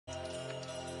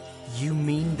You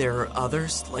mean there are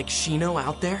others like Shino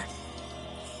out there?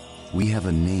 We have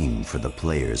a name for the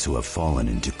players who have fallen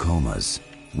into comas.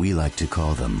 We like to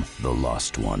call them the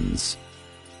Lost Ones.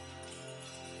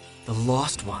 The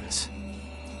Lost Ones?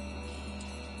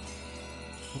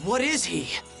 What is he?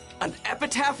 An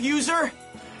epitaph user?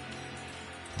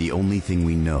 The only thing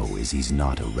we know is he's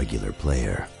not a regular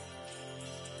player.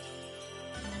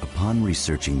 Upon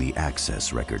researching the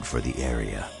access record for the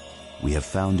area, we have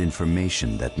found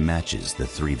information that matches the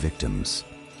 3 victims,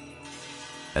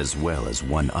 as well as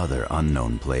one other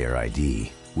unknown player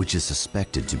ID, which is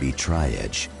suspected to be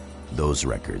Tri-Edge. Those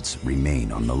records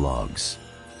remain on the logs.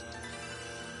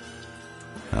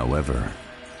 However,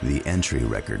 the entry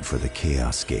record for the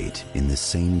Chaos Gate in the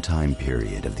same time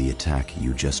period of the attack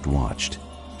you just watched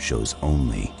shows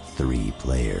only 3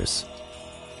 players.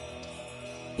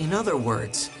 In other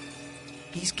words,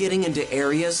 he's getting into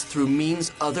areas through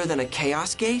means other than a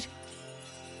Chaos Gate?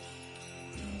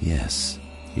 Yes,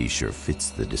 he sure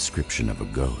fits the description of a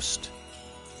ghost.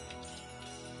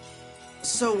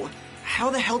 So, how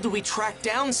the hell do we track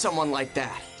down someone like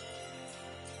that?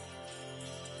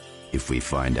 If we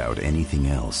find out anything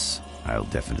else, I'll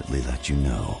definitely let you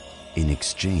know. In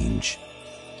exchange...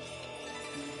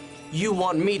 You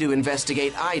want me to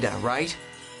investigate Ida, right?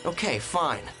 Okay,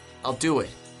 fine. I'll do it.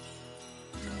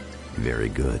 Very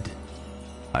good.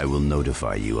 I will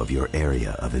notify you of your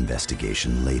area of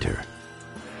investigation later.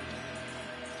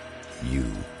 You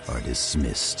are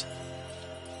dismissed.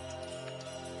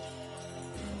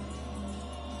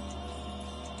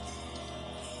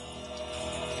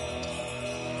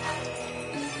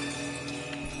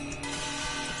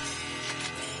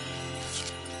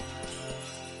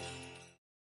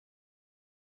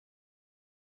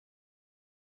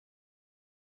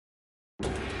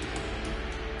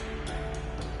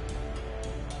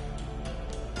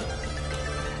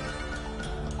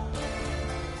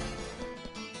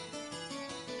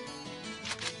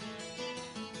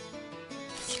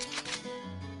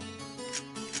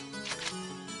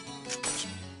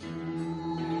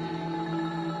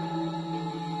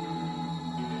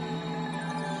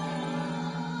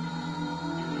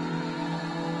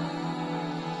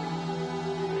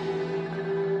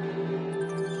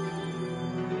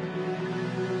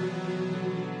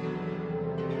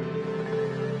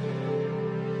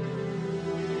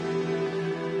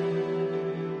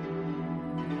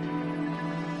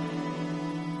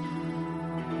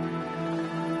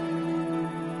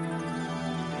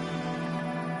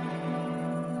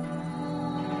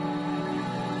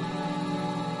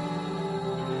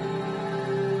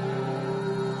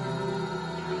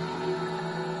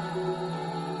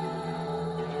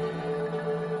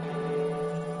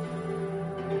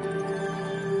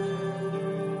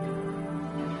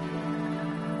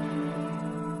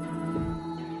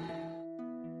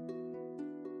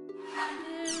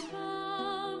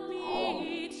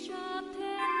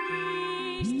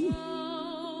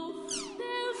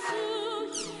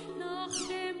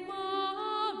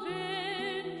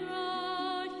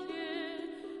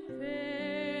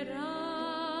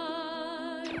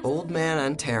 Old man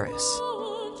on terrace.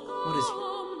 What is he?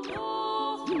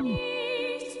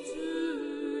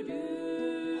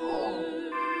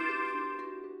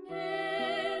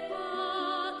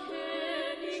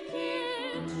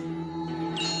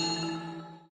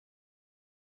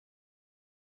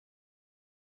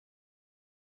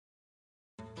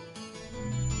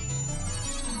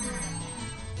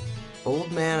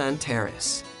 Old man on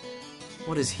terrace.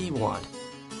 What does he want?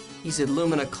 He's at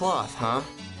Lumina Cloth, huh?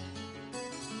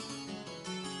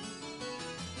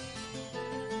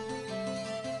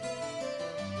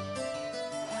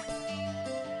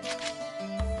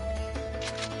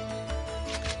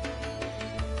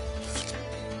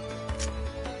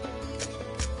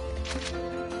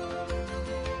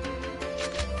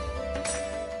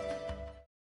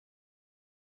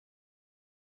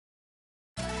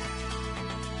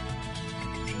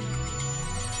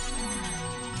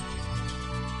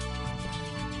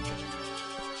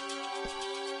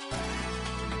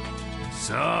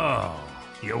 So,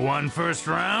 you won first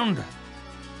round?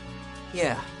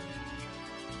 Yeah.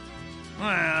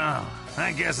 Well,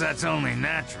 I guess that's only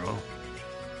natural.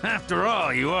 After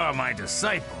all, you are my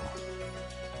disciple.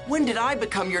 When did I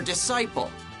become your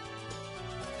disciple?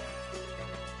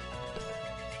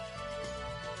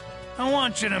 I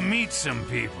want you to meet some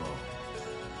people.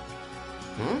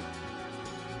 Hmm?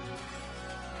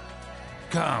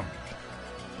 Come.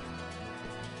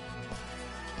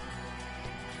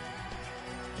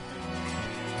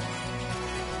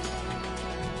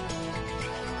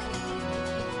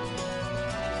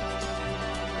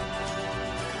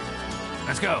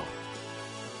 Let's go.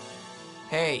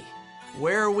 Hey,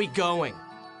 Where are we going?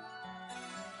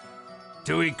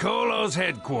 To Icolo's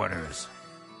headquarters.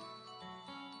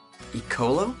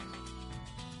 Icolo?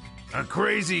 A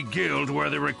crazy guild where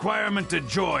the requirement to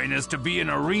join is to be an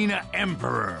arena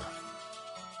emperor.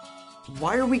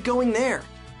 Why are we going there?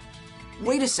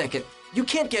 Wait a second. You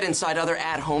can't get inside other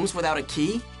at-homes without a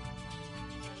key?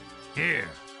 Here.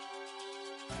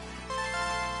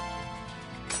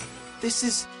 This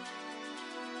is...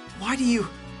 Why do you...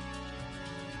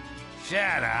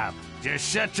 Shut up.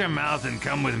 Just shut your mouth and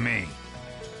come with me.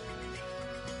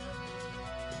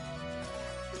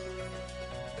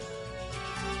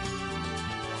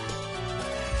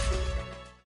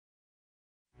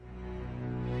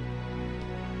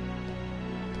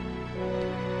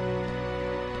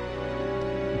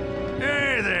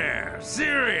 Hey there,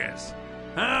 Sirius.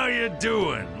 How you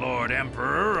doing, Lord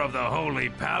Emperor of the Holy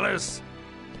Palace?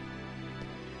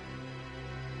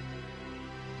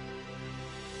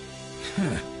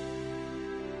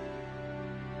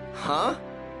 Huh?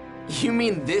 You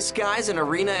mean this guy's an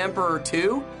arena emperor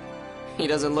too? He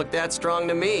doesn't look that strong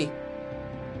to me.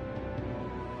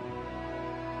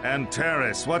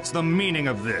 Antares, what's the meaning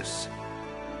of this?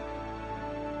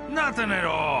 Nothing at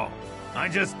all. I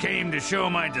just came to show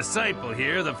my disciple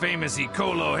here the famous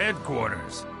Icolo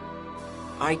headquarters.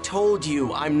 I told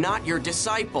you, I'm not your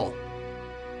disciple.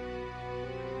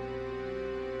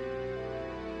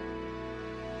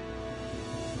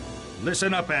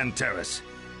 Listen up, Antares.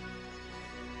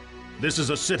 This is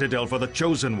a citadel for the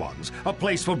Chosen Ones, a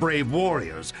place for brave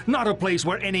warriors, not a place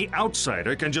where any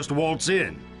outsider can just waltz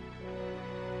in.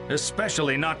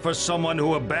 Especially not for someone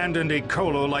who abandoned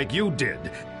Icolo like you did.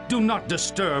 Do not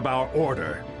disturb our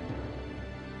order.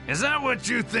 Is that what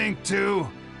you think too?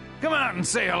 Come out and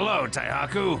say hello,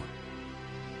 Taihaku.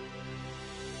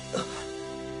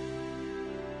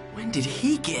 When did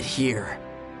he get here?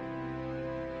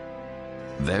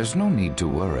 There's no need to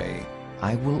worry.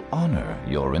 I will honor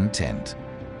your intent.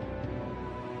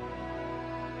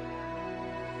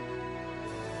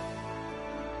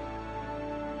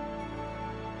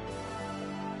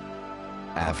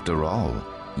 After all,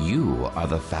 you are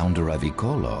the founder of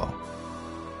Icolo.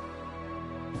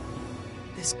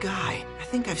 This guy, I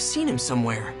think I've seen him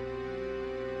somewhere.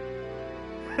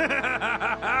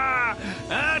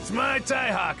 That's my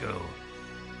Taihaku.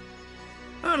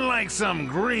 Unlike some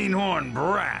greenhorn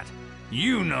brat,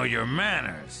 you know your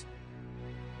manners.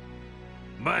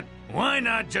 But why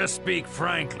not just speak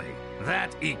frankly?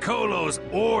 That Icolo's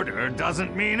order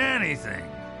doesn't mean anything.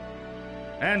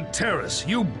 Antares,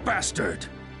 you bastard!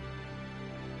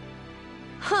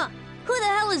 Huh, who the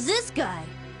hell is this guy?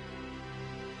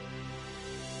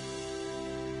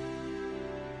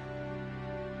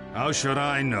 How should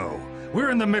I know?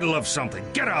 We're in the middle of something.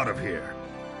 Get out of here!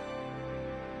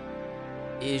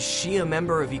 Is she a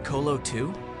member of Icolo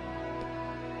too?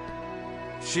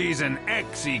 She's an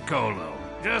ex-Icolo,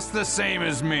 just the same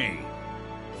as me.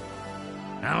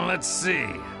 Now let's see.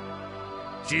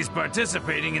 She's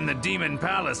participating in the Demon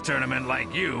Palace tournament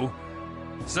like you,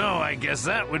 so I guess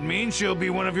that would mean she'll be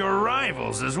one of your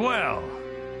rivals as well.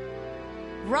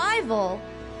 Rival?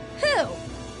 Who?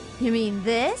 You mean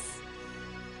this?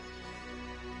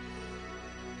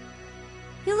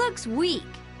 He looks weak.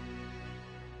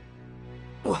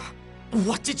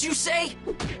 What did you say?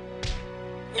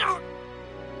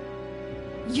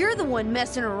 You're the one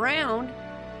messing around.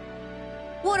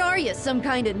 What are you, some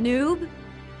kind of noob?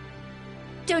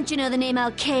 Don't you know the name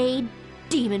Alcade?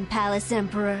 Demon Palace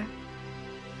Emperor.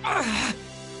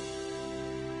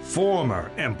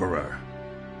 Former Emperor.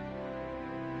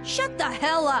 Shut the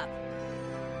hell up!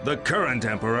 The current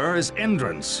Emperor is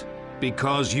Endrance,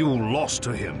 because you lost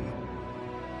to him.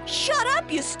 Shut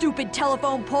up, you stupid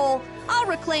telephone pole! I'll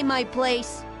reclaim my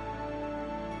place.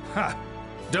 Ha!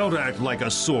 Don't act like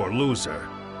a sore loser.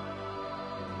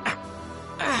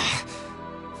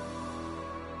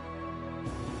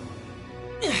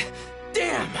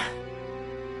 Damn!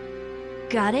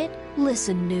 Got it?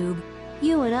 Listen, noob.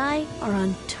 You and I are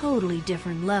on totally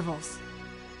different levels.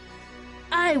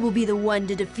 I will be the one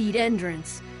to defeat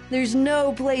Endrance. There's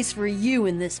no place for you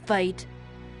in this fight.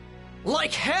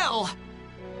 Like hell!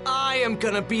 I am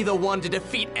gonna be the one to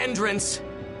defeat Endrance!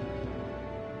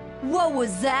 What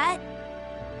was that?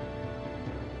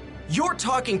 You're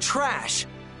talking trash!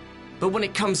 But when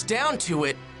it comes down to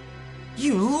it,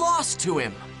 you lost to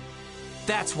him!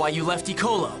 That's why you left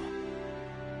Icolo.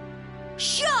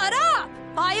 Shut up!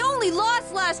 I only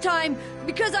lost last time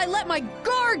because I let my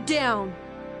guard down!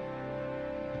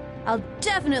 I'll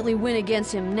definitely win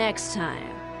against him next time.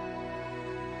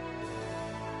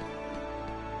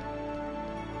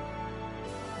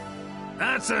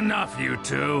 That's enough, you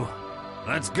two.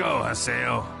 Let's go,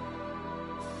 Haseo.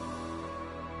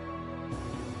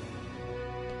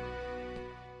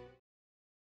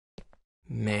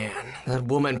 Man, that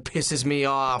woman pisses me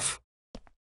off.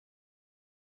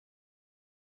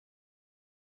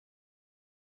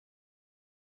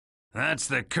 That's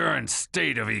the current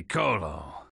state of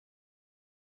Ecolo.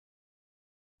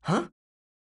 Huh?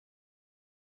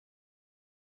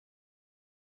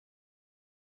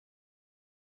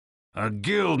 A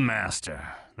guild master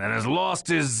that has lost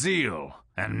his zeal,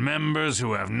 and members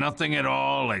who have nothing at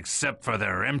all except for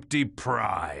their empty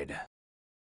pride.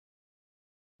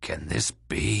 Can this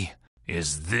be?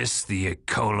 Is this the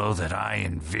Ecolo that I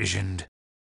envisioned?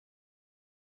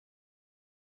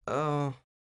 When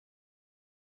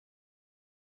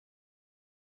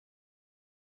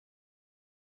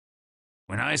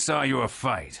I saw your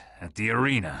fight at the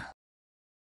arena,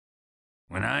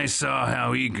 when I saw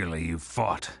how eagerly you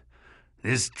fought,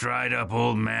 this dried-up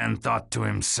old man thought to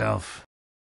himself,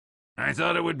 I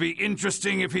thought it would be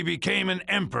interesting if he became an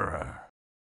emperor.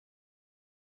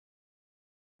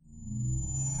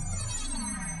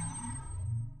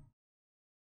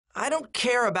 I don't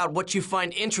care about what you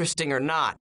find interesting or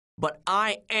not, but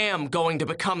I am going to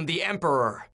become the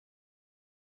Emperor.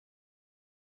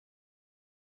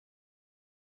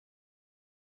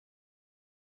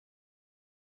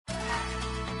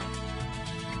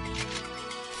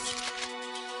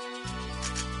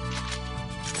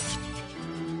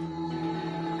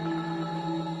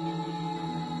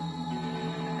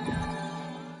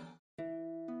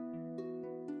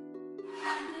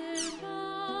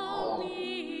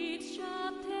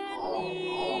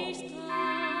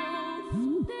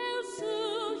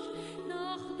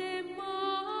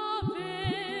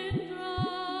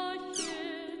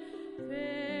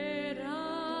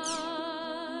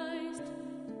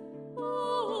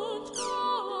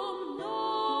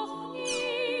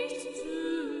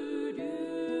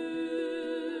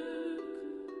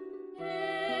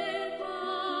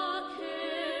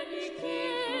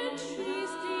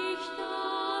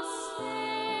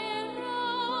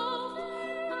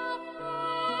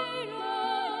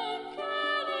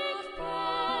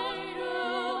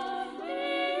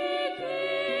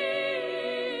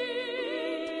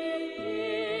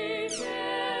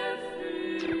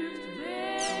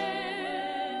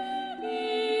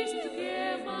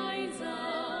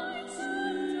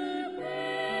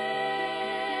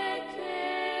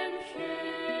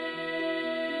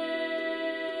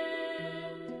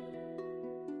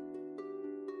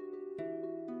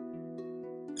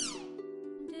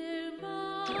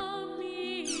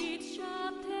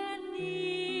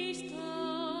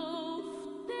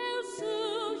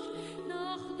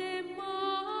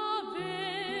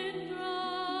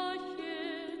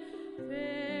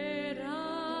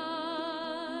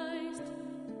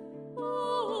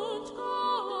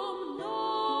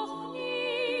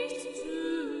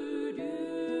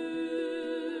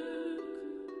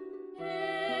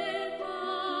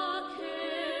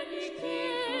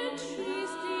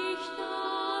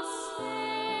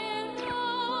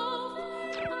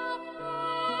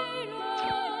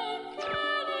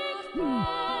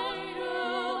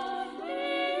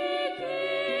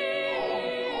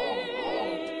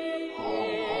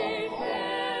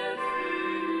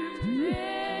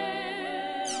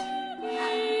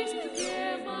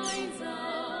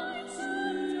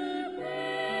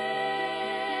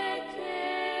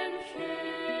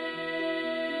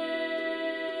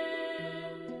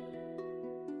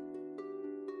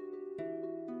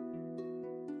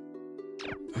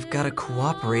 I've got to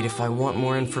cooperate if I want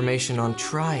more information on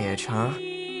Tri-Edge, huh?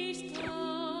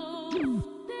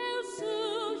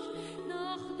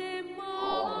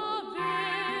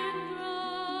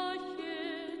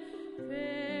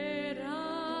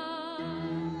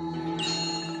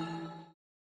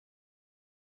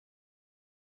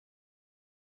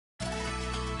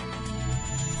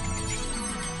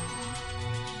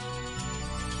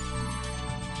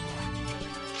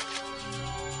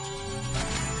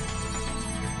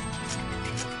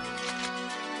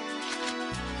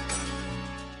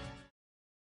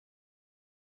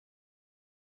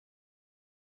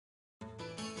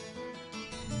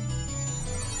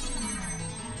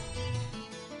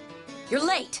 You're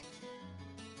late!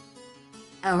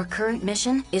 Our current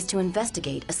mission is to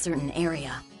investigate a certain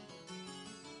area.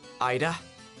 Ida?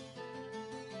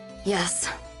 Yes.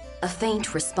 A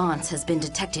faint response has been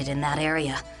detected in that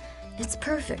area. It's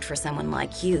perfect for someone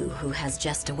like you who has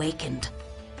just awakened.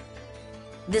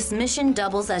 This mission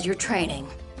doubles as your training.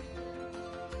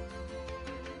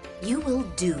 You will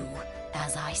do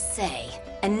as I say,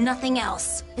 and nothing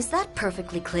else. Is that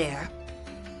perfectly clear?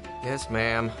 Yes,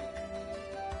 ma'am.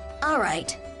 All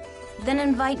right. Then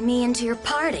invite me into your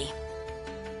party.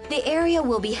 The area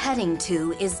we'll be heading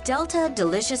to is Delta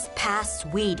Delicious Pass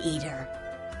Weed Eater.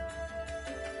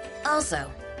 Also,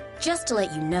 just to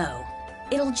let you know,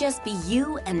 it'll just be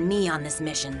you and me on this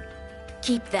mission.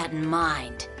 Keep that in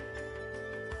mind.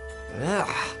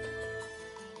 Ugh.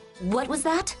 What was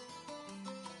that?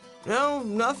 No,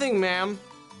 nothing, ma'am.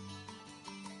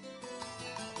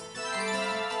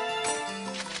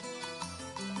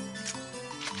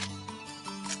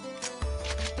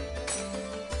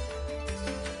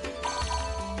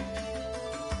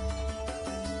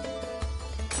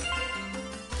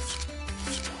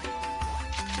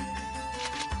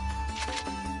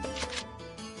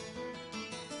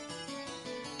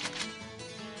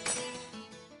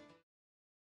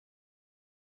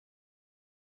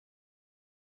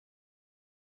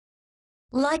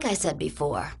 Like I said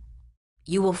before,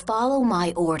 you will follow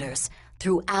my orders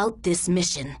throughout this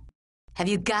mission. Have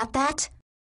you got that?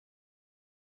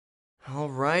 All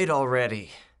right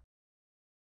already.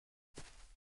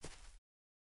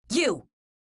 You!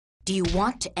 Do you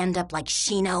want to end up like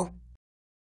Shino?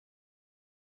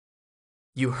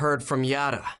 You heard from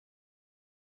Yada.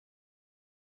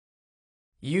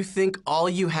 You think all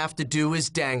you have to do is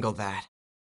dangle that?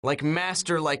 Like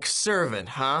master, like servant,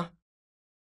 huh?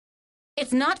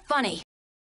 It's not funny.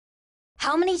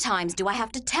 How many times do I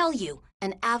have to tell you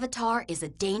an avatar is a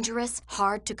dangerous,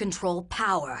 hard-to-control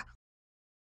power?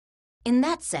 In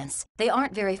that sense, they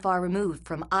aren't very far removed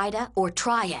from Ida or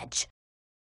Tri-Edge.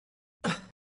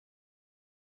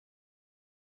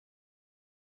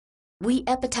 We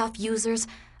Epitaph users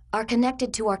are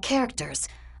connected to our characters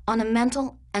on a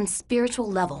mental and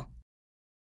spiritual level.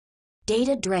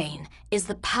 Data drain is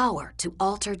the power to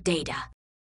alter data.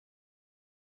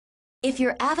 If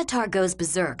your avatar goes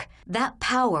berserk, that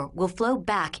power will flow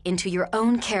back into your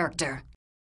own character.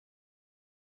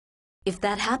 If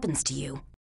that happens to you,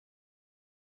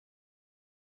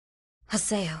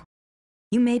 Haseo,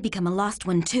 you may become a lost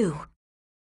one too.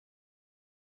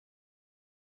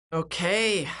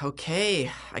 Okay,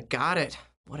 I got it.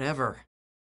 Whatever.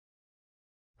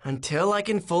 Until I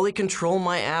can fully control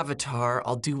my avatar,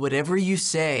 I'll do whatever you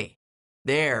say.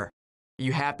 There. Are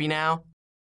you happy now?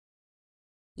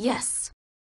 Yes.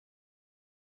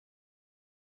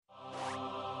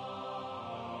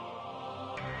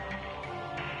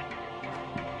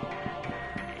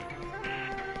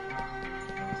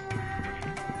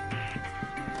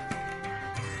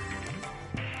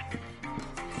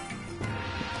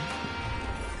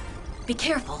 Be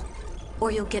careful,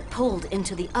 or you'll get pulled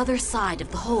into the other side of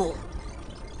the hole.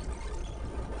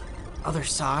 Other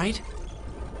side?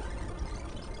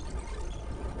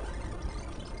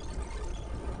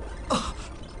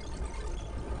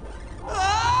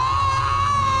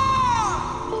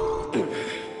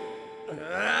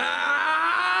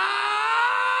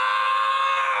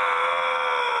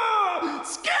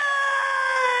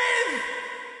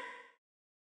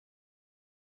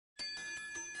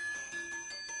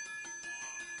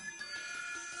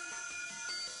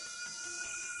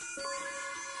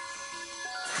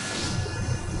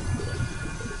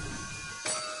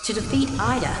 To defeat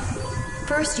Ida,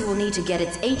 first you will need to get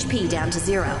its HP down to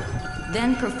 0.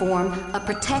 Then perform a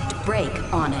Protect Break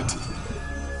on it.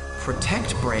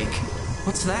 Protect break?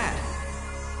 What's that?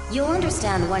 You'll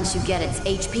understand once you get its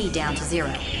HP down to 0.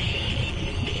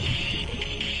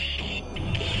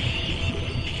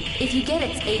 If you get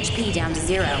its HP down to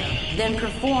 0, then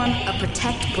perform a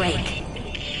Protect Break.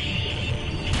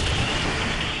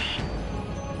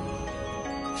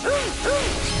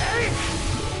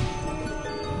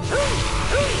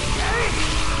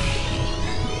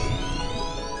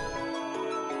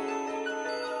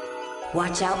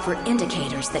 Watch out for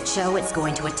indicators that show it's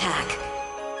going to attack.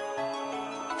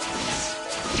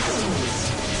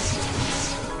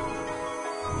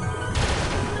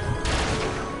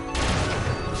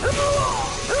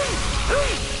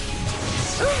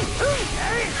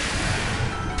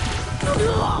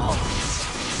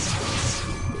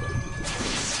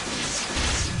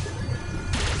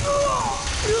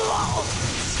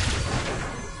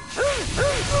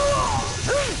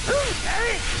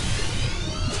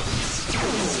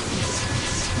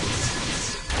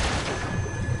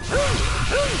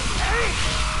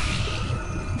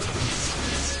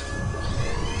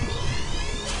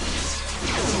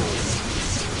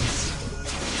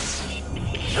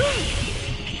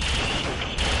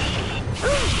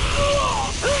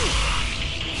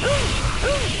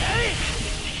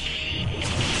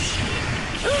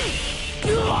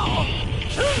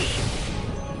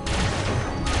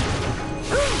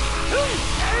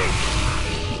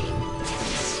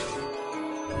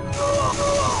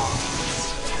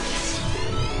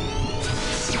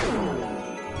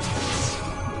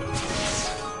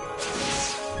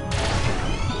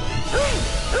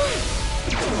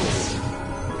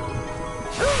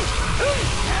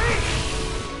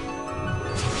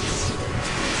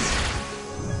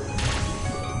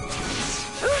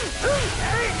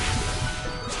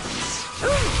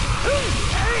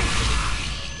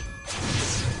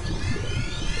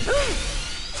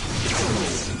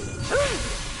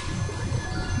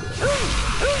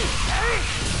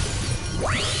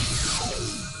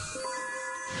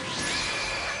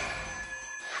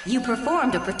 You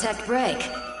performed a protect break.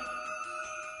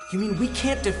 You mean we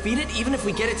can't defeat it even if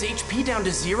we get its HP down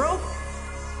to 0?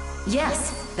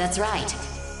 Yes, that's right.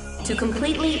 To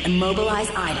completely immobilize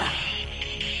Ida,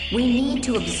 we need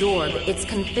to absorb its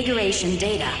configuration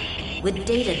data with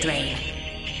data drain.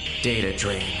 Data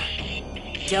drain.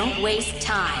 Don't waste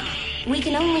time. We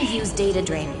can only use data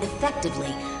drain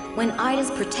effectively when Ida's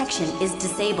protection is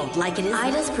disabled like it is.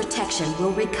 Ida's protection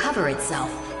will recover itself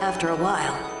after a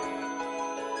while.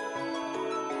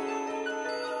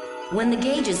 When the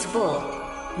gauge is full,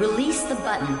 release the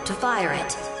button to fire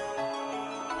it.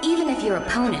 Even if your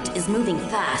opponent is moving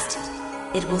fast,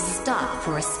 it will stop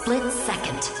for a split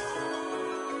second.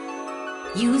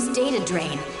 Use data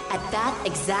drain at that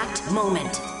exact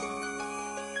moment.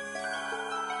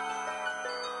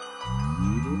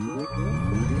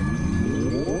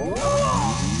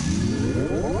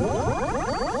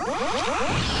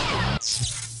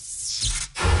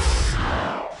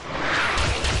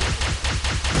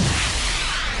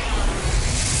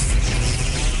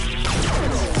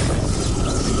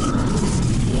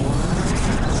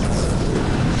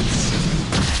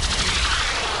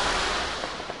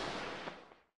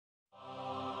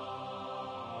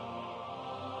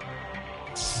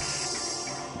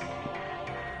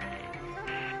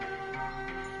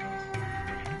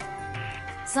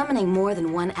 Summoning more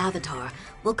than one avatar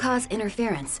will cause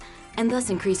interference, and thus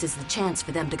increases the chance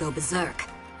for them to go berserk.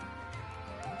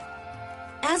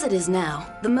 As it is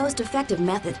now, the most effective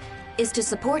method is to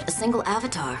support a single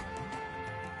avatar.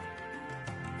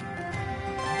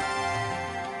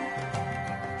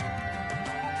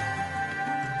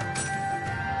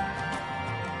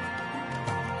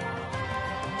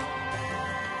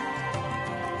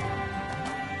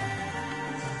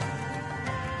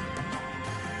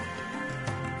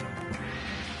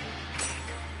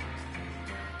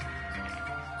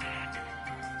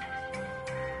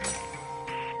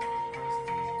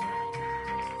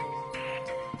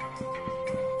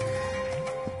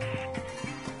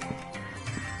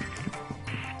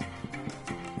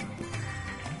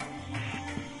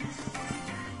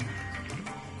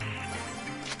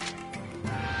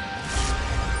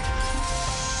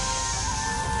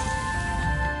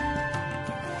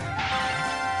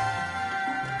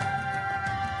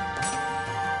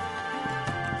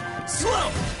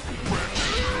 Slow!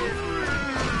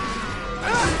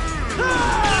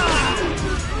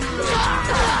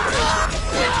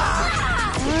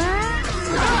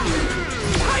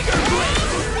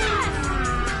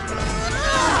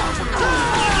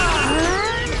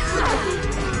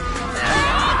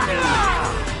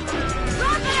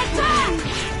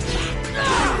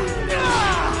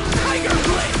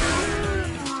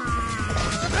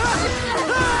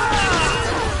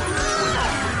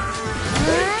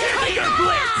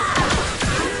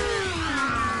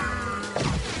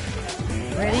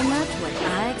 Pretty much what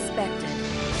I expected.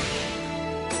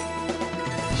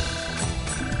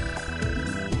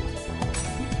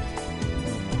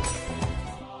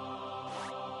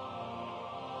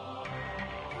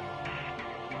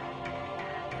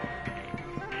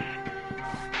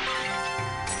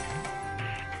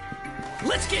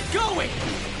 Let's get going!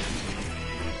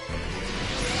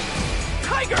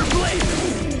 Tiger Blade!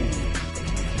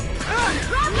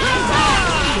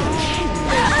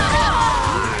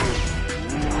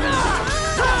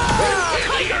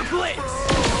 Tiger Blitz!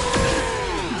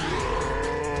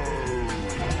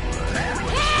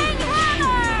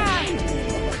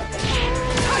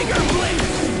 Tiger Blitz!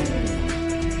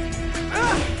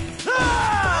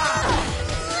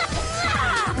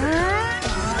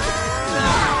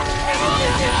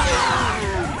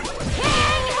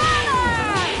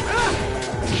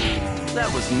 That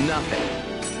was nothing.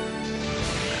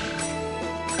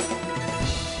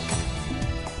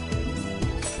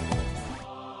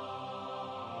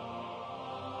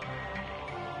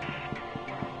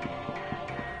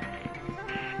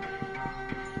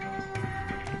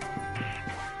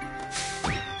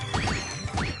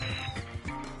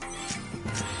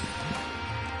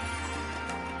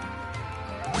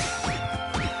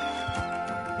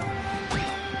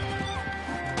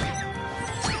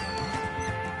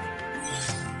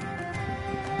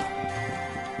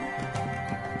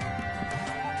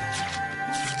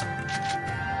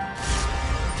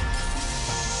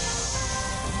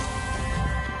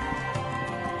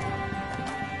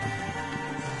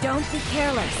 Don't be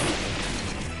careless.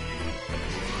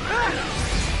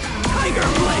 Tiger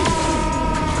Blade!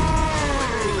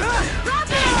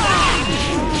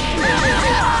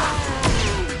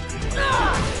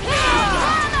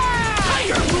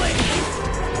 Tiger Blade!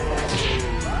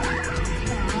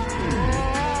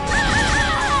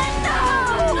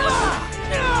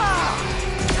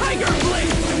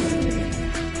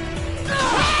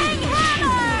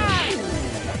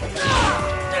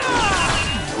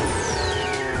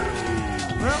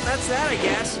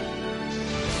 guess.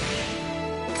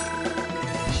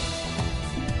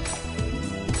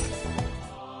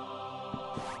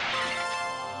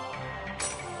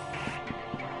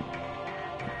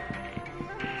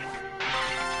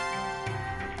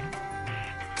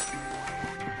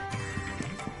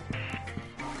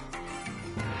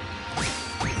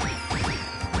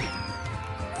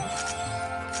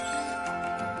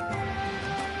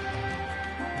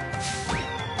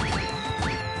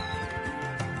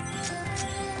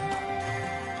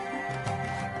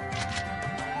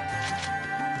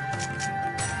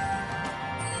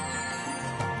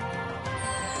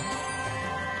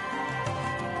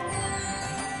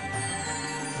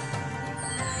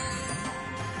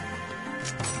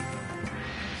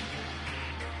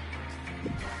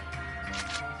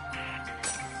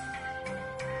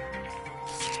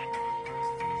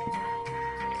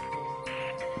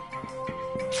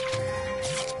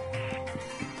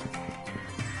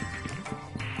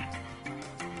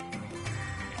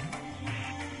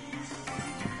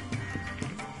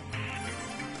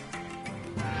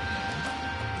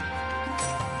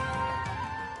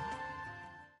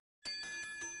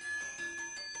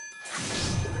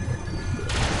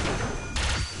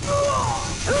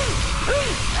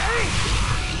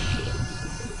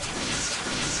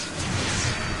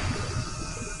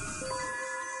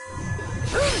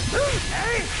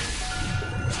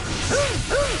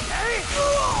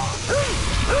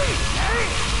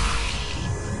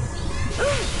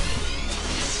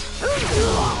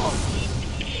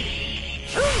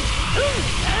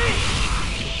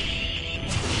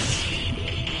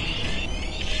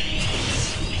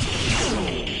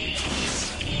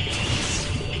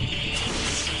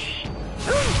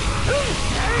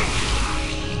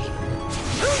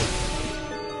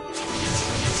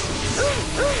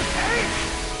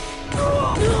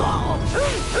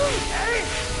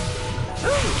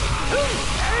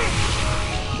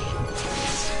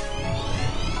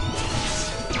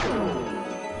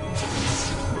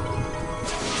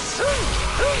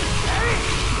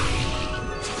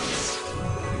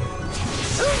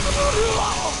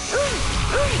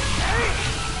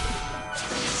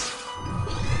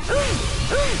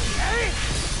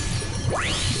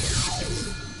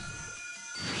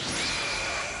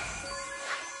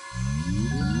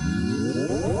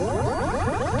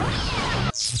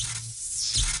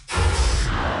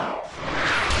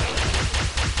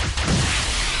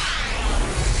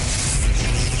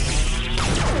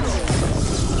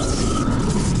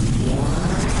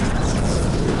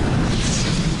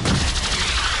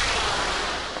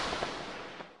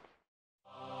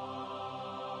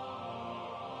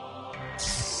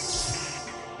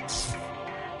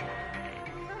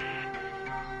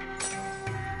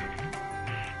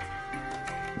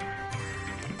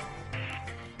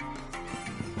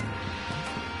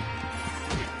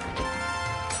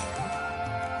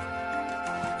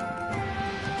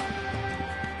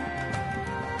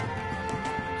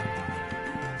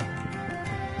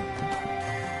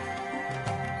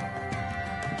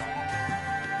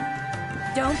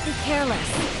 Don't be careless.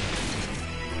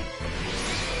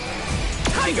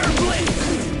 Tiger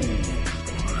Blitz!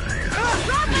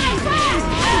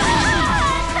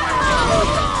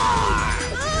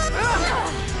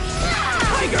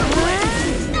 Tiger Blitz!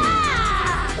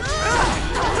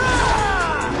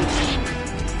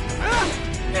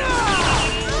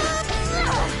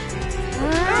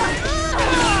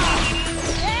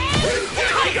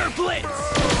 Tiger Blitz!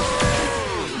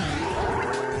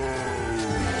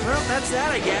 Well, that's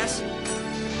that, I guess.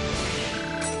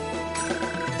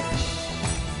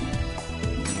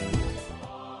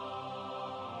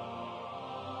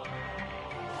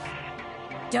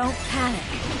 Don't panic.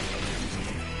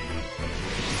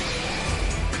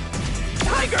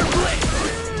 Tiger Blitz!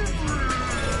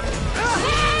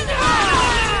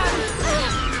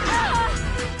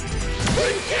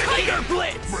 Tiger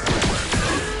Blitz!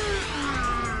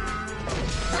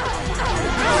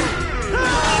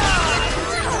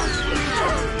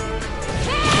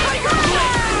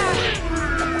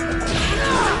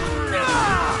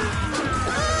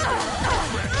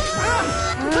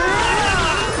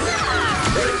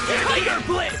 Tiger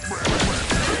Blitz!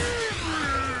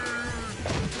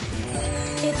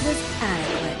 It was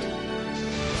adequate.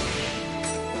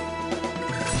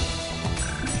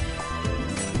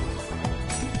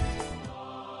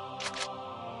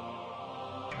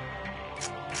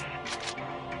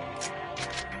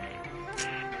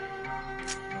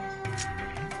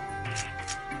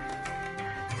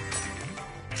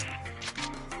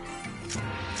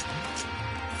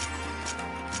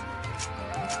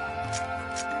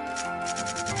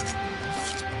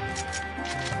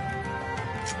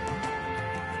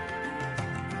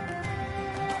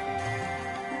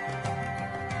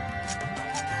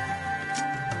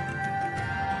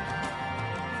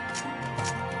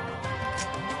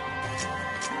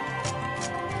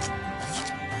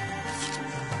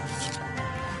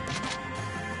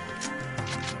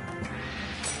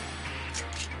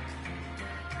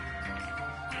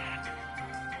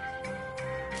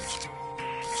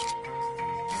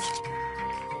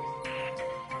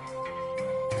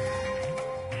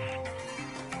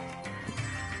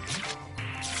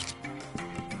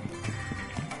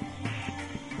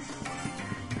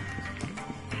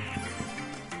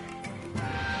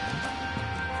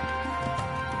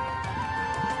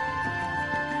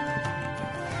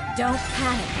 Don't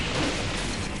panic.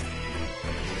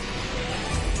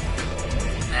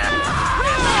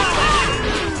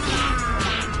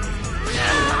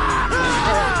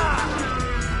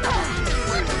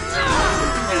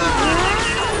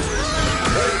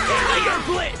 Tiger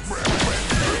Blitz!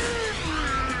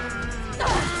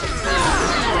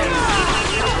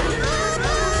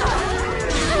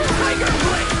 Tiger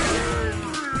Blitz!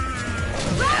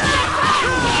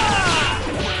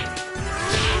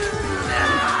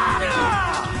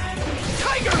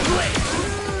 Tiger Blitz!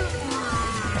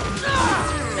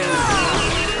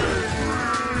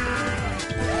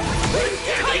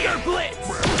 Tiger Blitz!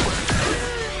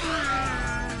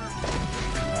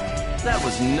 That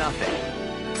was nothing.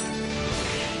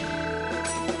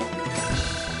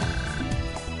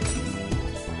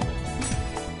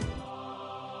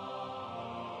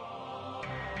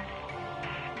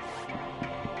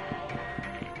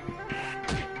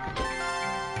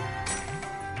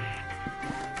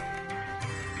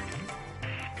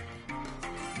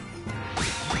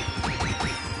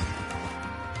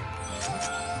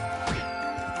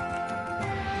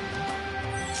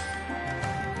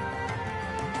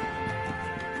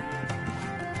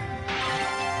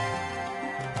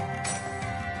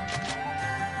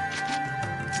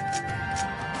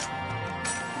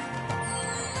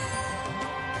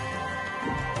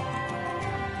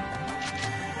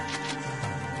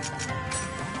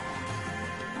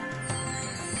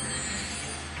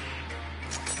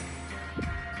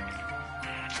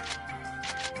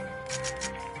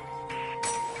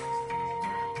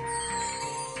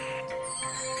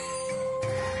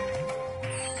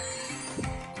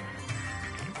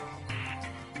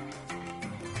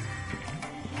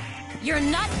 You're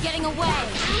not getting away!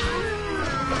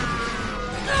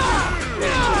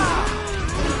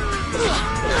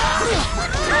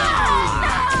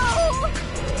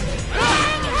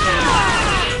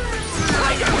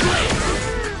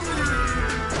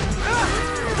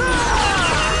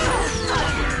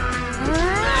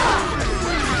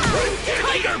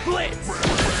 Tiger Blitz!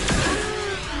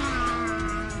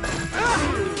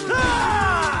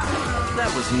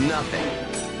 That was nothing.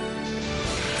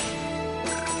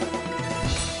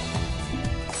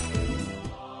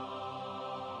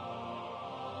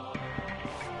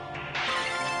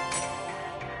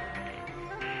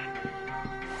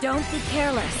 Don't be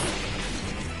careless.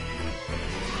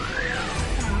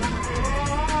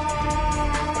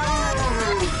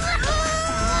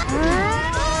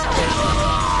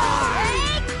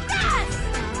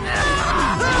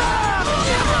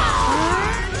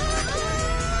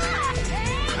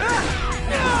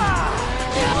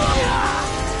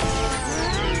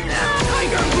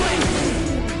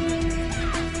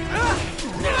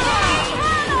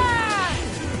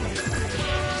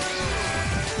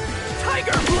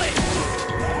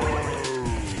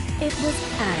 It was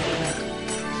adequate.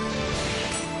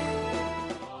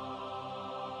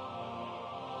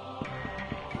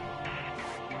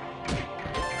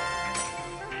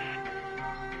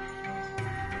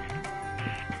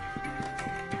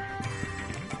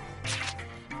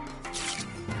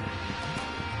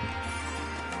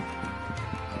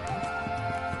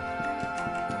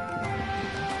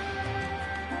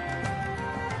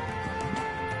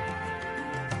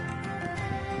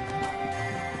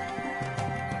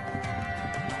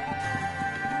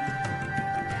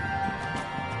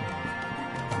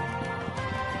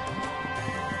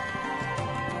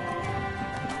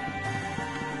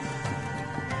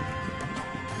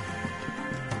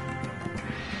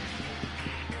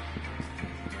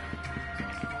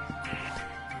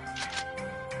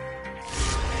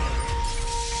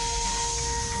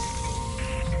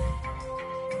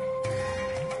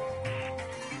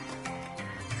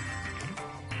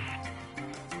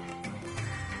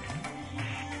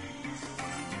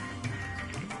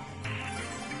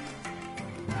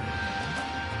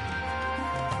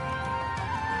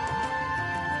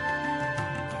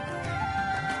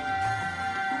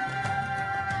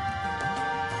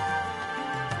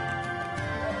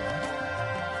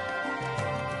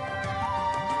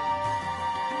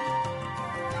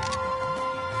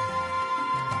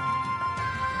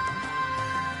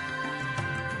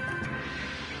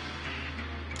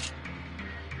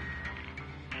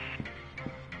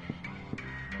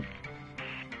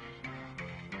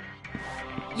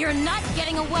 You're not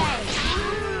getting away!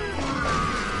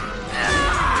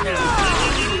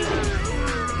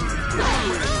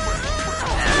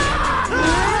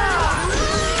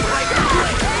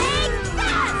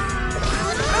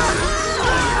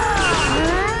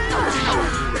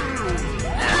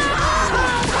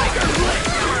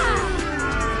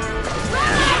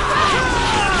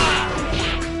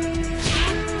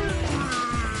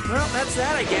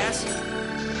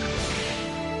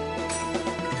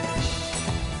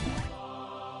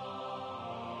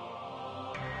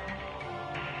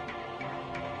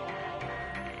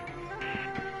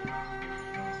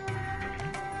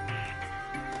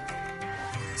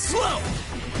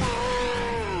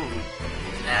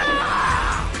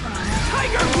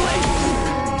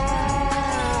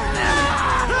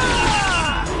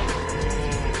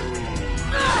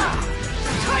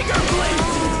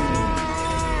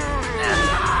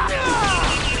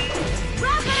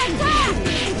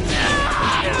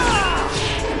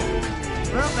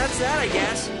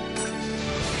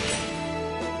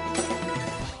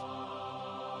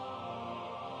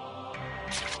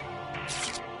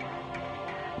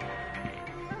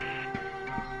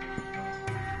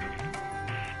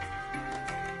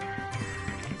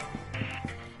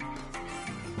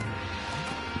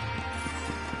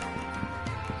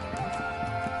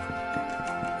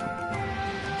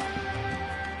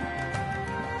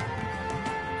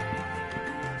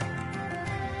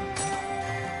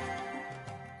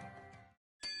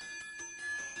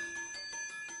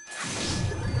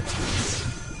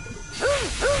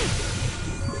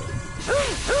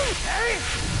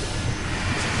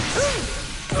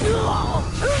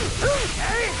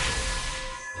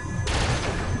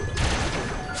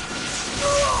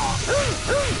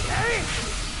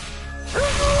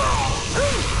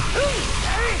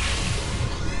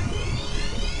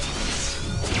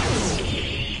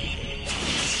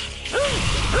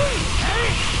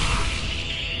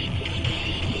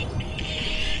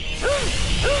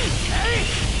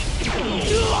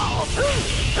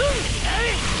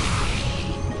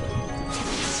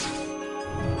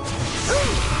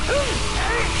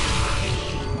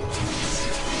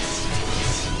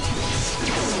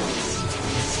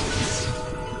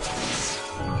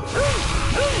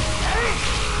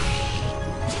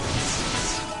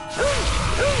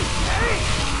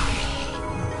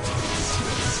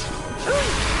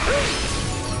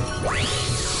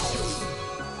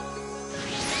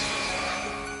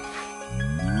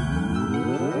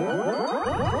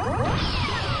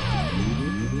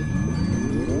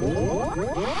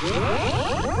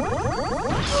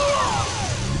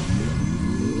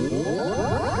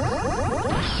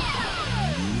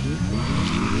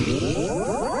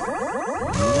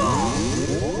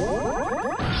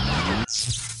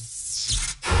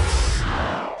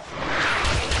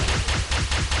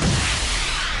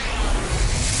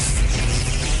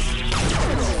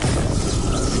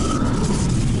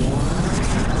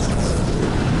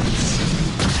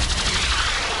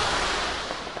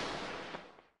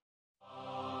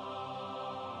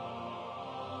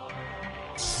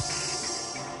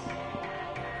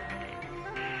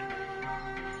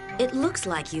 It looks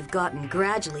like you've gotten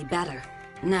gradually better.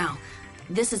 Now,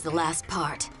 this is the last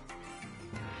part.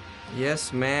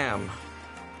 Yes, ma'am.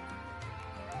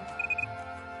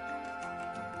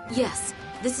 Yes,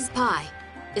 this is Pi.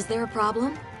 Is there a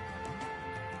problem?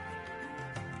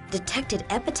 Detected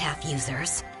epitaph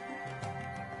users?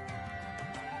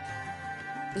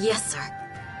 Yes,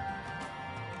 sir.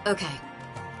 Okay.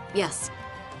 Yes.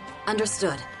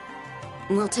 Understood.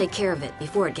 We'll take care of it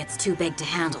before it gets too big to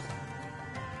handle.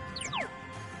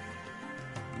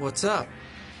 What's up?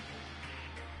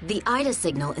 The IDA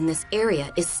signal in this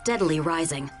area is steadily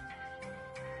rising.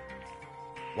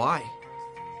 Why?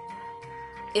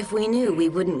 If we knew, we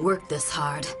wouldn't work this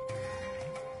hard.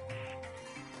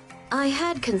 I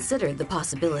had considered the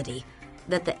possibility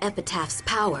that the epitaph's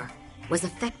power was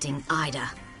affecting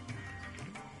IDA.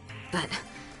 But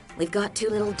we've got too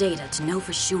little data to know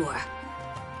for sure.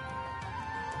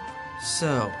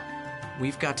 So,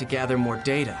 we've got to gather more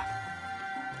data.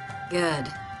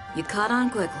 Good. You caught on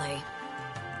quickly.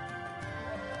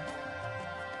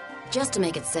 Just to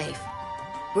make it safe,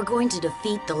 we're going to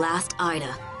defeat the last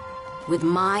IDA with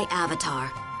my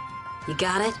avatar. You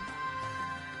got it?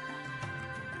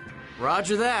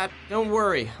 Roger that. Don't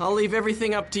worry. I'll leave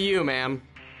everything up to you, ma'am.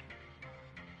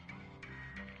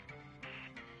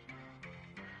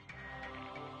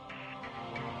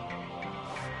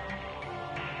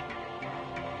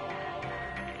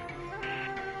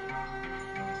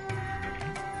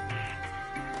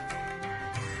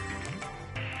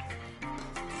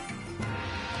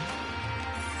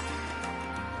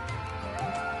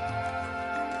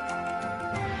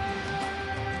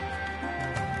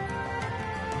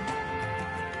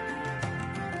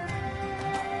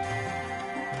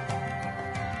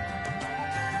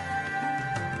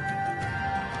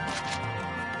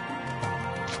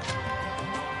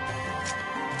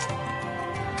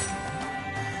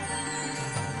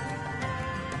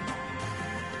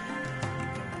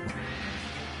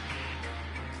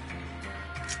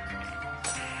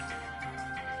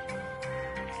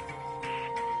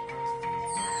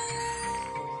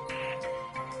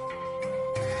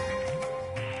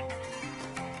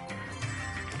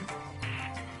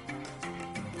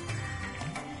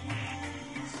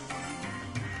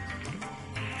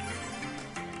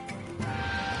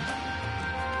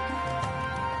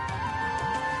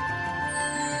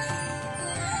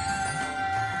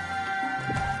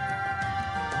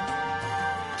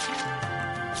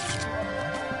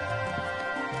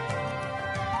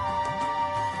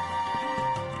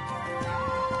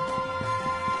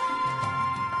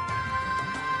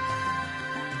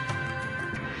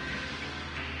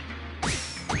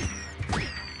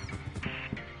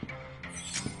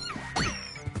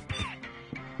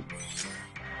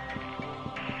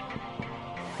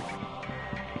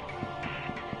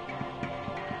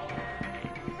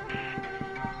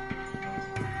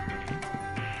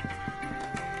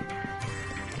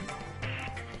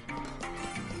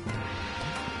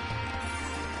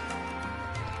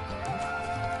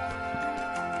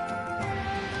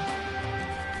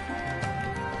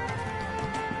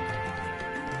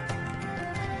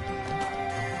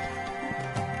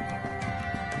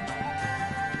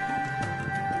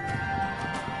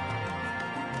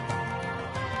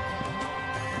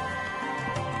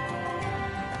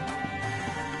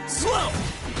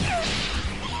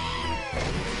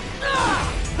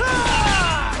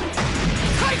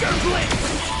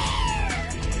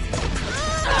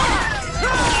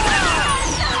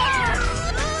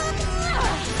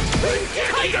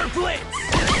 Tiger Blitz!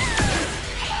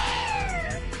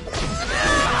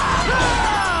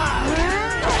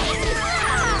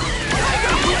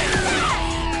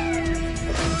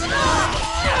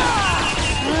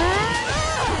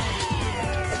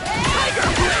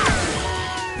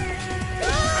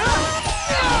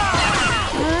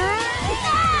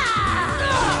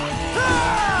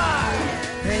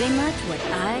 Pretty much what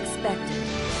I expected.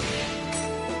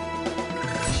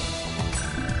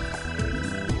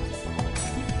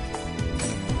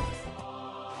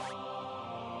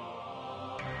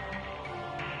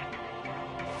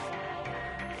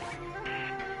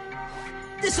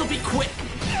 This'll be quick!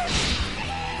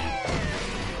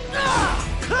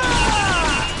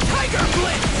 Tiger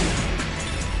Blitz!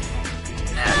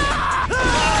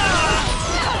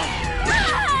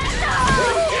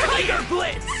 Tiger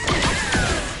Blitz!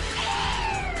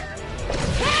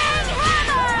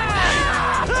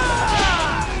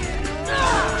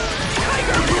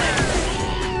 Tiger Blitz!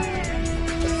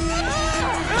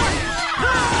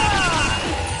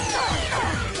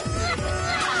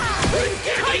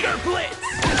 Tiger Blitz!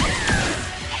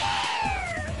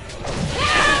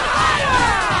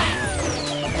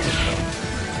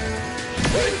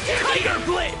 Tiger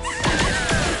Blitz!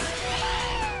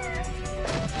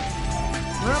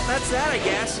 Well, that's that, I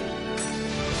guess.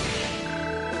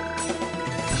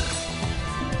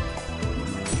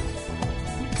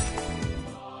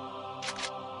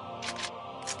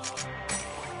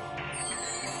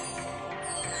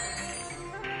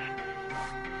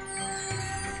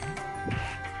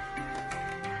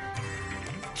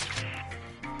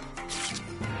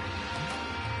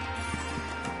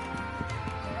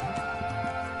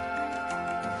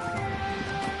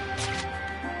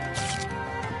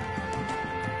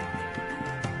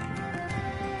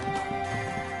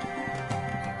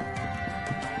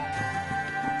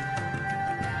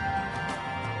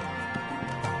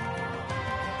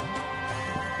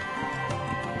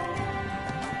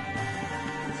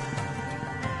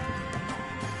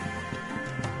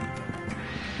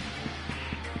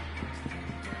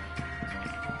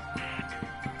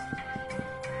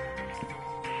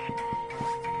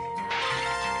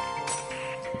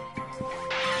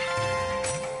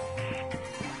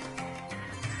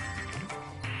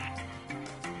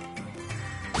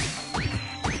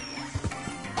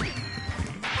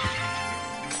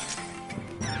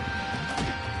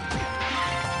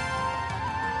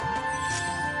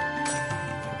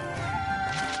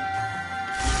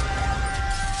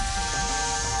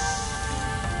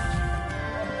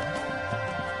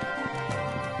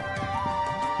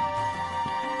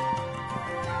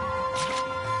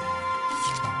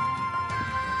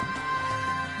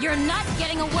 You're not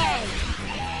getting away!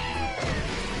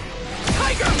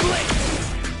 Tiger Blitz!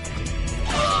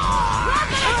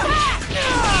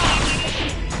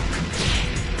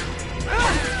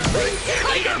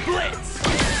 Tiger Blitz!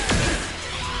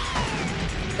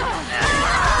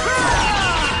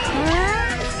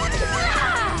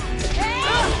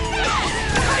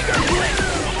 Tiger Blitz!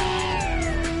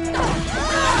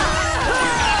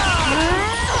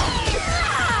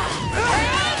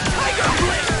 Tiger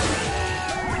Blitz!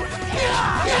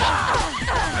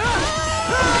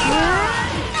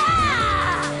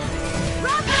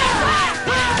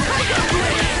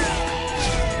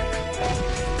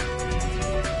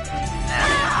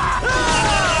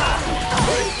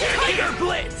 Tiger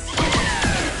Blitz!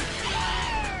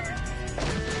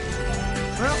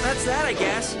 Well, that's that, I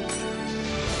guess.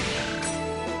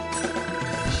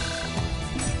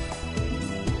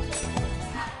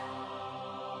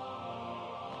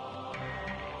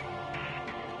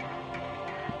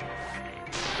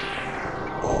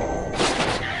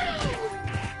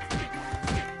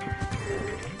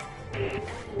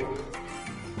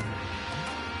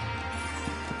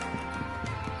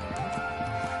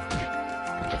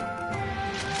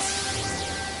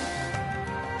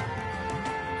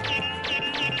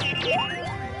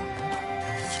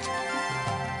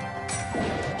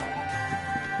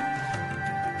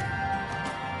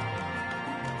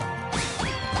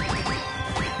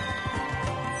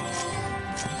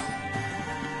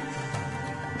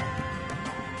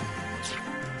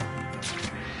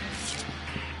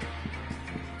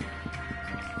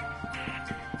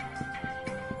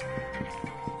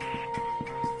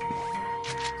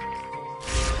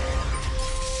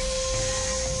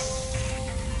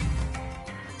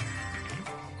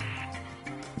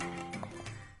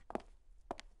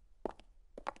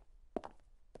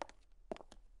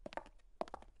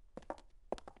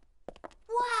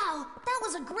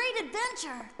 was a great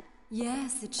adventure.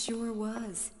 Yes, it sure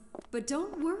was. But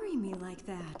don't worry me like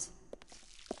that.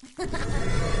 But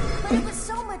it was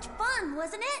so much fun,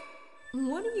 wasn't it?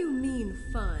 What do you mean,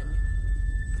 fun?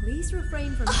 Please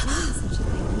refrain from doing such a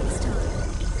thing next time.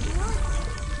 What?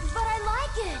 But I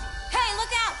like it! Hey,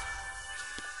 look out!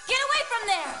 Get away from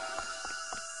there!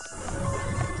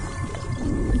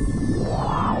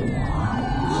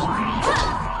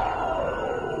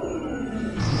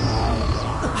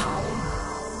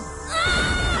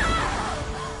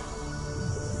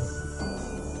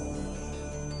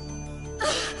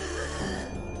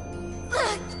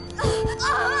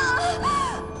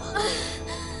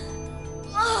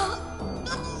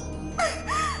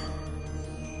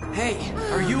 Hey,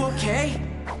 are you okay?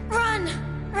 Run!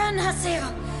 Run,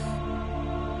 Haseo!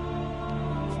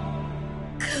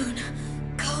 Coon.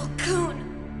 Call Coon.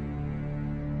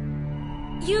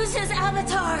 Use his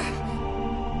avatar!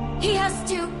 He has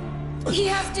to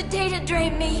data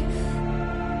drain me.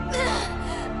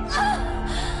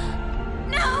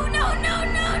 No, no, no, no,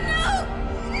 no!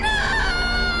 No!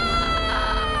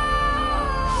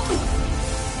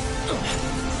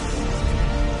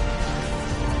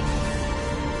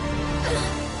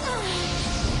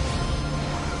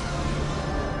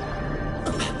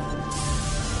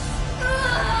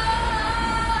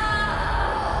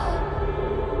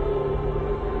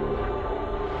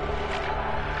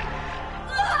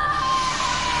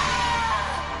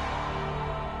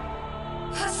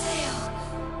 Haseo!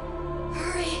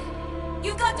 Hurry!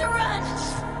 You've got to run!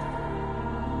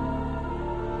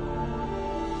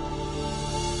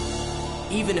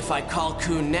 Even if I call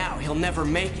Coon now, he'll never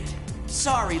make it.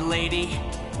 Sorry, lady,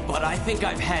 but I think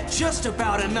I've had just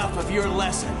about enough of your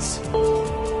lessons.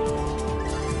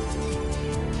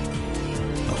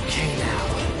 Okay now,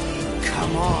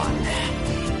 come on.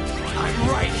 I'm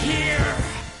right here!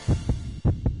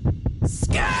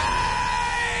 Skate!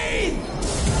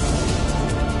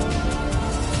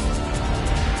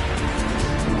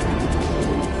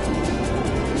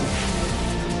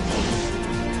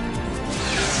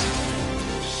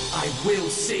 I will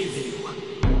save you.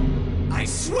 I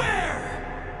swear!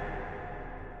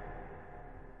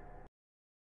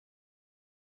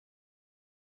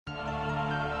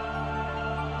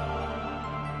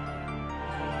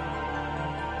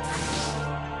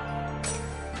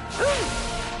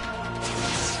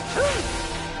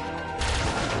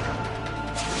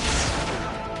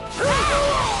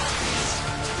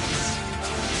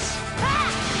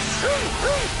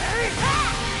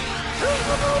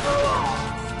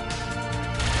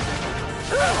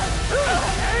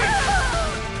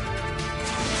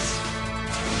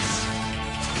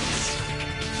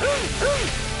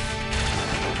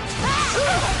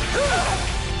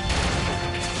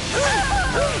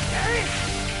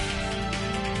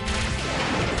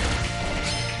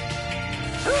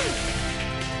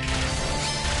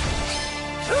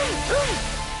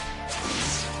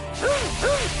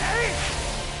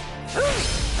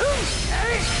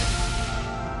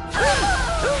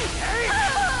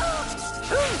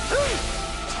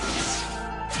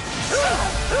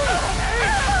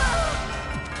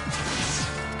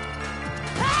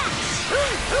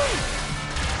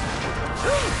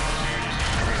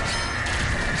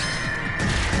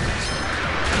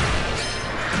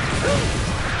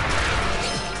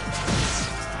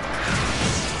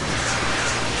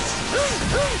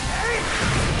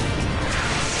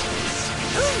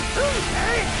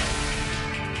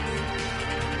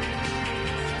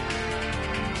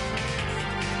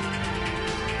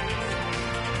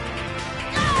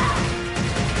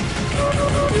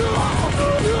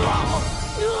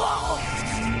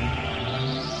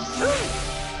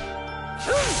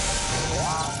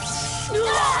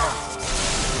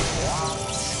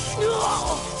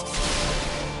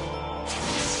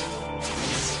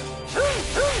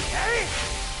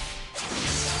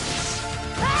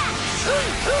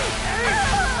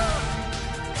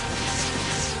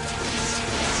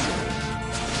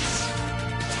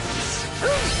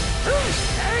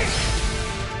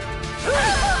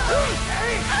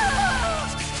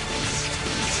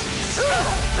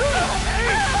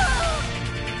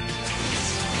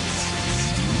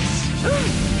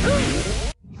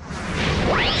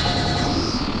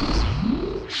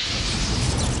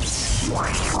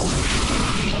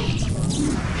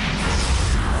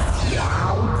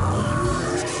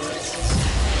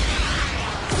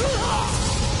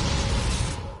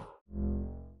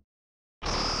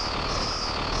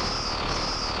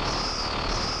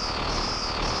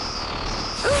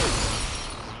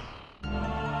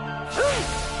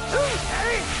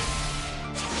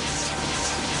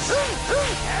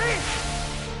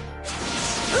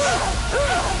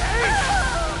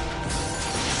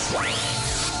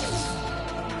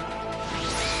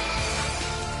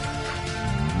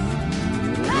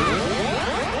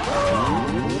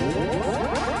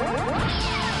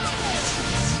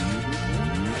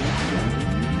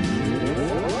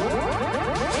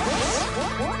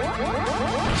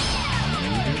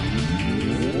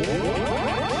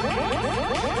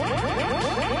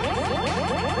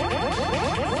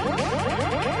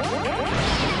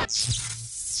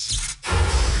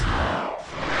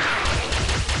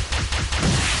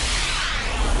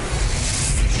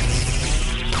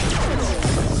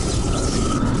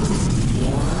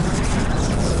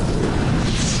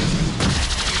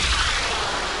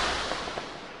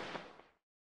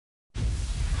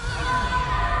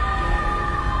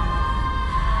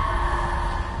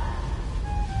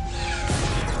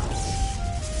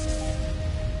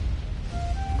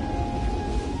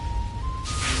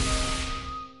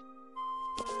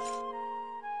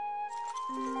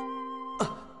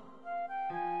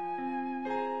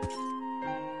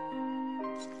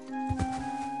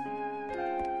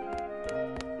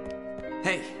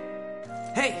 Hey.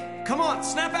 Hey, come on,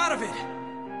 snap out of it!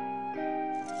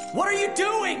 What are you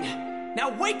doing? Now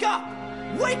wake up!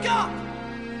 Wake up!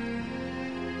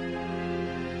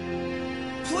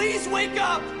 Please wake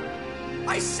up!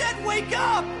 I said wake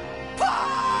up!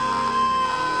 Pie!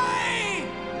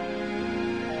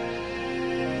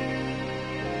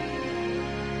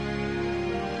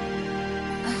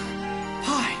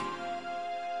 Pie!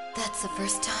 That's the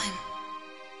first time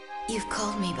you've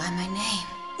called me by my name.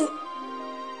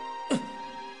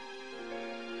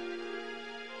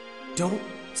 Don't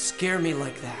scare me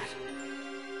like that.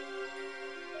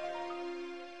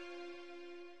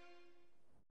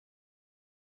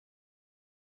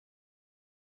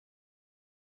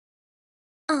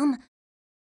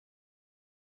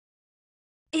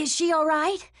 Is she all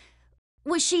right?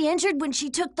 Was she injured when she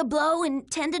took the blow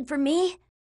intended for me?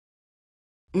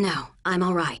 No, I'm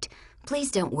all right.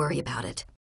 Please don't worry about it.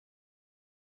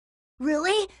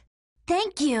 Really?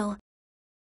 Thank you.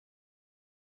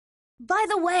 By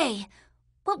the way,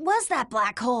 what was that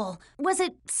black hole? Was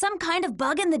it some kind of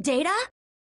bug in the data?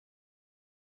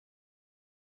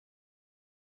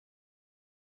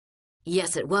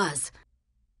 Yes, it was.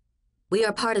 We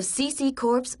are part of CC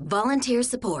Corp's volunteer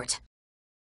support.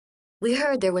 We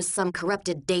heard there was some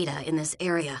corrupted data in this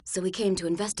area, so we came to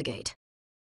investigate.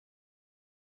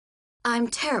 I'm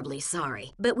terribly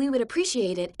sorry, but we would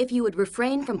appreciate it if you would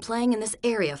refrain from playing in this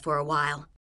area for a while.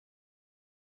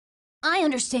 I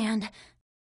understand.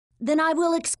 Then I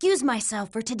will excuse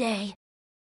myself for today.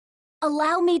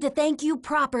 Allow me to thank you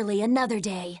properly another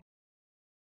day.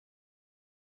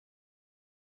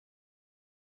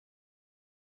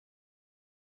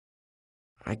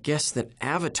 I guess that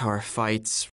Avatar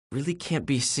fights really can't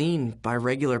be seen by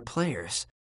regular players.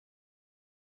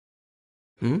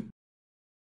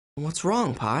 What's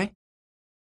wrong, Pi?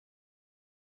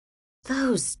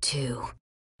 Those two.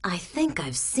 I think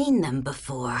I've seen them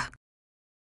before.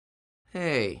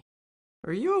 Hey,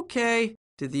 are you okay?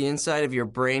 Did the inside of your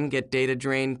brain get data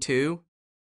drained too?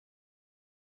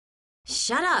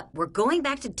 Shut up! We're going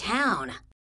back to town.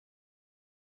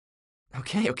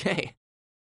 Okay.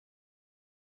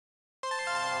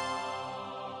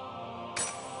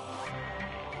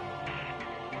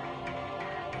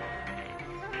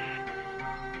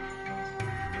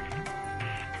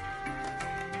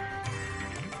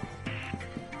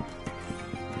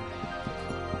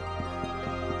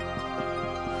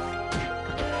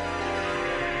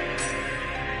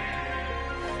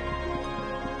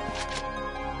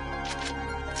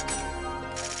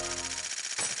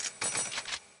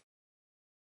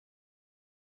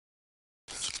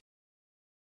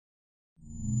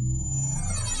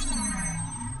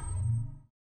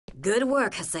 Good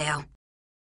work, Haseo.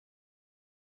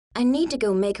 I need to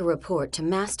go make a report to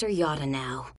Master Yoda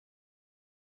now.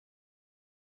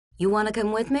 You want to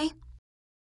come with me?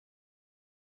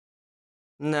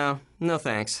 No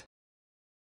thanks.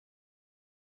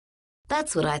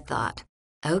 That's what I thought.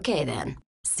 Okay then.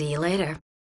 See you later.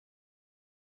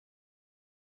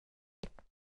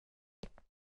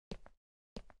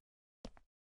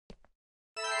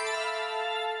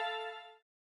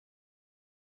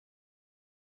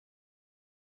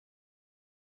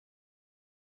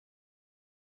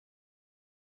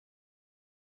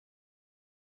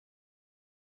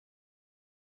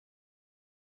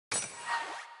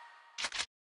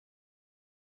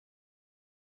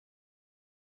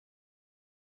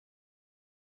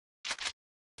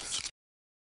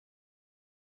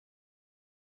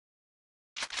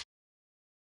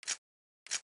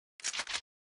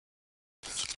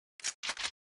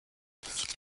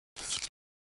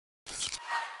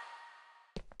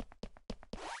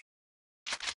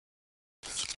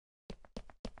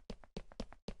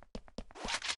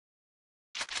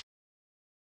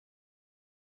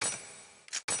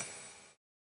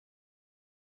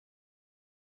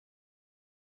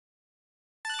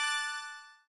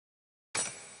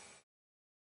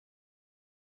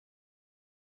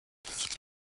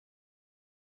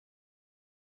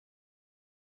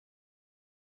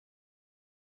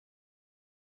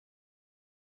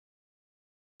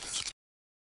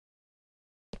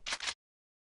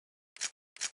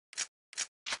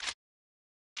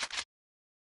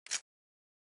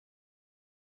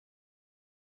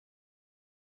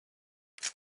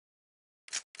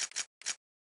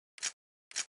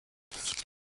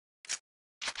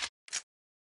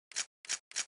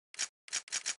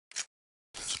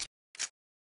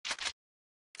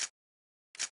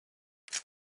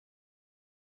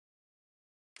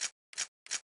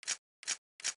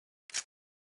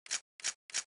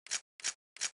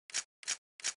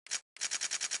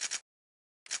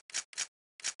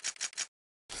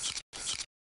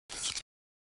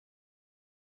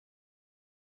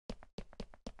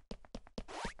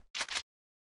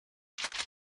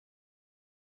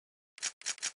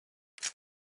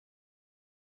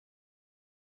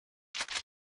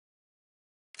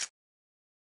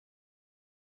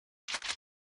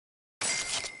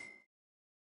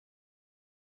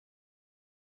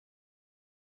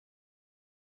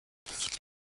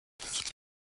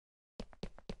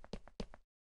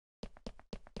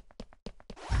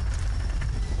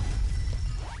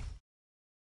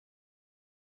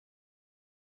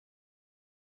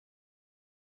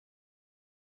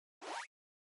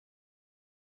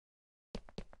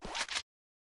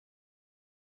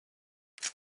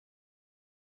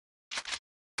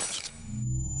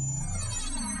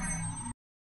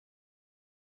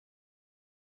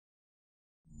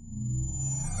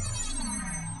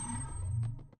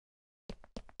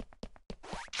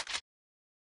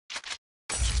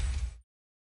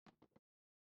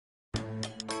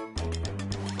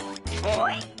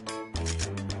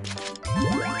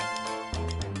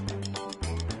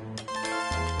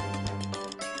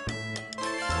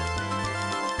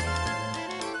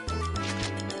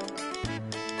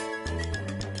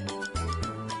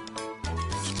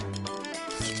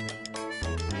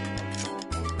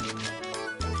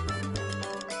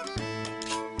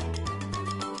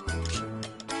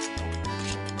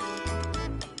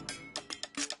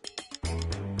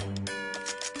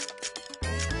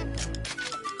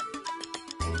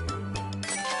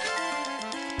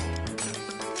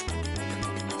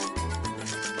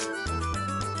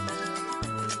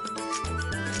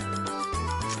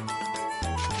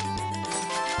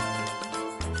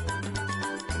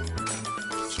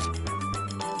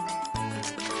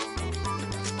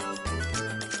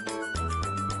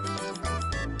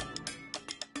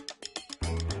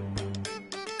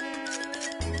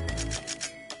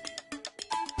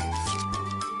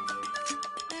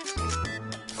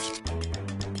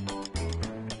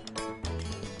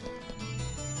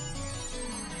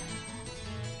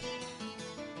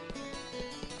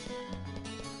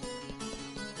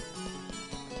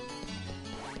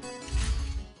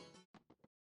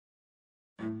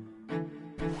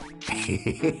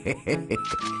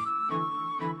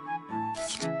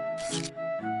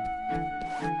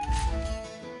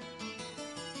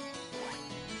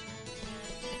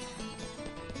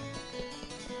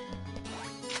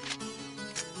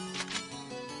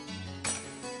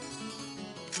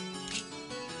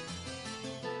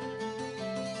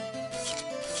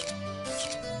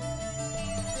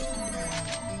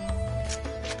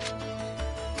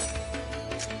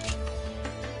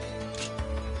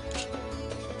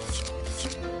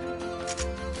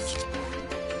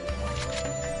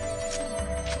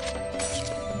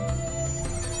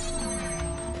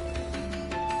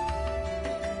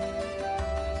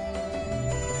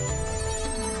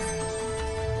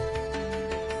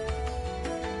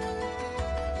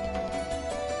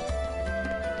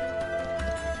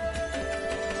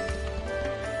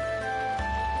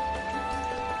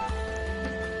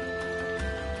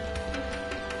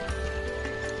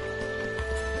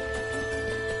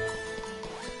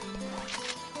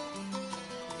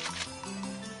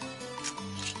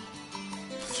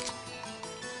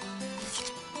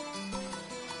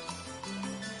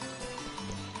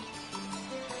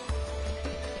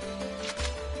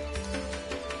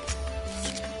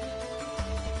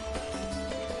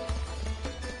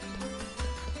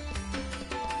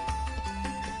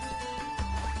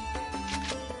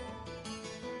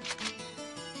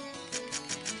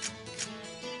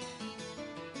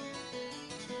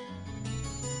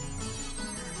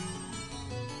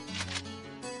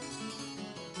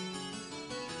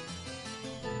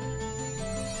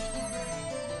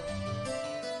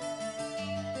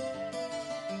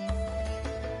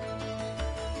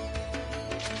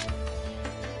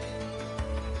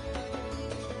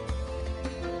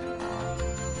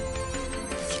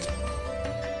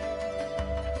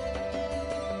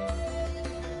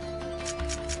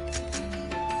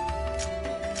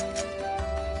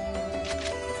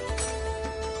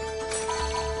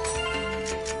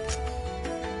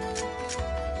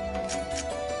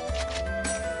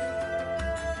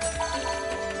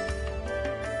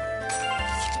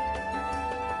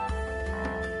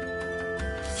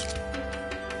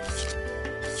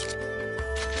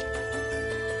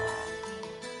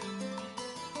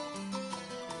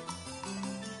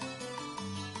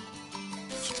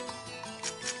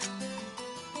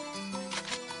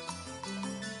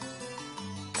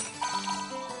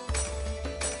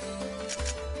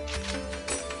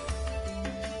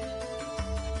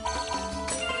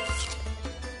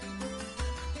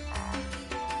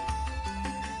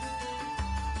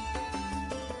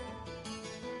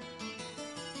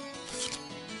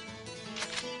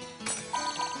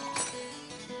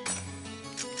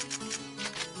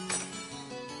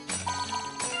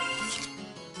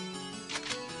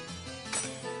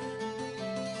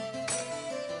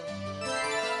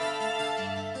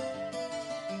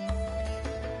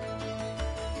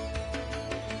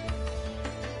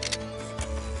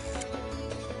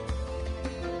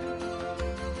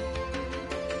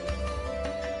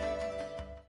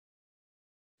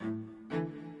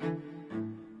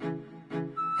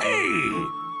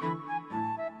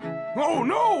 Oh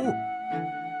no!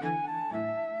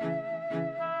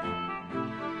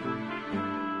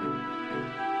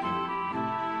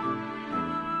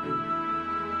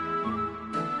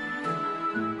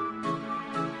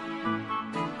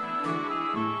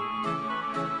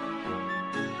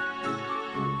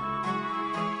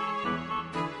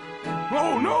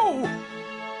 Oh no!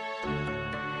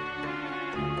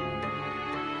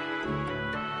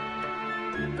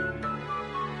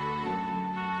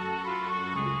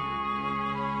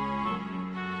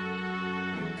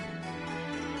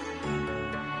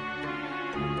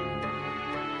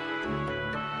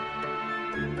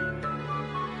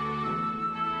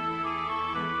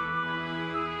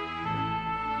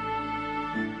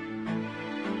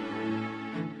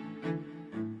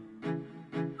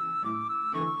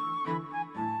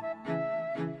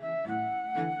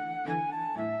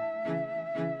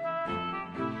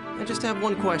 I just have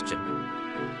one question.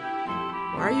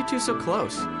 Why are you two so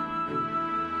close?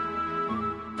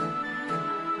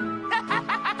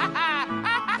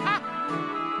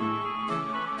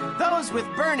 Those with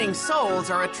burning souls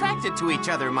are attracted to each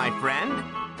other, my friend.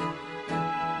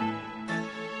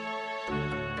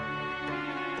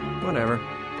 Whatever.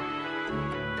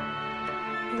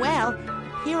 Well,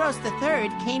 Heroes the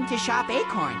Third came to shop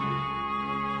Acorn.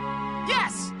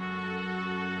 Yes!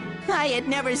 I had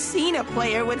never seen a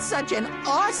player with such an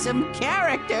awesome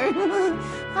character.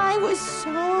 I was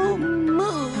so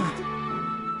moved.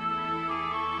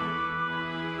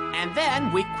 And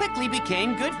then we quickly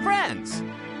became good friends.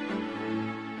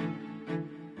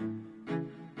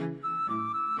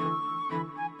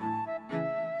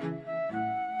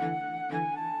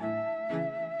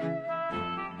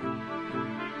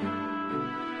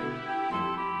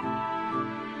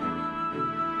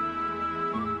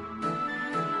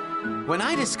 When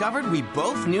I discovered we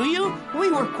both knew you, we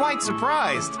were quite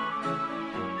surprised.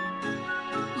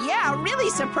 Yeah, really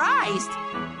surprised.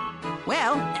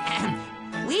 Well,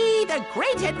 we, the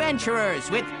great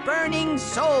adventurers with burning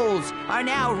souls, are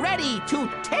now ready to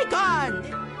take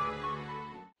on...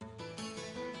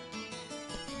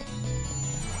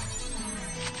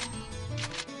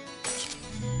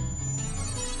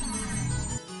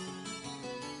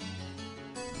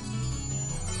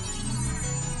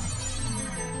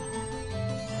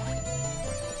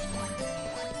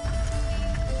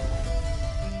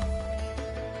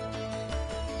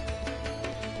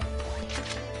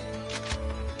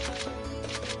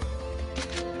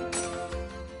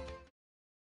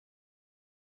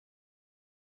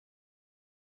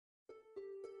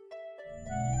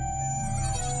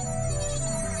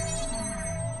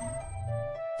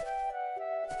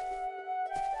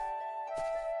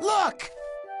 Look!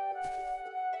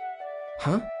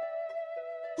 Huh?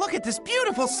 Look at this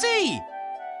beautiful sea!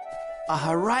 A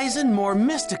horizon more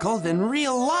mystical than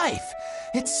real life.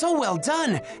 It's so well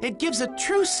done. It gives a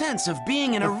true sense of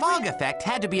being in a fog effect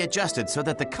had to be adjusted so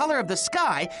that the color of the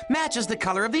sky matches the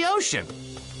color of the ocean.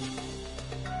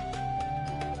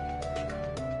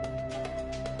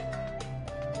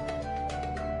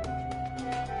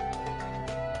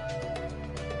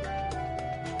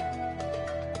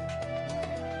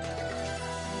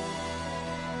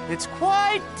 It's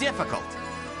quite difficult.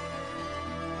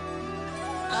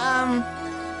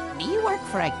 Do you work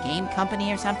for a game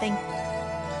company or something?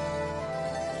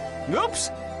 Oops!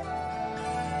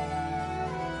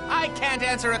 I can't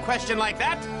answer a question like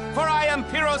that, for I am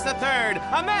Pyros the Third,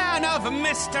 a man of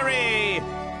mystery!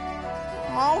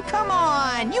 Oh, come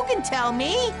on! You can tell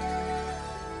me!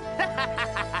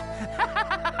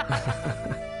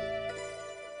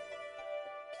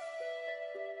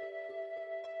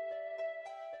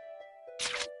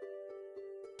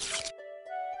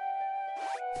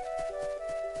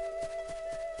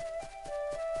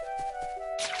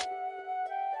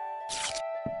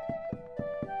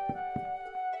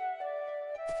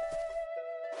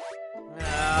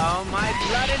 Oh, my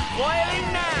blood is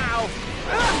boiling now!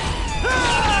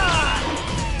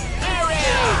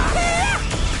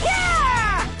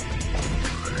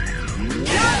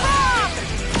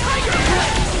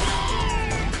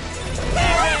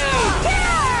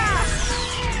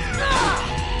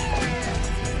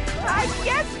 I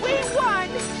guess we won!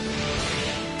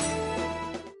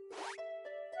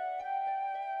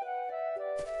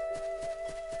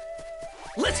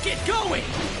 Let's get going!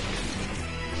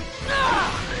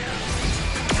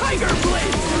 Tiger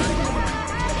Blade!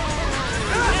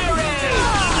 Tiger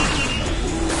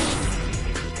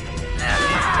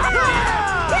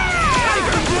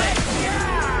Blade!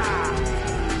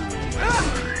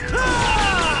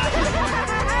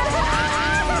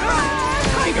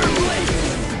 Tiger Blade!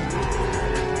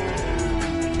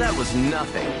 That was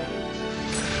nothing.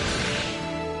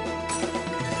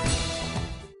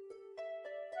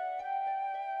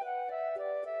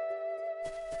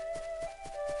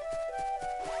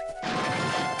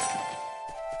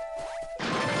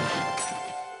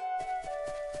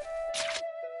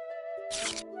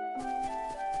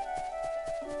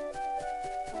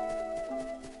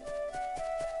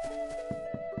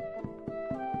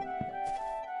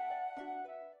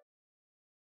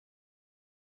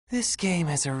 This game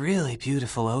has a really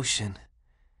beautiful ocean.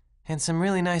 And some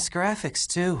really nice graphics,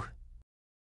 too.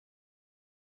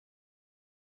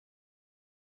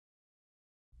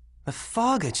 The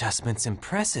fog adjustment's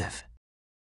impressive.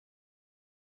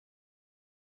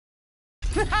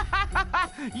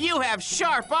 You have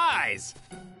sharp eyes!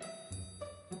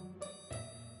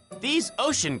 These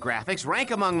ocean graphics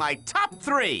rank among my top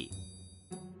 3.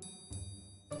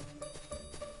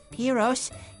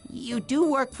 Pyros, You do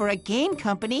work for a game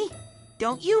company,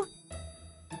 don't you?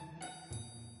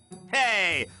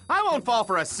 Hey, I won't fall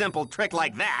for a simple trick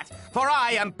like that, for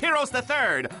I am Pyros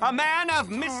III, a man of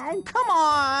Oh, come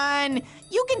on!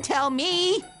 You can tell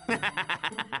me!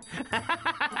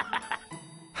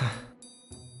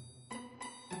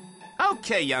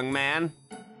 Okay, young man.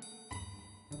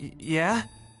 Yeah?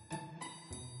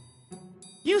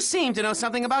 You seem to know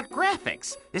something about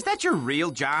graphics. Is that your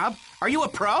real job? Are you a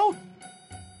pro?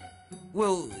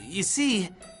 Well, you see,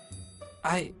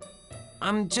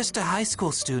 I'm just a high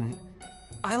school student.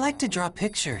 I like to draw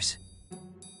pictures.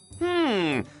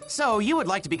 So you would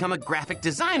like to become a graphic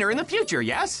designer in the future,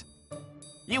 yes?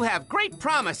 You have great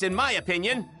promise, in my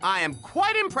opinion. I am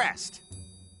quite impressed.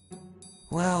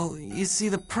 Well, you see,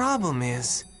 the problem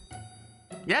is...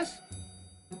 Yes?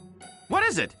 What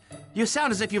is it? You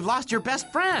sound as if you've lost your best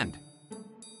friend.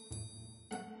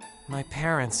 My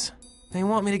parents. They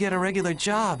want me to get a regular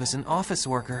job as an office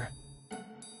worker.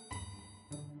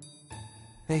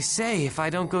 They say if I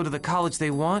don't go to the college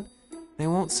they want, they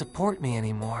won't support me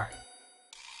anymore.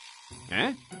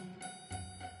 Eh?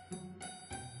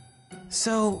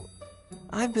 So,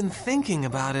 I've been thinking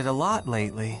about it a lot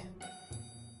lately.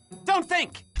 Don't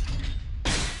think!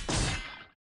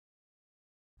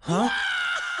 Huh?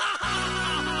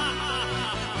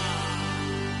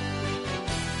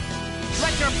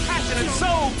 Let your passionate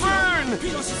soul burn!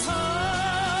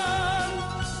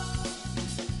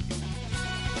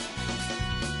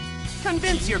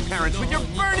 Convince your parents with your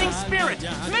burning spirit!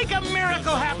 Make a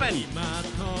miracle happen!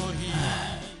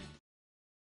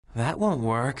 That won't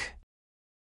work.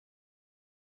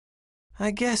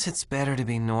 I guess it's better to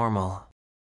be normal.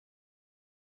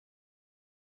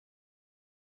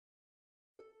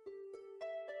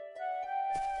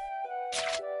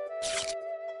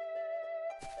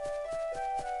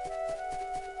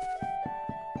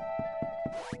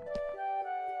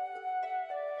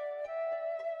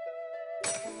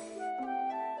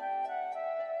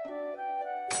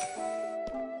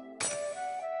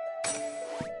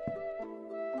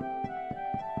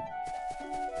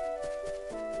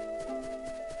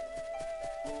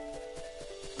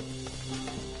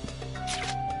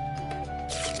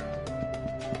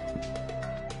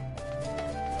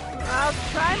 I'll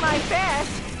try my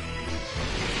best.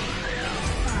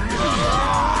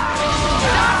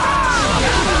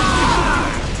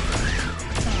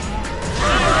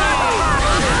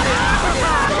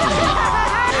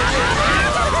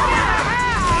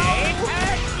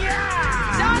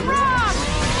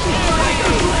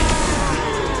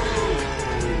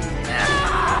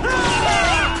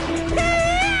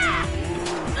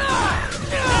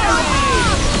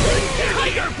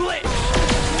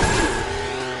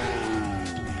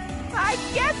 I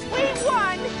guess we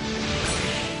won!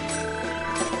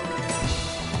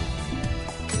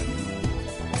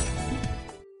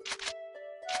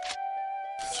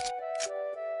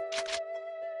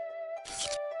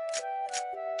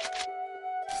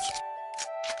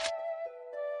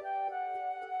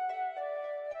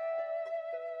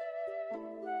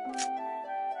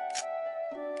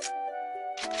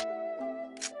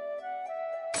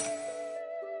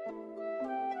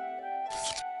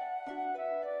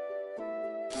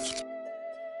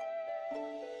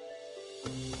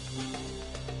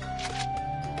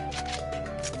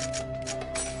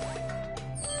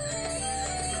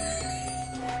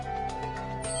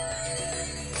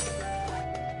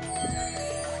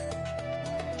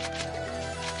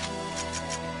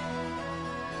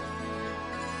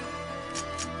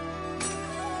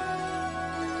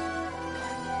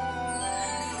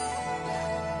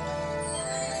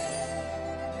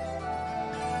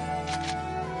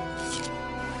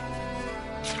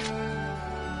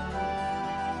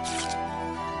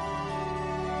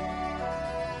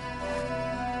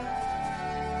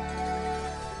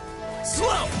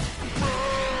 Slow!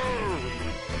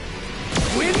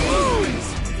 Wind moves!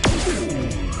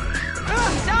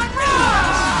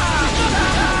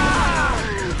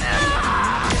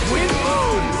 Wind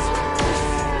moves!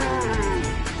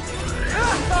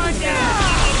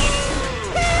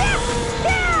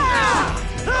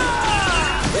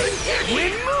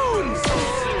 Wind moons!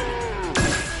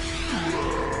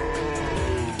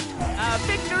 A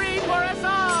victory for us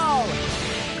all!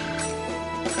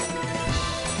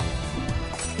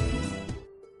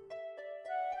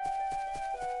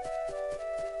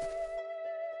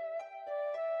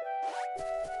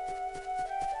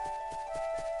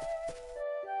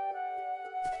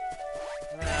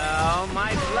 Oh,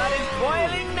 my blood is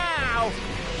boiling now!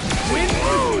 Wind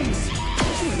moons!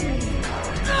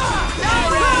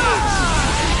 Wind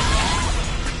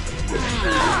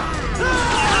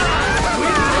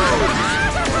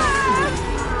moons!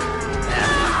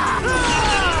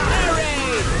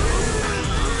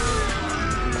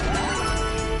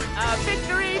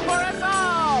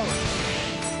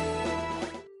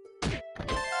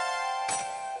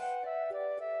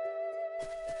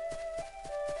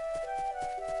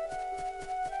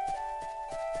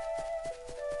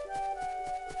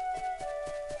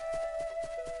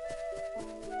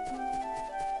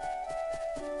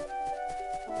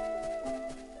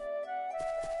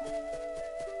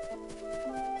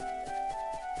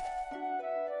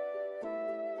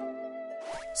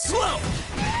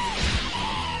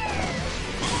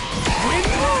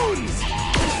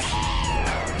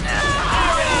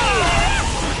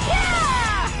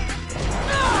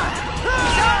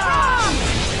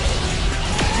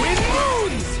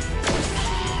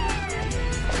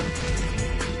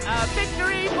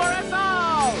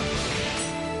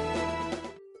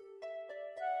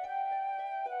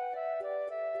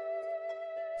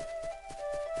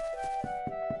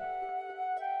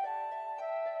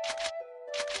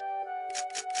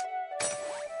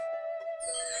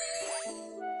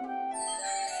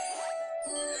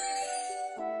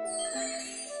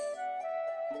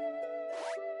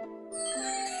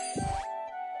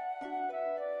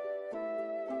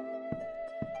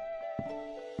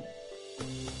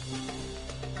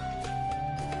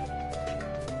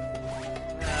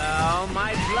 Oh,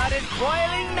 my blood is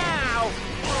boiling now!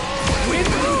 Wind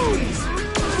moons!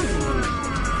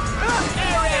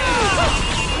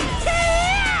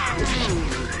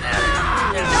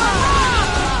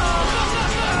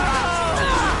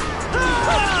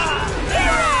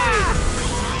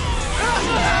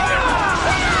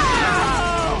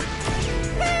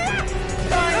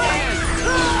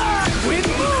 Wind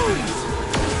moons!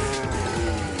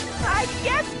 I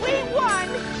guess we won!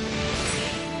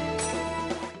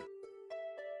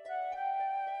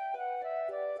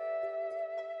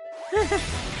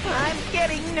 I'm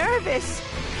getting nervous.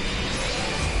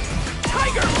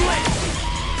 Tiger Blitz!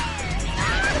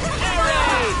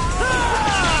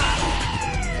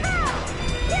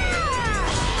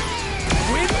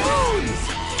 Wind moons!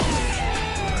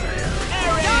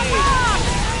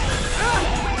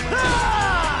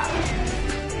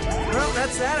 Well,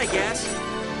 that's that, I guess.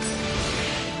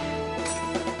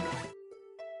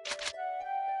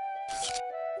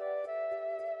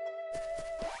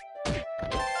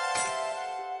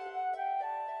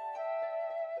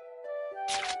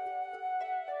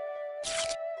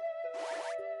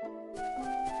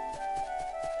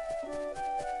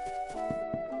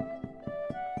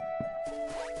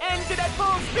 Engine at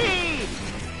full speed!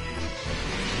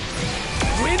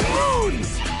 Wind moons!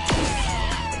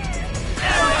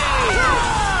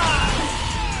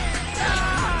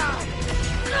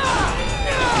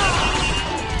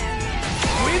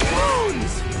 Wind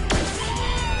moons!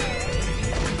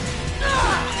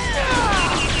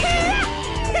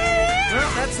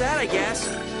 Well, that's that, I guess.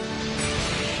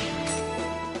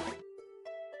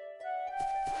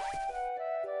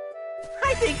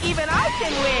 I think even I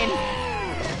can win!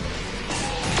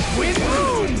 Wind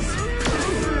moons!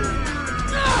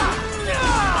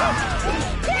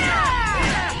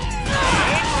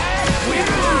 Wind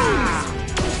moons!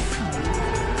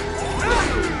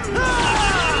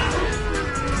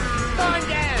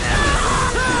 Thunder!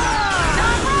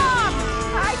 Not wrong!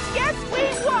 I guess we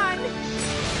won!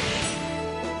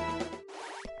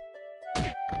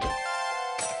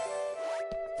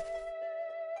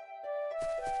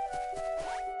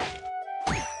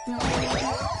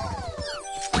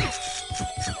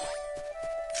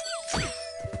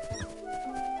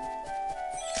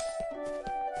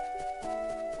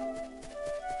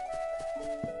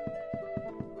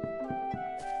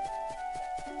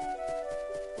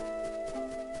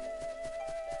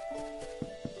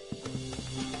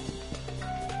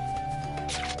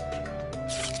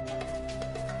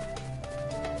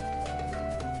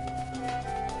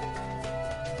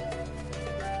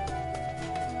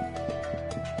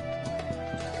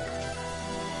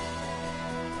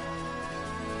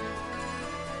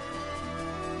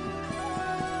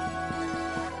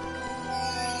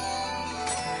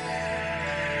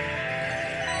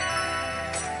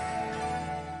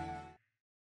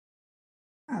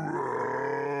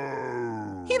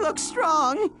 He looks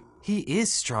strong. He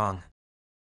is strong.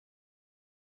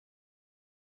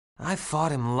 I've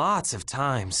fought him lots of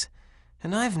times,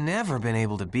 and I've never been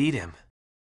able to beat him.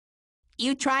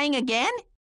 You trying again?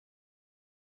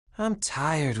 I'm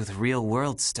tired with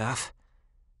real-world stuff.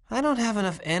 I don't have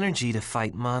enough energy to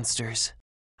fight monsters.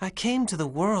 I came to the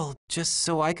world just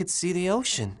so I could see the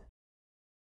ocean.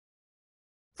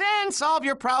 Then solve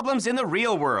your problems in the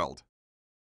real world.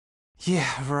 Yeah,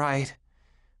 right.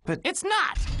 But it's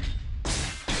not!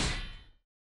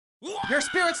 Your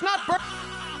spirit's not burning!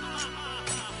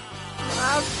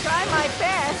 I'll try my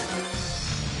best.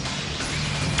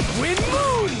 Wind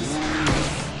moons!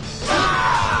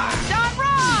 Not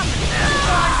wrong!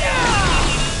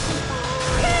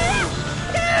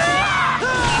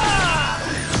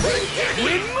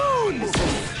 Wind moons!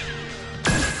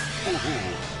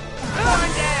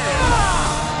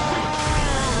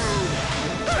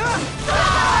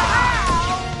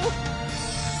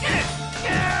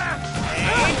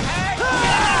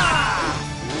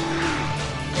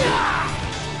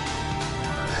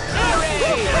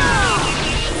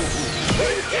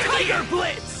 Tiger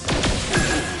Blitz!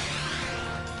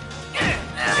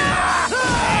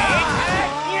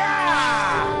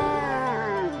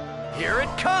 Here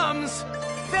it comes!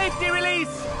 Safety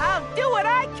release! I'll do what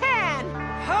I can!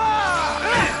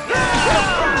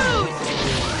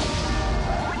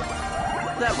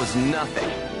 That was nothing.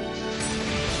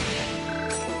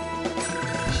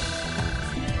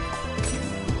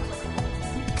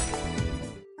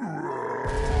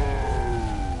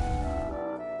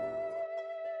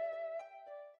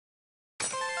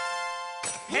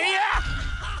 Hey-ya!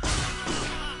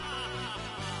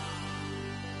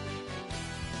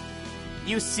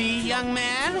 You see, young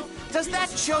man? Does that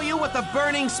show you what the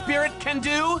burning spirit can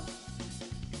do?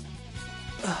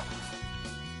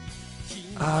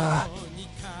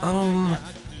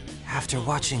 After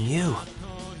watching you,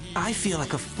 I feel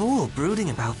like a fool brooding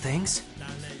about things.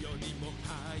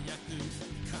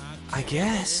 I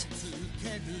guess.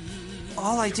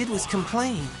 All I did was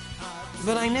complain,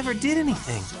 but I never did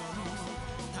anything.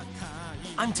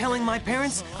 I'm telling my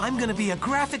parents I'm gonna be a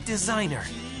graphic designer.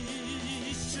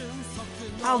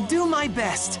 I'll do my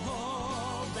best.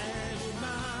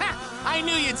 Ha! I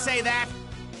knew you'd say that!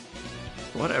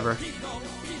 Whatever.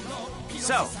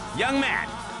 So, young man,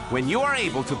 when you are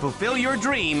able to fulfill your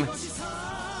dream,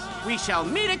 we shall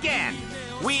meet again.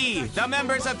 We, the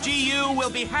members of GU, will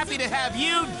be happy to have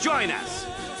you join us.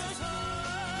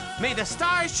 May the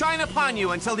stars shine upon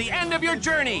you until the end of your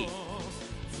journey.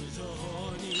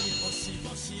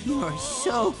 You're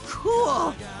so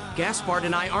cool. Gaspard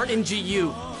and I aren't in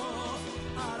GU.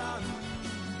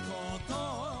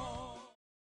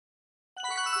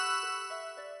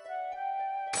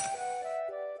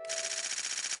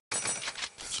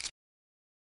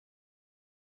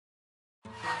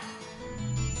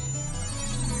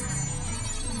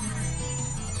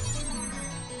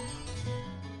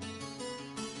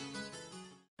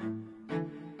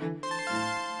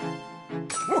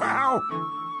 Wow!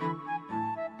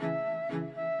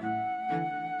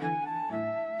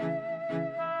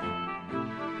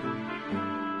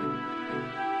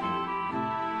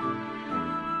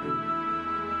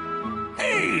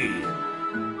 Hey!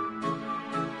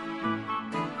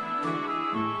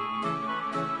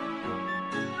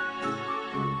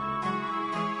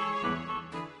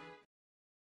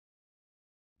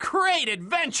 Great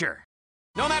adventure!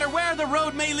 No matter where the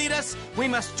road may lead us, we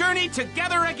must journey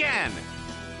together again.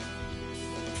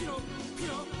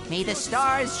 May the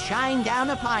stars shine down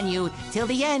upon you till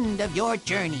the end of your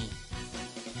journey.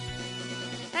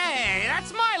 Hey,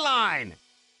 that's my line!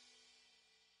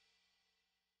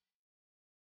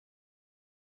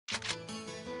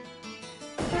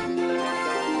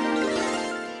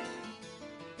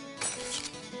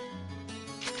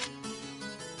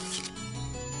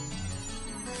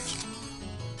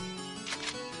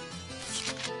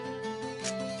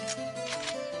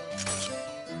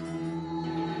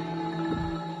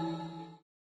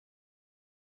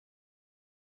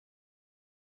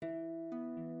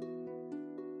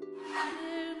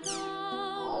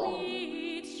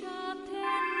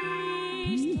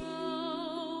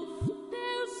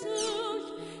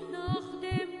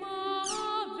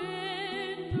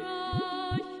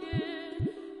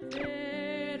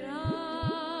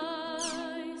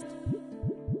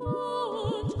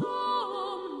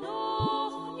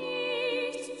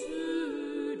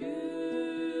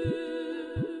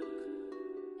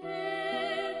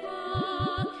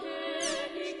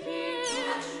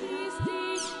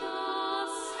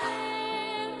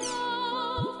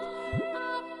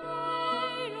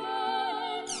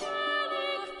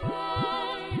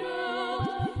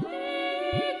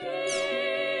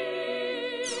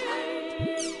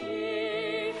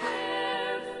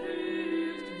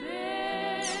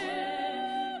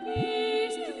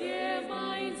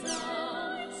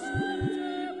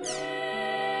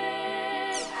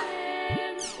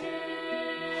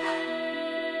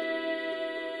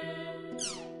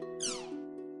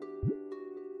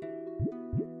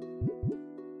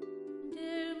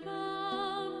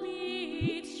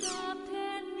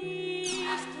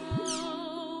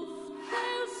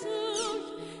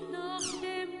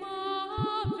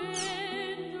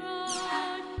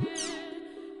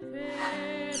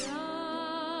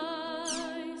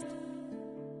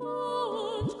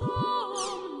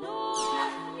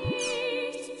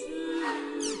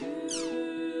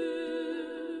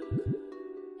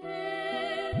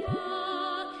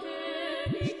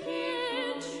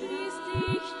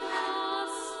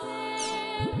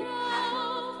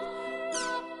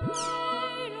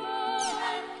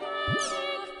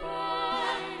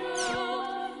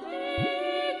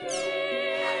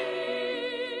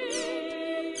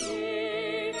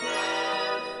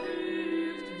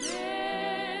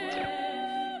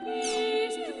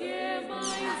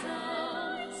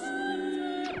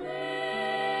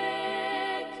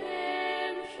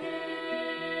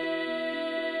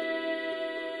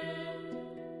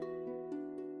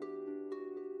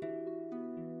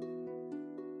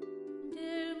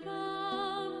 Der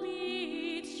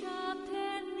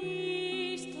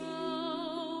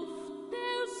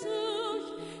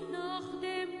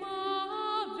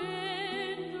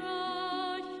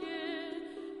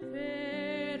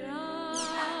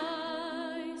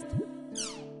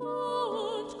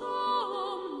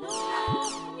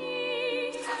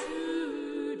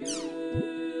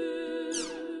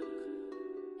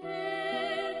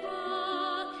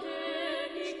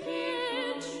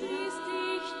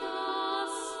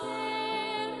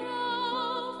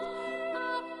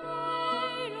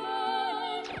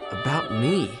About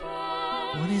me?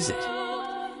 What is it?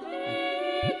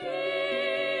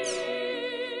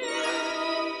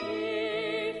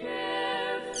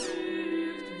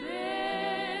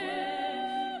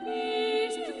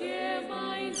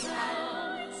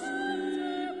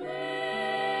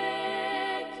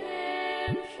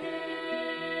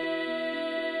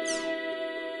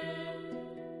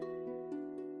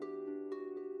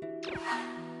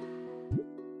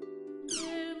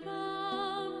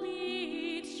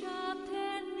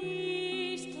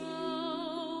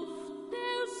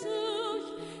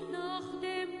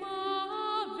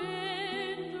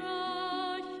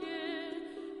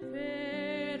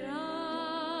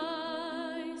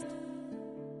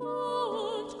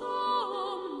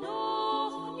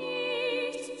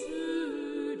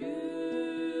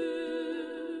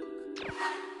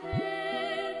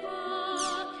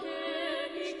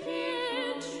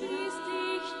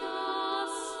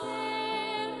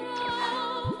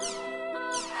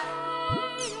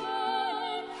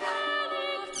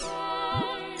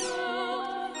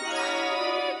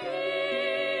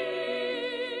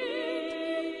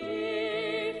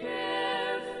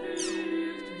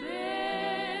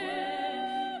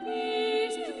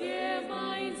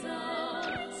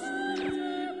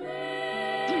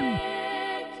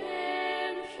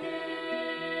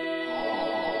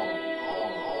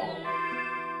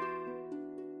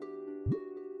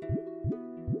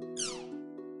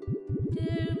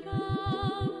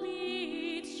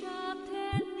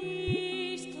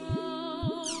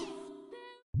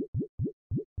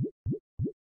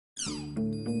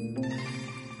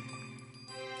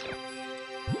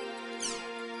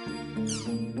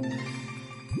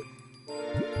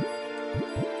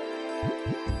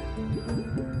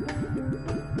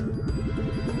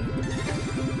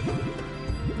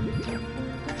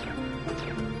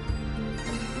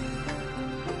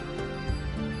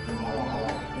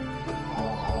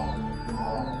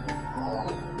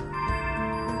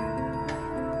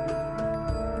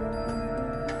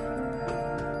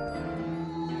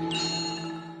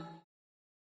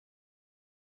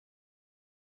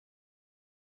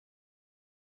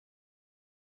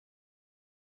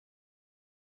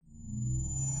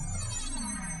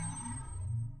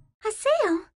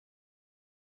 Haseo!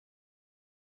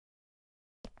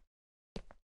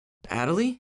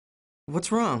 Adelie?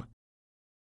 What's wrong?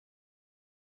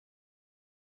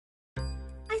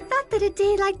 I thought that a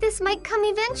day like this might come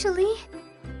eventually,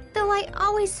 though I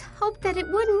always hoped that it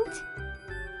wouldn't.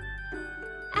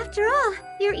 After all,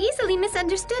 you're easily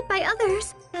misunderstood by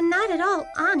others, and not at all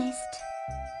honest.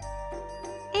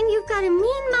 And you've got a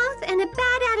mean mouth and a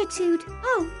bad attitude.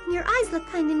 Oh, your eyes look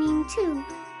kinda mean, too.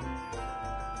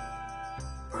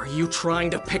 Are you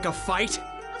trying to pick a fight?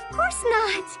 Of course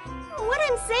not! What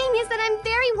I'm saying is that I'm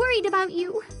very worried about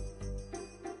you.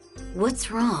 What's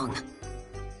wrong?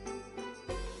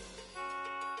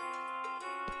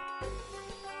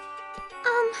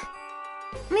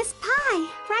 Miss Pie,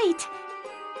 right.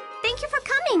 Thank you for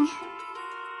coming.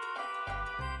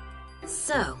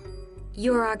 So,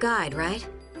 you're our guide, right?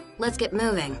 Let's get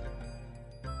moving.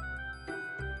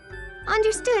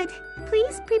 Understood.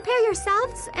 Please prepare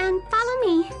yourselves and follow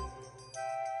me.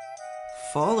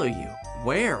 Follow you?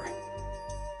 Where?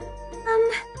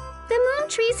 The Moon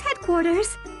Tree's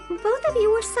headquarters. Both of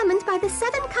you were summoned by the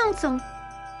Seven Council.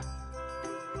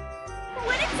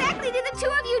 What exactly did the two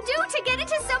of you do to get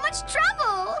into so much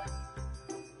trouble?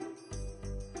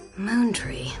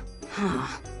 Moontree. Huh.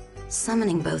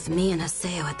 Summoning both me and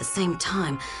Haseo at the same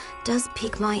time does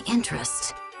pique my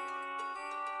interest.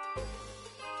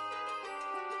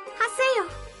 Haseo,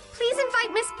 please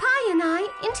invite Miss Pie and I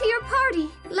into your party.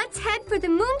 Let's head for the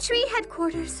Moon Tree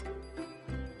headquarters.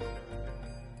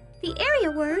 The area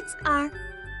words are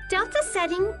Delta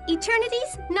Setting,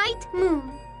 Eternity's Night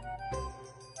Moon.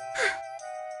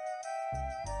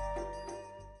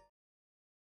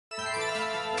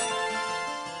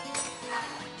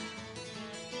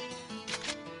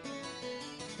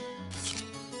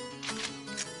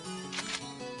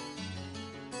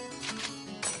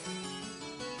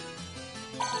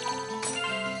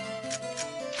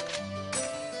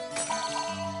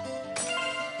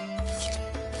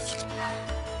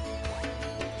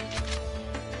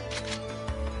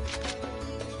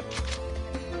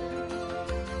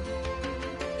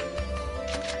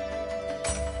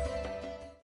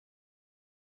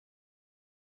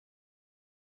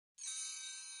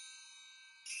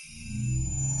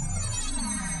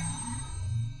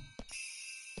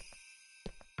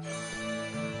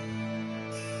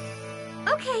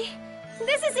 Okay,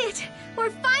 this is it.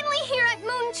 We're finally here at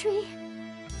Moontree.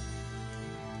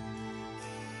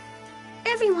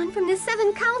 Everyone from the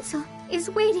Seven Council is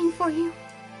waiting for you.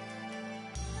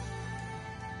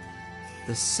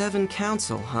 The Seven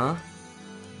Council, huh?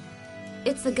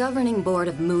 It's the governing board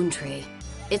of Moontree.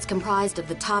 It's comprised of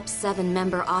the top 7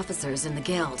 member officers in the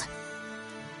guild.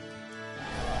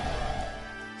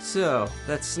 So,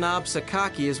 that snob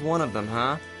Sakaki is one of them,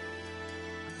 huh?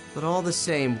 But all the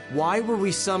same, why were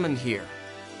we summoned here?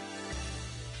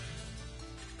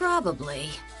 Probably.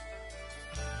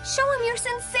 Show him your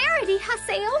sincerity,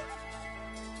 Haseo.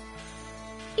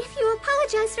 If you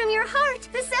apologize from your heart,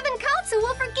 the Seven Council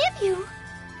will forgive you.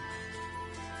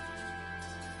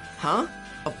 Huh?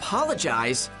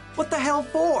 Apologize? What the hell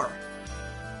for?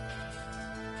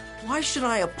 Why should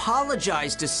I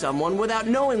apologize to someone without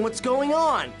knowing what's going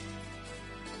on?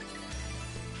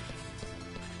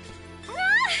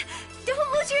 Ah!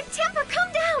 Don't lose your temper.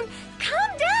 Calm down.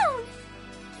 Calm down.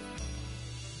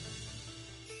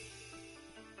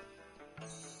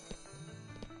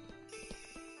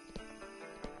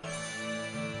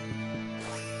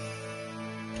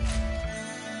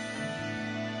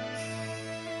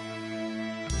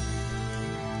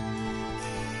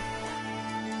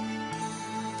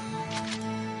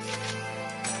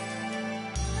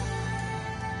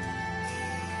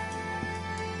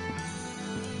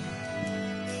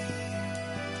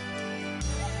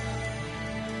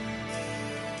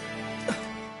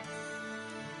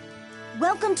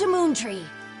 Welcome to Moontree.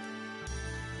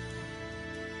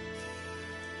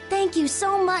 Thank you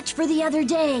so much for the other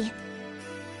day.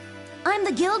 I'm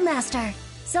the Guildmaster,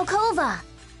 Zelkova.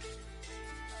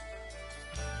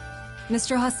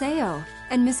 Mr. Haseo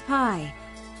and Miss Pai,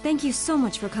 thank you so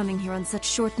much for coming here on such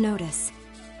short notice.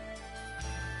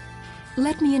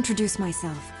 Let me introduce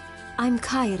myself. I'm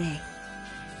Kaede.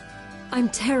 I'm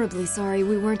terribly sorry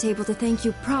we weren't able to thank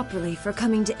you properly for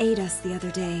coming to aid us the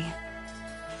other day.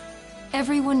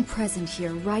 Everyone present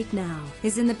here right now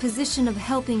is in the position of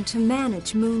helping to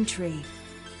manage Moontree.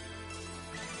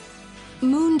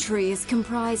 Moontree is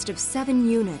comprised of 7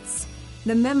 units.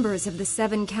 The members of the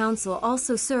Seven Council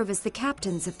also serve as the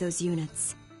captains of those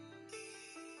units.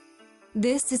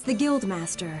 This is the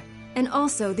Guildmaster, and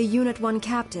also the Unit 1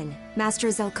 Captain, Master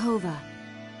Zelkova.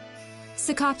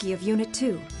 Sakaki of Unit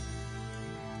 2.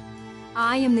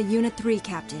 I am the Unit 3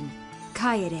 Captain,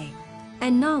 Kaede.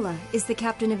 And Nala is the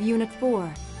captain of Unit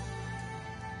 4.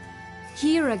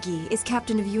 Hiragi is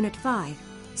captain of Unit 5.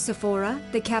 Sephora,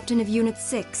 the captain of Unit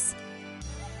 6.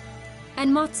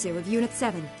 And Matsu of Unit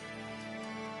 7.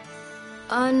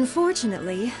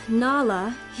 Unfortunately,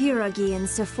 Nala, Hiragi, and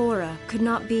Sephora could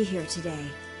not be here today.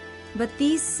 But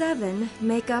these 7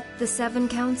 make up the Seven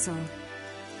Council.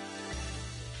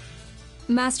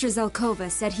 Master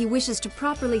Zelkova said he wishes to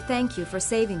properly thank you for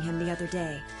saving him the other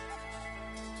day.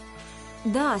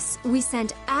 Thus, we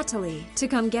sent Atali to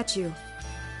come get you.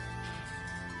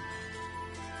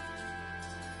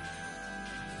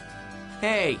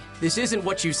 Hey, this isn't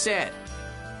what you said.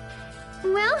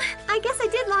 Well, I guess I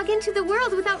did log into the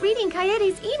world without reading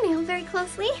Kaede's email very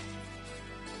closely.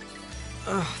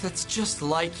 Ugh, that's just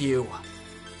like you.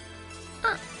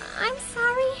 I'm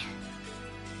sorry.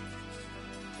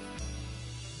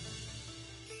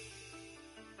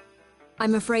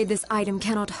 I'm afraid this item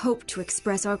cannot hope to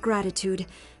express our gratitude,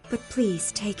 but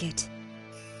please take it.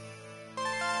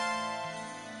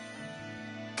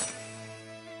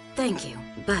 Thank you,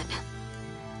 but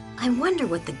I wonder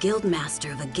what the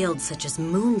Guildmaster of a guild such as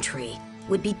Moontree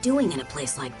would be doing in a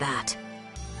place like that.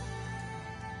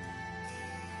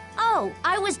 Oh,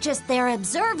 I was just there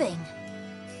observing.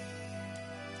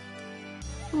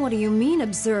 What do you mean,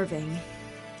 observing?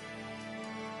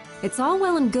 It's all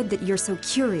well and good that you're so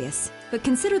curious, but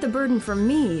consider the burden for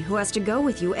me, who has to go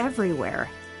with you everywhere.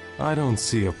 I don't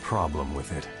see a problem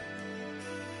with it.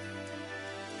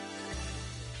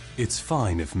 It's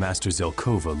fine if Master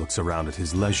Zelkova looks around at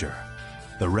his leisure.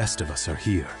 The rest of us are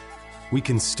here. We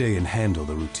can stay and handle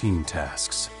the routine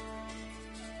tasks.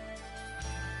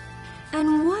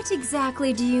 And what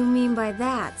exactly do you mean by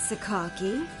that,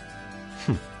 Sakaki?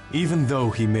 Even though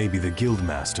he may be the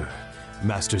Guildmaster,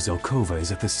 Master Zelkova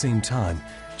is at the same time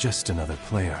just another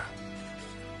player.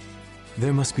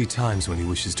 There must be times when he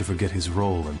wishes to forget his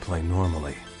role and play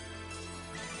normally.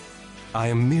 I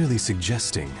am merely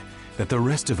suggesting that the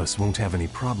rest of us won't have any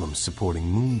problems supporting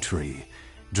Moontree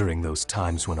during those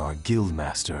times when our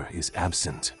Guildmaster is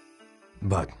absent.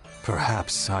 But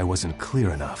perhaps I wasn't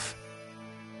clear enough.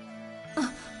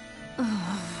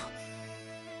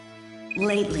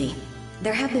 Lately,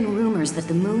 there have been rumors that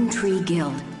the Moontree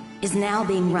Guild is now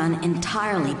being run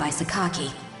entirely by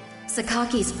Sakaki.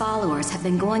 Sakaki's followers have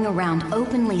been going around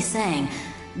openly saying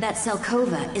that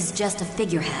Zelkova is just a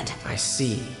figurehead. I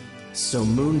see. So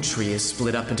Moontree is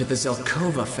split up into the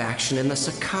Zelkova faction and the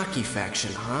Sakaki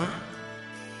faction, huh?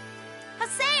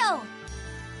 Haseo!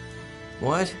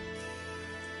 What?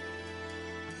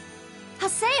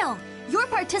 Haseo, you're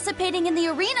participating in the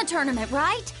arena tournament,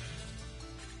 right?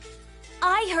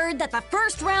 I heard that the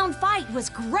first round fight was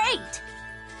great!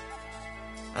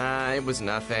 It was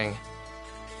nothing.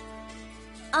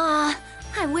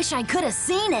 I wish I could have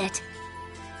seen it.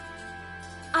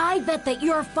 I bet that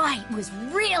your fight was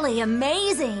really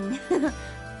amazing.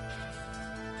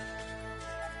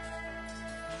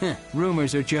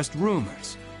 Rumors are just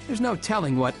rumors. There's no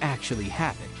telling what actually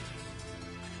happened.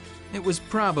 It was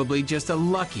probably just a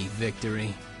lucky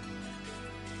victory.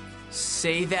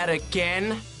 Say that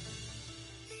again?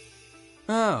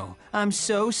 Oh, I'm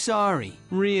so sorry.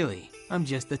 Really. I'm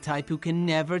just the type who can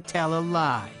never tell a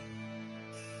lie.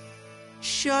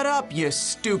 Shut up, you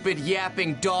stupid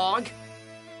yapping dog!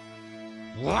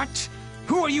 What?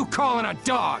 Who are you calling a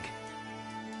dog?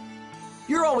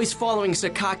 You're always following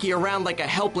Sakaki around like a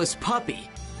helpless puppy.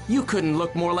 You couldn't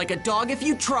look more like a dog if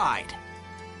you tried.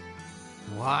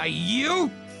 Why, you?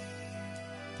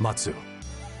 Matsu.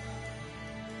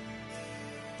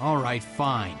 All right,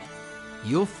 fine.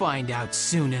 You'll find out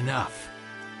soon enough.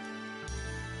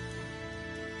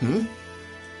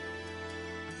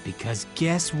 Because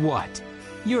guess what?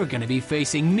 You're gonna be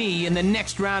facing me in the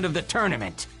next round of the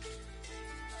tournament.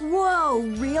 Whoa,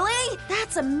 really?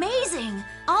 That's amazing!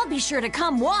 I'll be sure to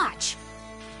come watch.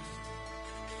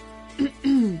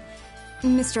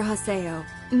 Mr. Haseo,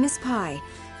 Miss Pai,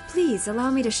 please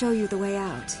allow me to show you the way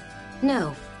out.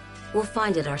 No, we'll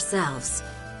find it ourselves.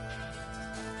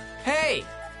 Hey!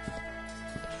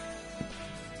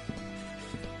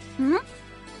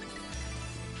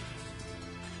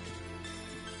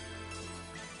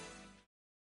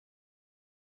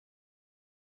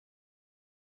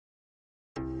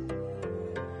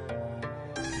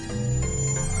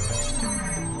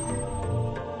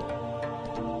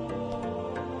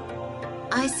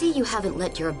 I see you haven't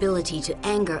let your ability to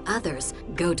anger others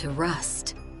go to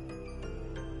rust.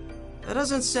 That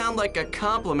doesn't sound like a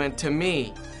compliment to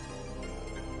me.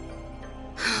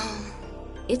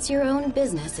 It's your own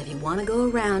business if you want to go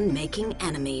around making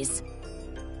enemies.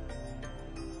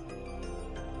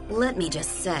 Let me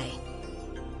just say,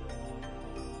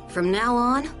 from now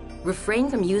on, refrain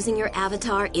from using your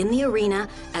avatar in the arena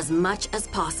as much as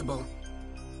possible.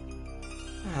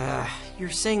 You're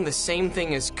saying the same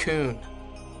thing as Kun.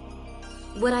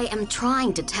 What I am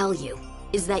trying to tell you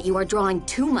is that you are drawing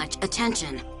too much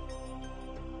attention.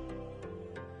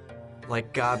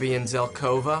 Like Gabi and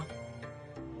Zelkova?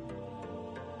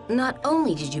 Not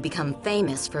only did you become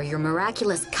famous for your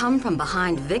miraculous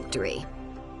come-from-behind victory,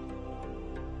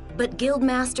 but guild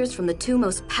masters from the two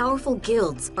most powerful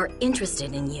guilds are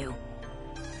interested in you.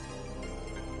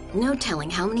 No telling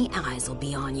how many eyes will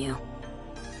be on you.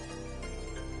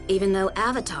 Even though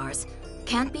avatars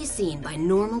can't be seen by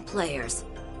normal players.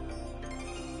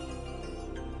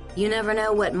 You never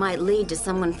know what might lead to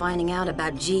someone finding out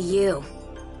about GU.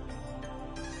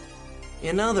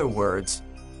 In other words,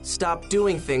 stop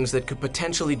doing things that could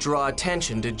potentially draw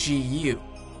attention to GU.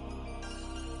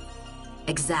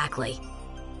 Exactly.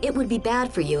 It would be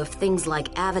bad for you if things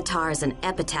like avatars and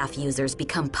epitaph users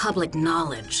become public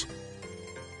knowledge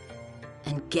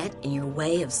and get in your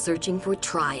way of searching for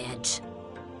Tri-Edge.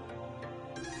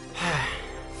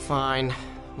 Fine.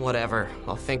 Whatever.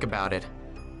 I'll think about it.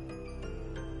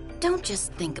 Don't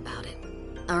just think about it,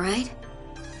 all right?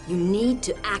 You need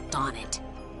to act on it.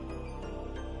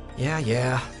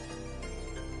 Yeah.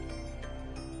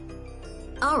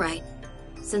 All right.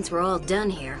 Since we're all done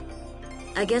here,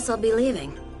 I guess I'll be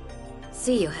leaving.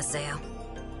 See you, Haseo.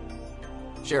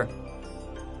 Sure.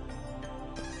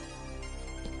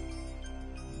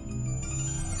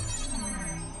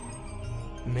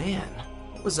 Man,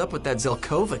 what was up with that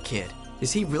Zelkova kid?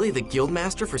 Is he really the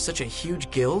guildmaster for such a huge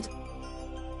guild?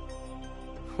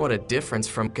 What a difference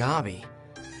from Gabi.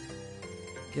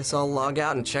 Guess I'll log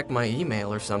out and check my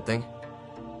email or something.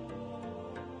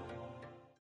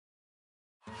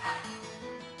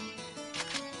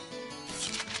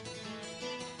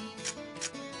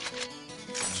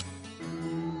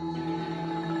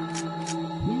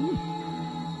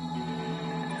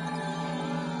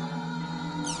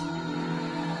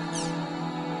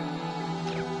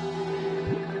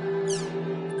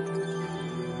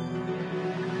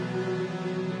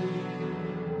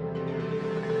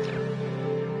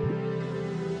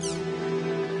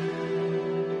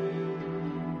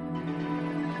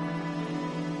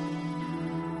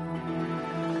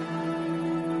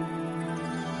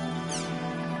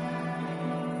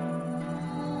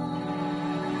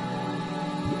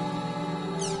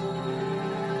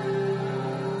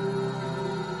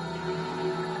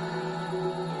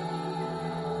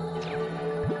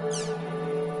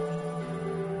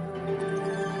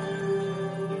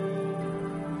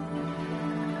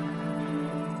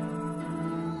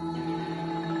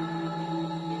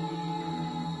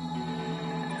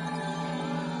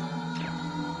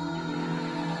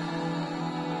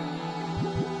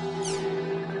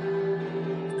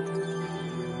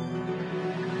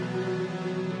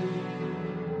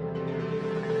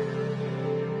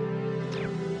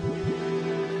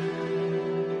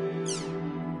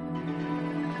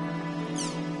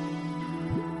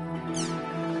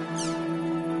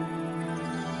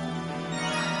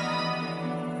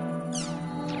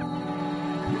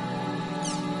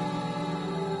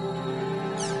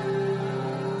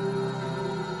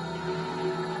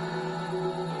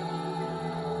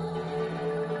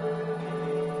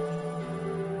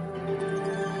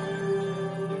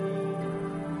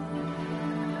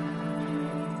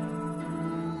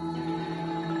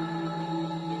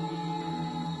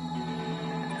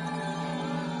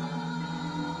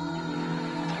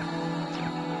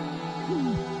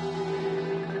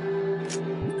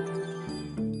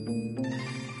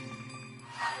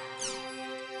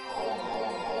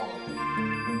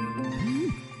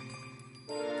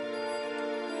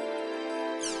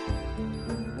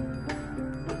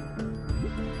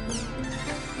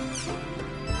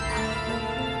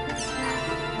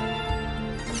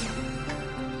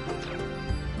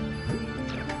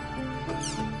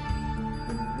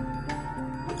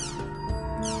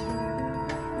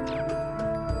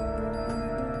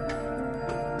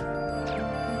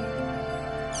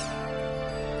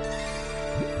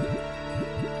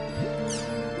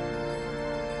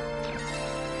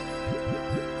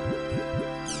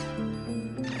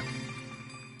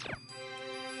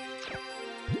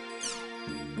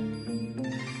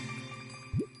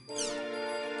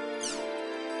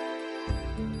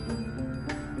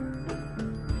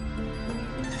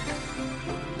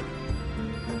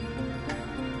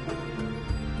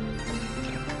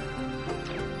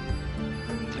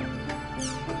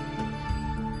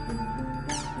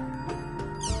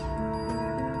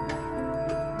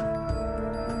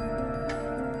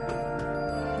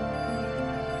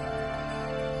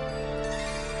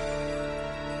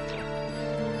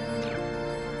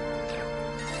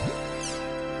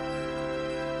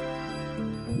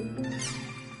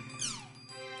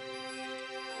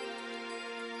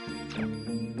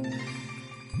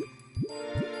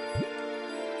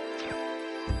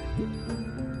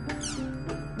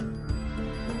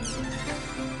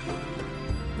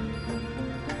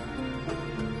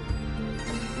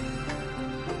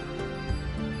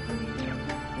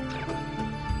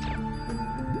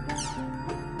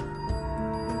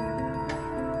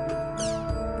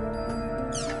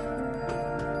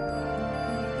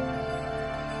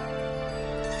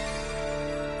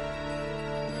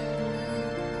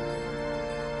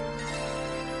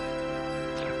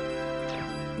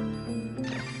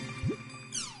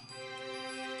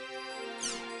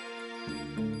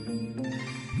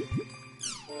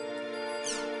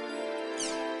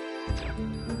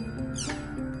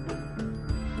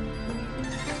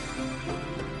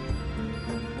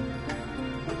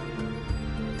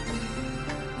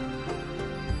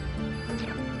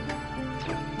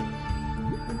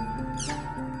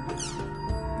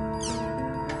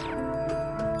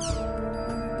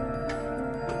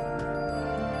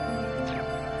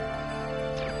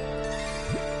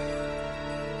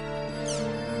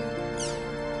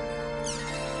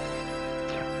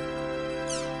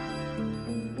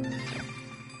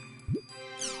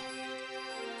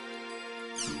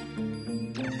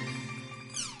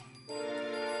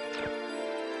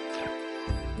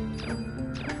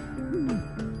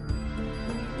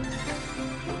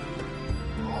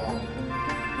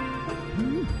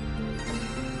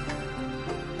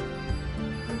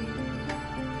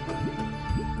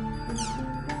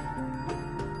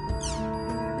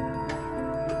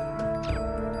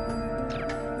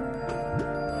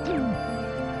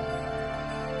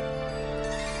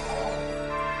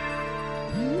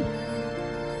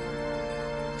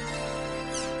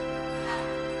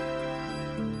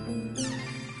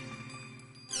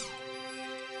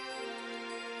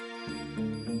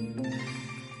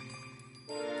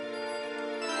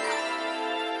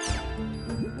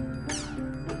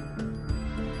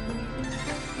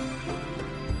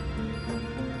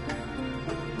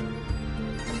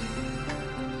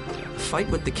 Fight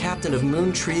with the captain of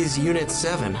Moontree's Unit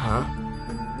 7, huh?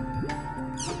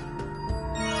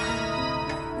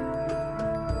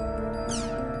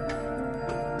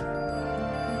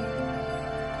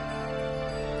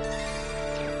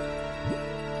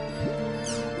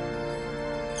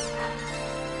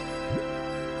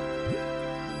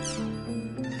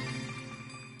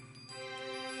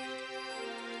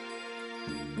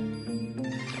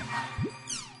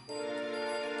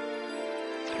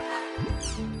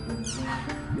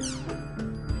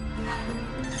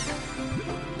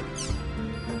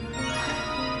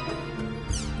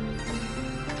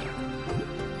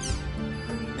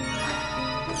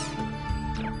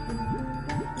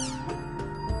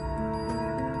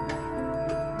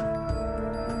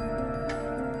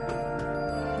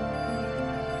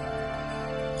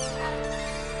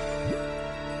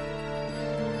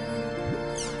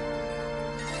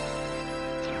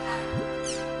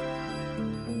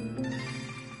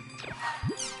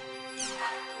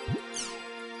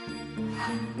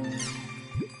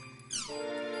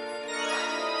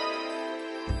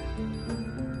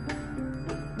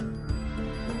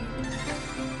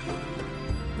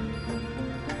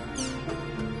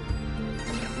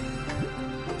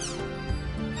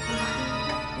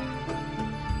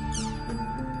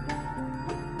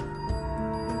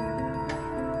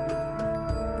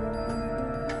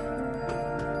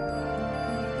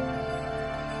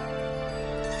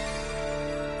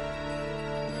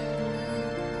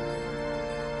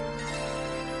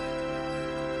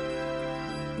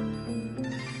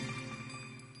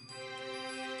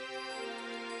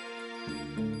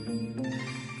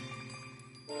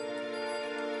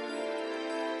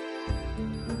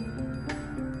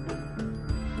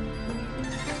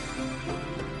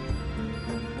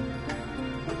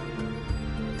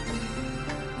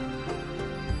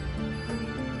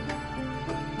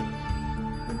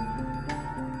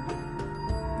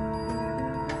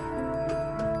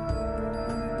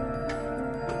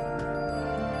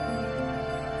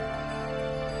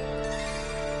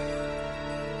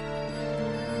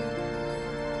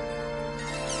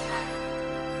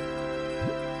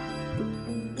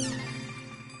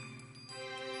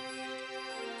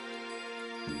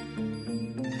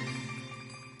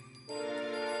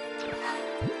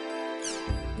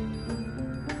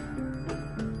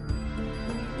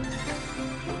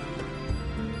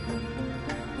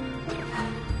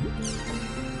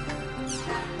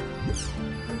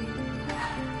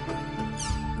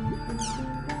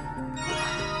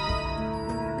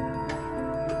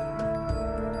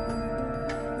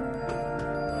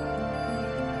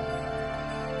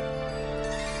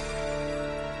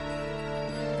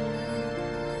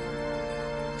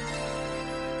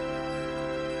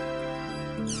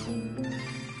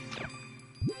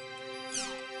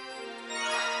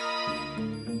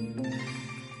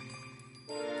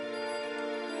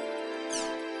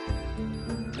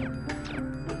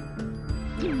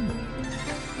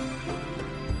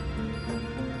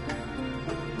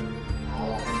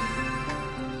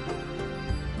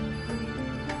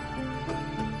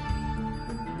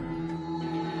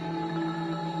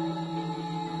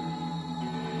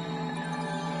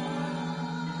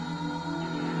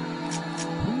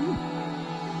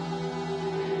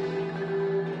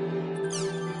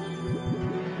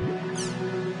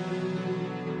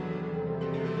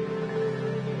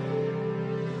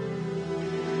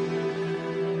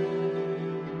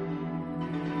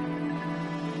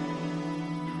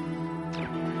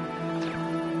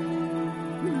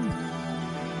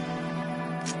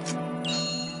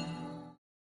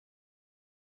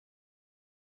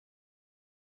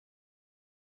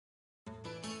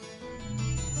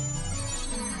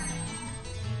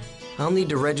 I'll need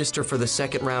to register for the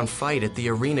second round fight at the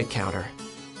arena counter.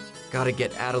 Gotta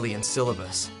get Adelie and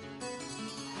Syllabus.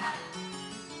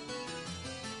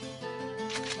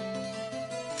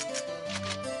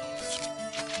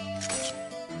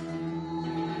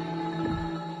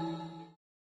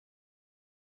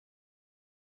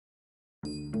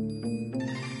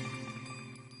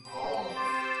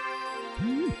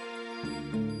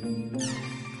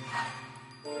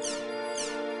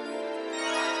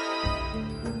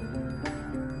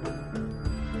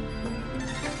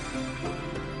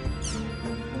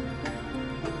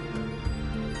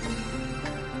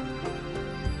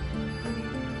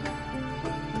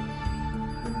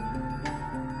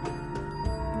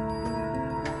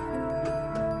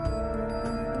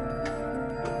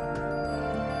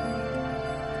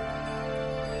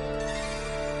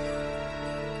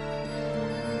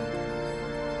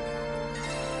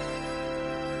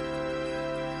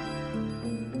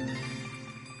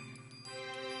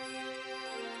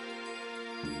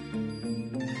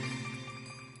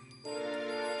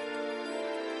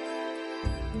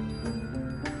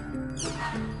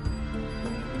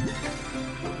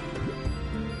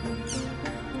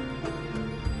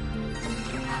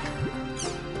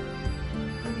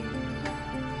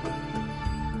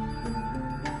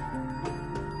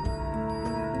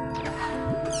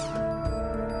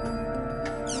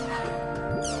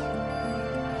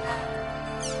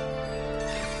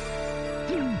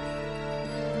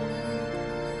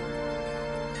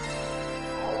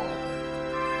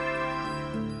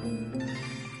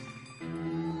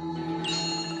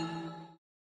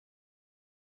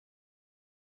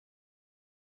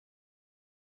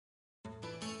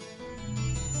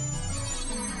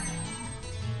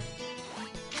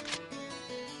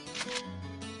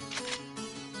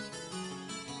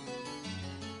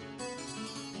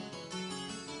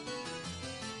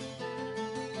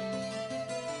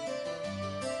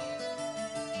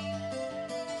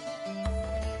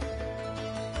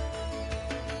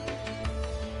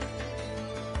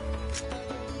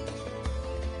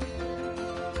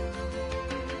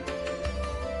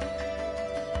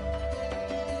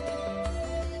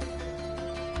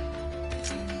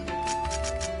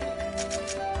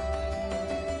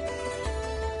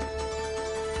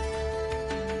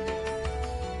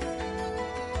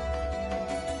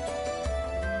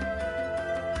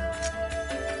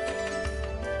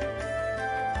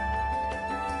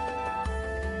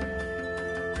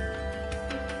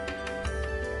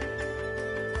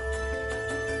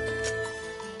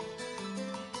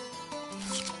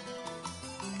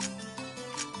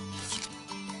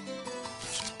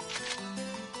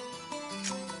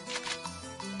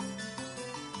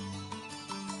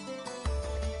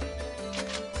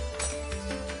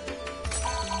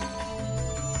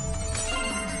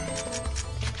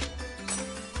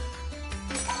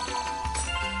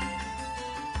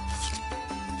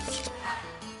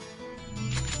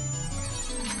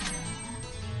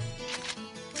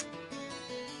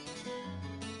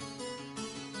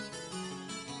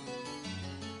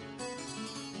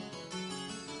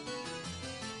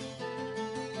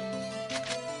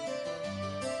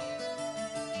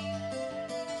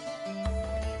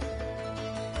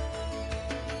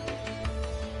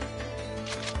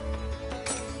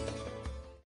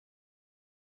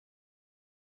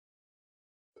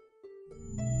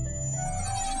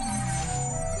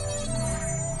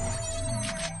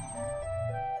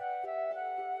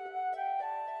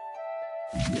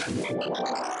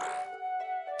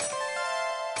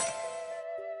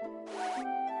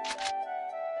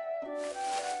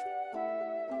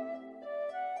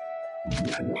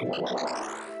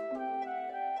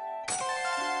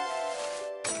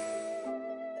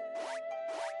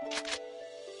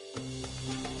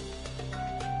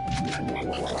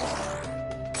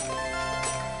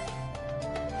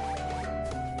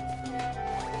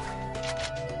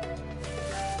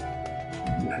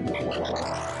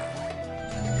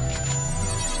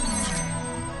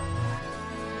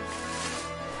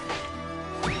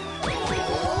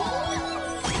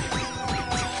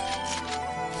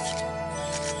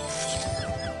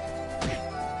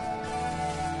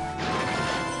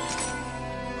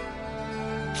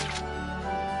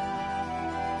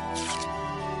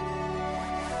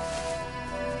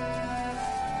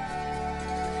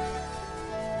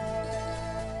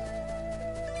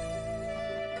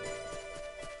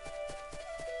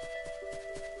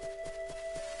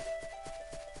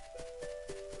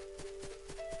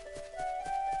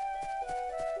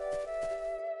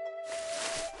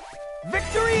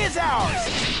 Victory is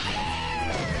ours!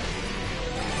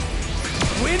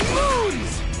 Wind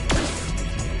moons!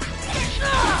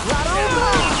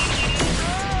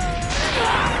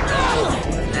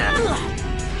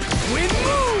 Wind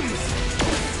moons!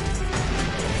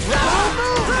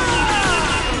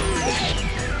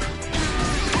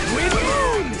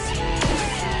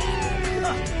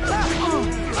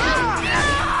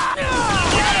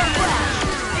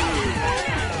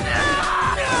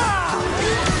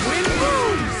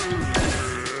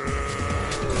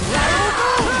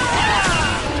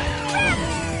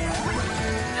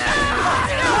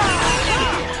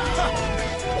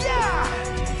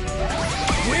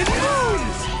 Wind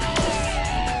moons!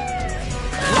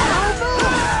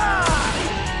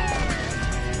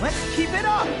 Let's keep it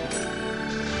up!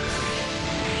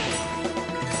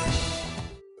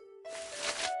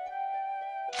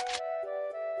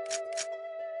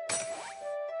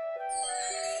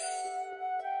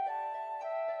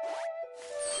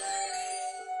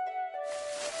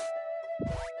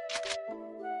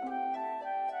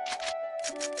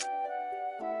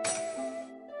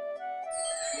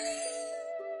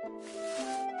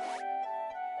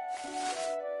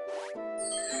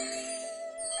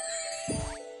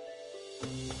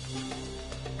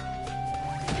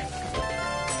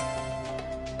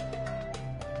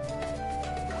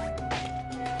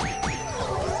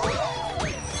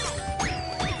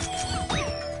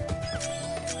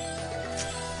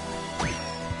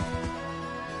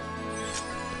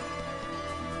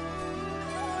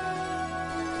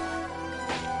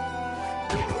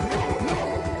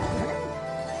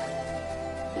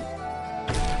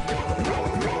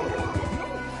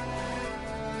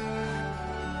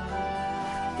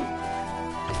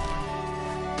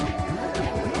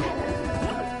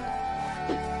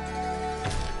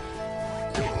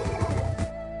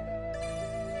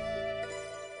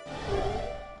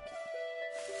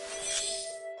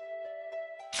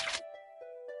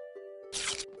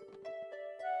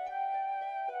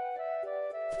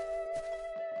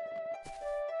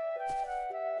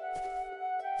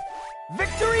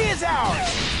 Victory is ours!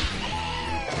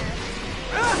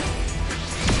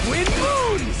 Wind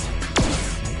moons!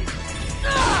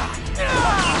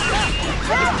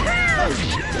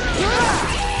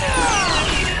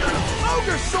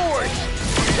 Ogre sword!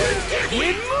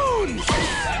 Wind moons!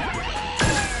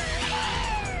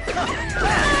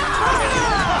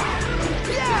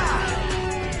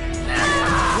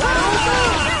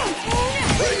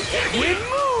 Wind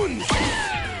moons!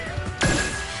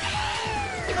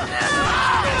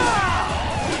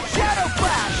 Shadow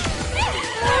Flash!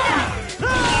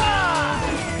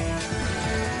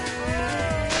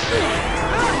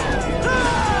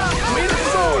 Wind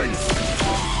Swords!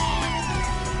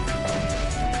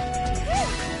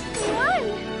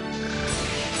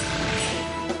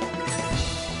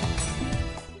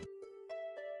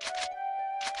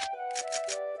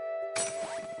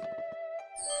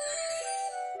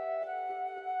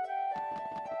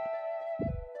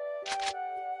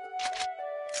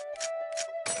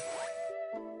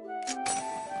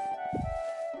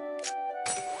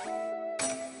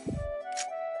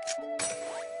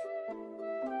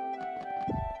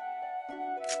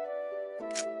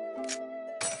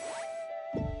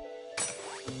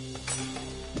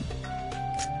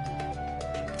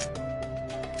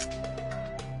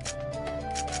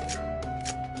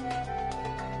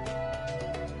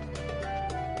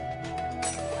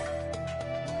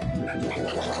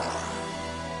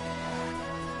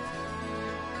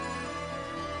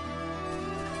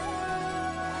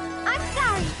 I'm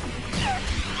sorry.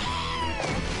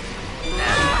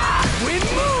 Wind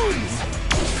moons!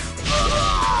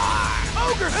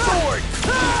 Ogre sword!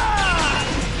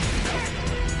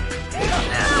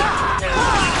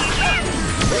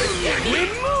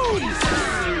 Wind moons!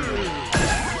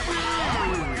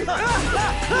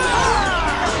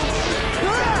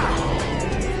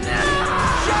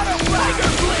 Shadow Tiger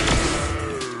Blade!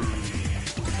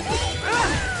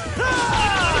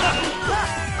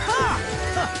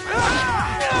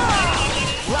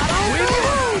 Wind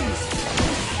moons!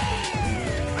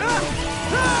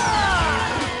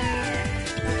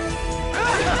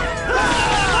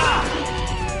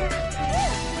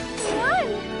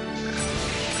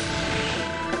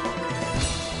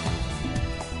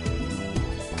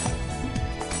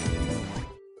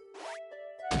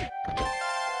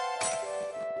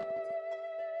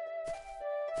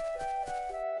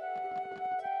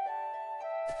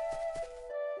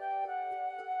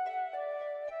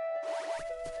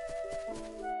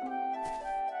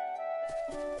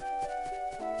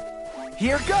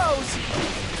 Here goes!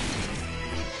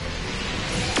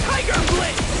 Tiger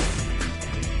Blade!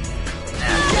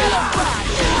 Shadow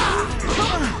Flash!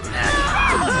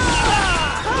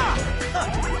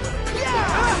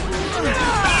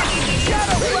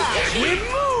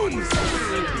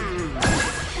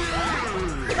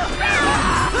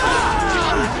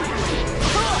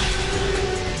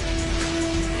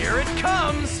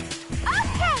 comes!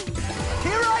 Okay!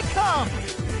 Here I come!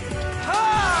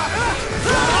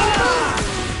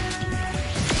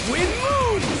 Wind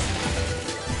moons!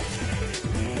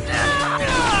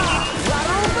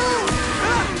 Lateral moves!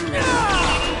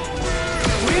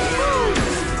 Wind moons!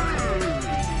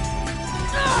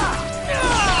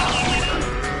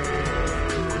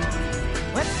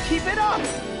 Let's keep it up!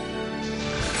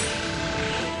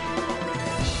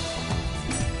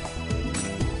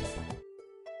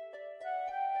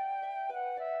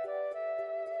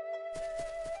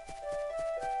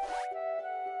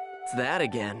 It's that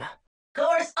again.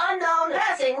 Course unknown,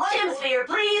 passing Gym Sphere,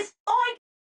 please. Oink!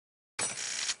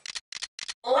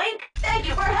 Oink! Thank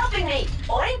you for helping me.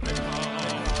 Oink!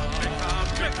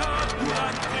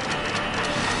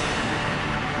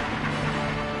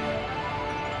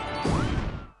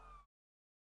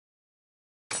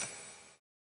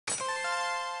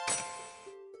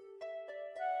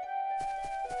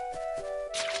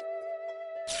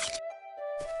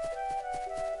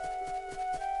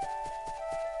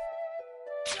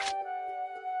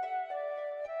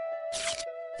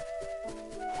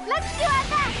 Let's do our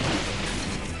best!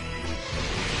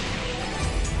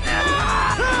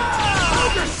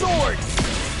 Ogre sword!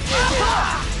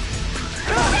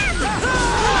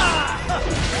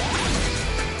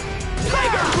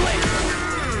 Tiger blade!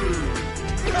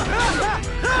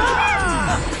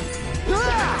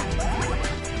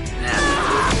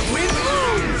 Wind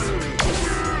moves!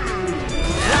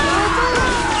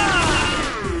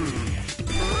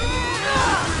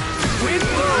 Wind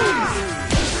moves!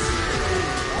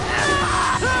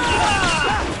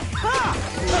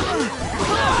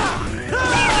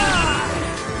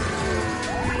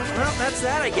 Well, that's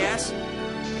that, I guess.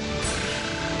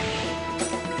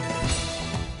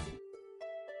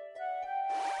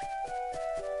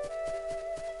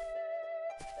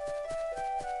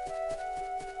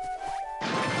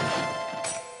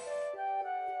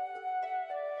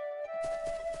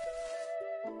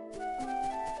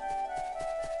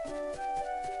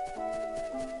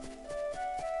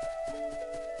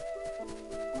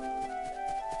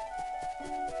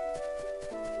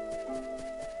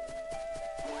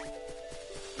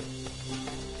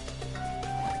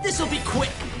 This'll be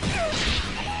quick.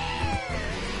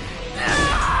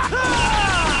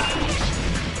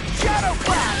 Shadow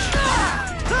Flash!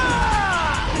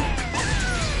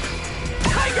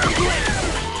 Tiger Blade!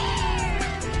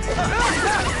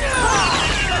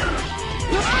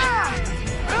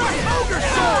 Ogre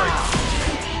Sword!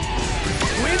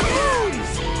 Wind Moons!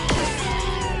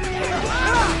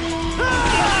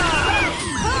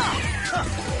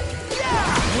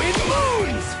 Wind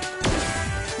Moons!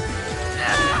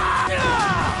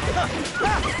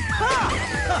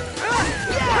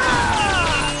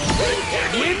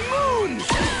 Wind Moons!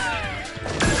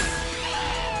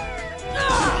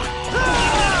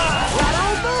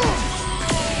 Lateral moves!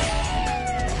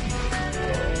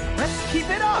 Let's keep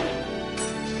it up!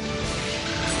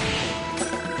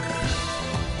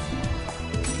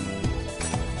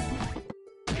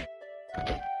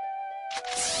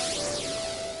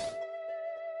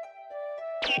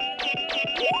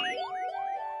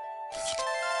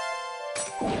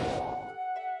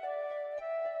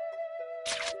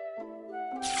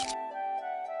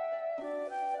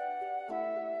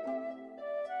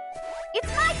 It's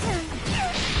my turn!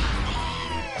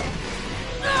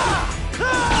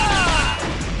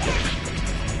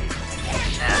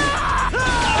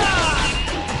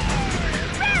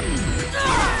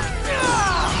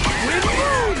 Wind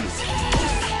Moons!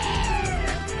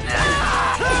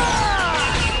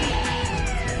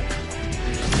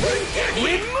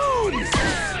 Wind Moons!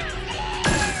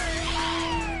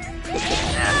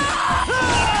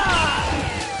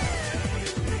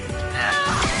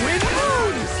 Wind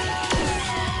Moons!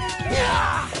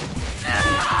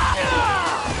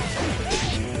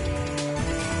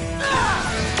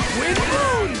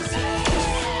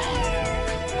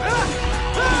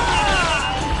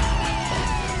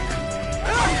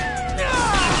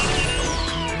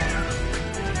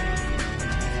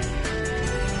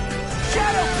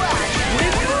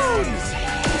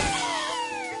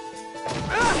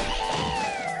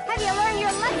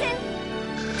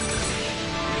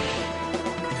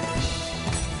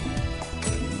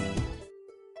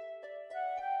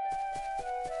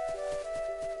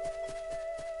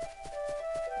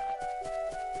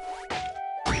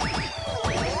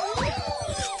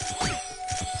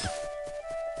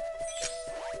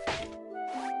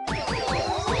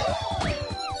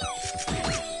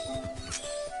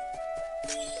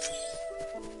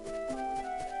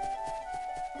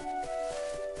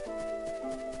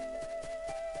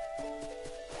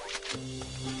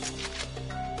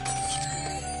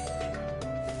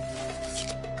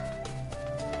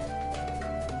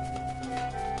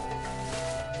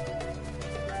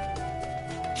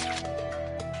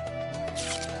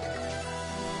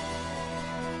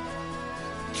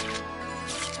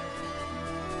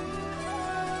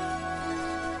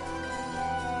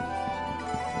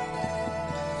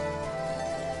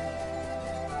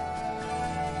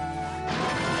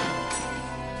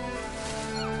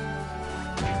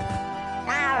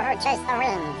 purchase the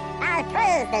ring. I'll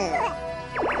prove thee.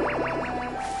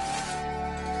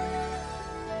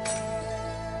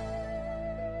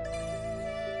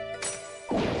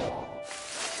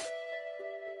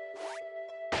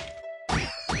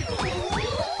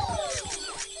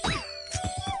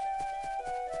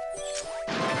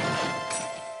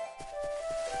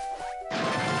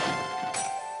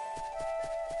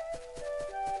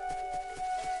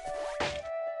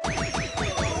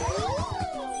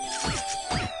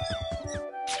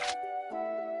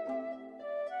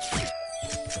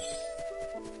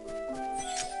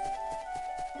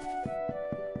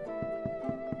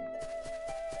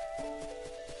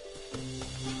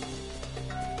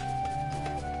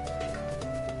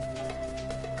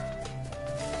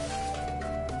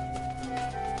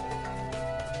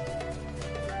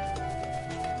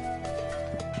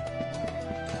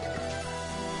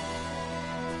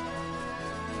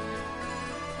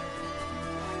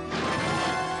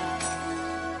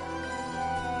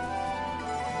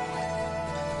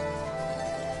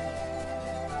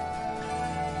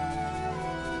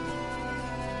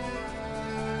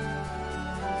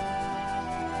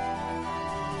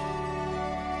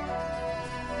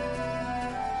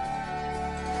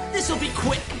 This'll be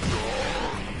quick.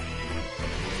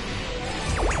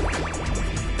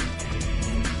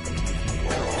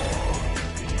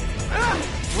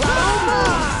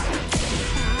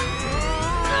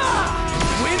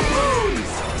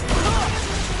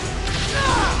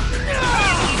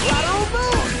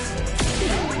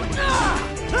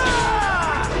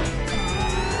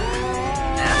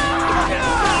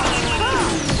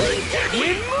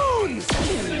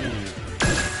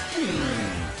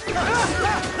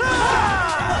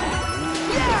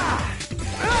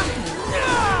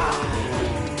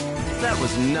 That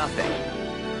was nothing.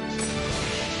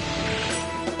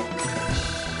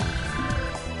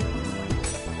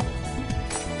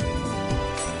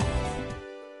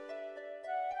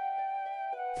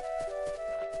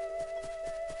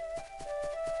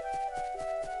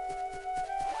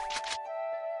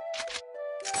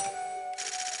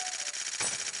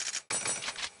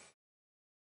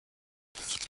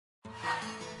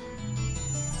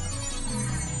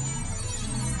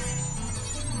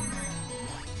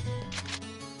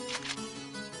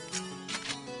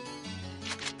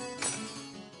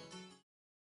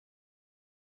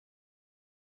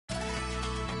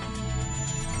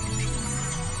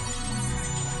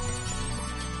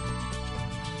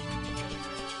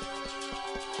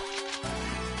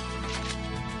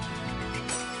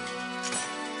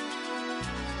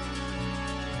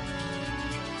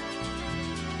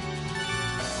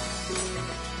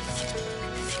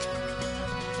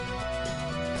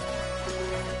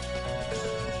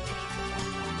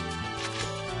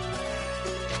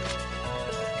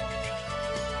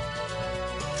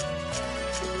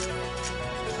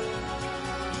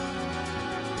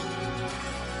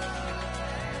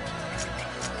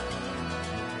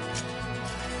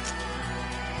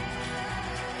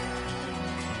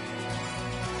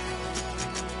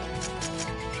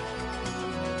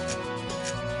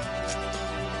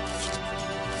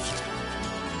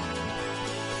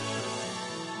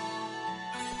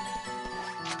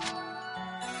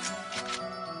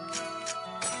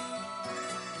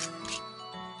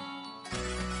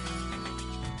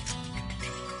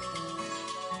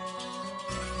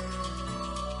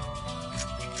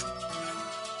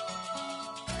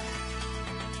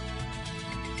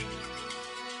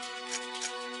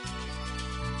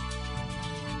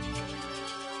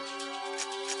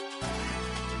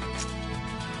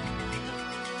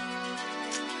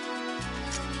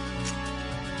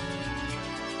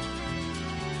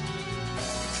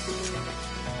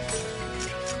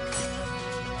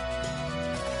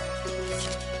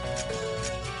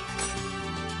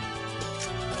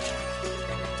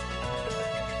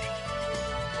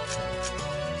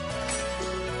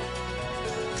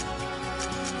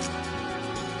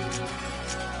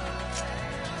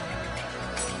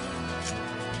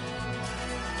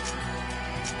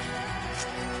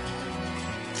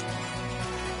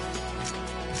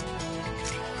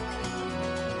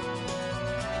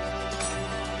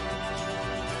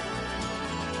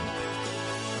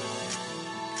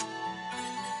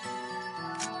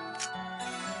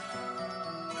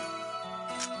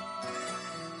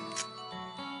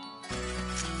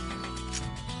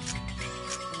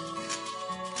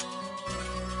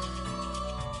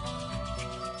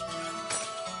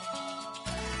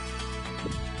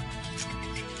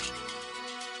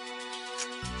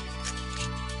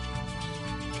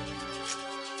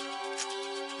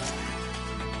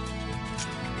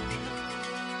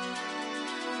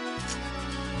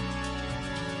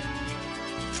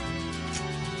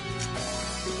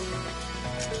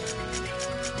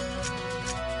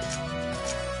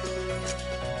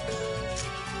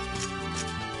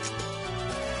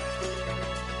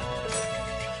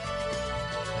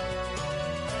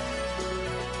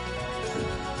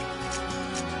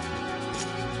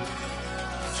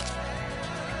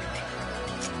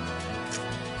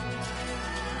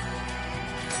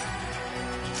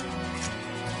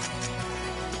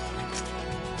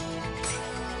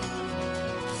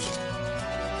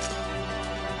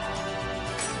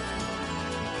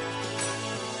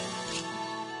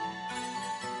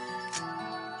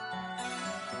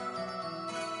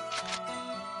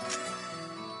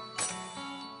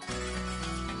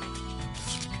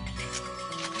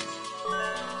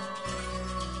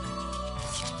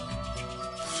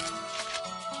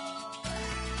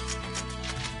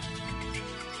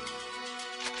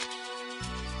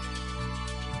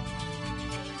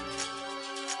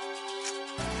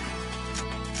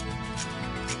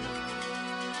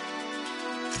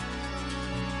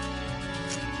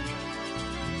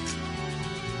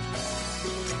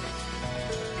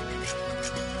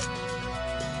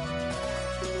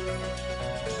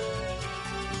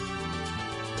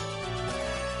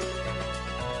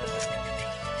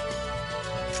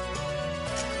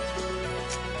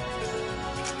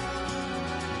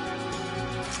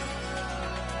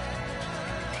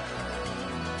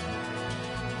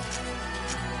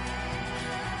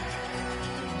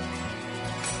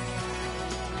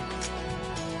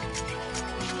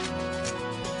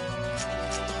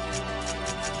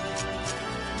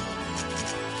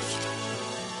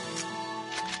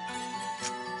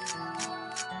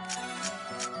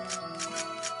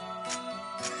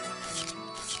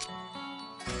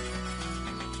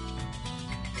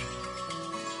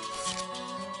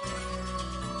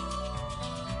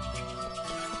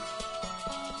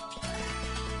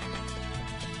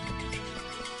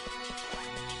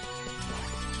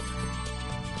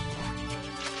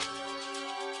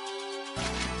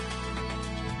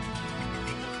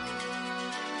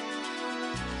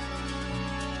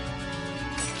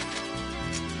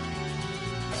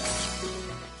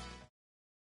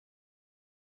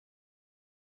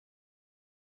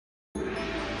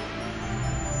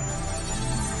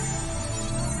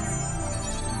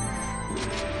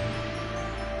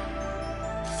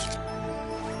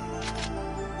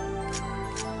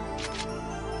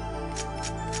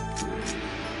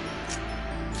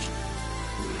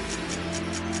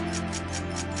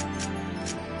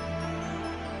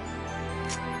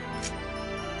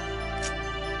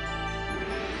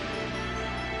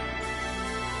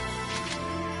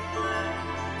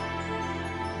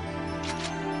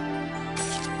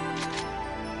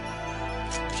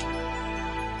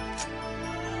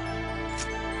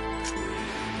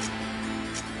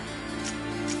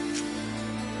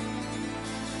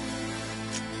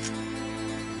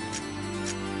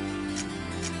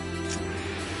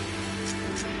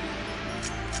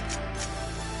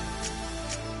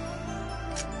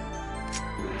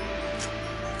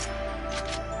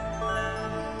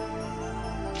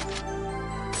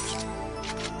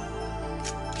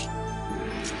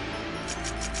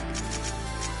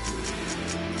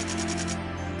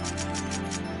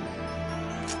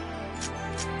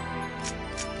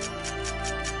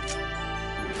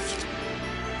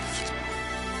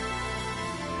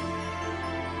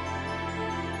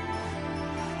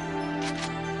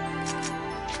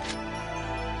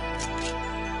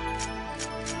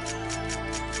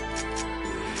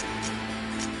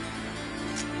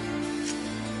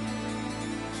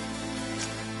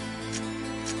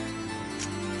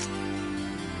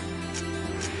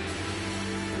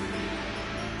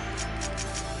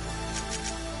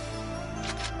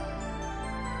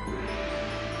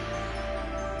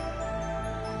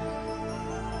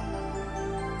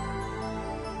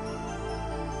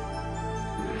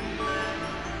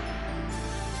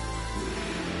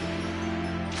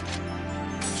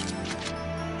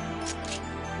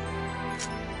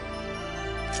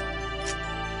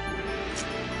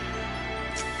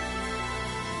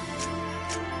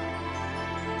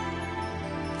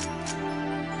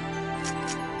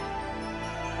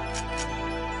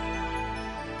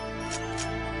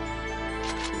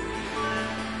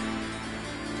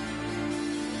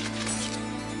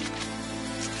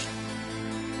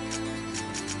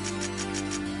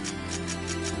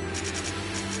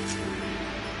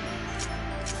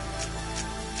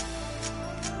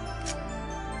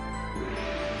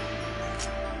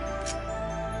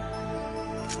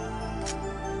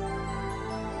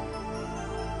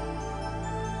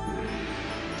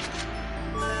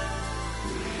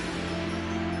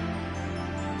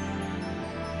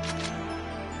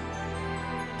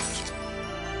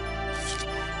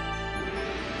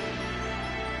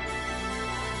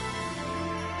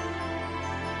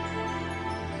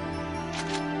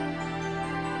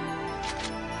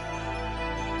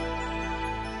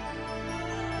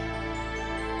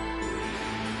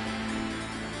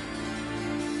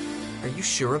 Are you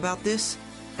sure about this?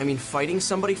 I mean, fighting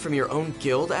somebody from your own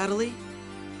guild, Adelie?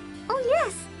 Oh,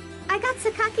 yes. I got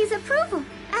Sakaki's approval.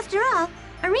 After all,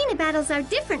 arena battles are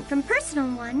different from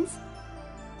personal ones.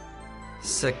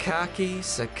 Sakaki.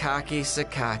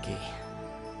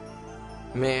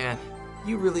 Man,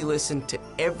 you really listen to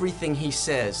everything he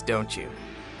says, don't you?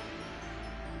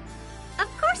 Of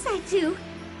course I do.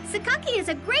 Sakaki is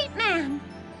a great man.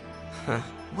 Huh.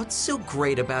 What's so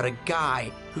great about a guy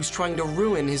who's trying to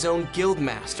ruin his own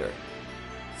guildmaster?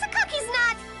 Sakaki's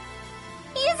not...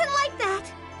 He isn't like that.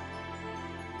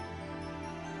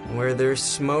 Where there's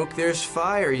smoke, there's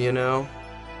fire, you know.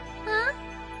 Huh?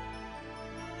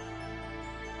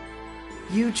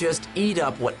 You just eat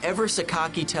up whatever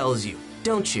Sakaki tells you,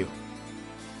 don't you?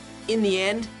 In the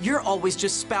end, you're always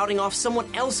just spouting off someone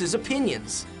else's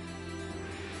opinions.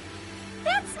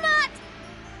 That's not...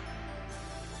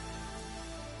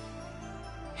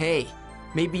 Hey,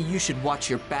 maybe you should watch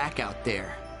your back out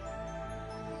there.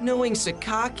 Knowing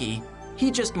Sakaki, he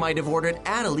just might have ordered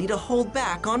Adelie to hold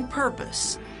back on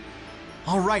purpose.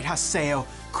 All right, Haseo,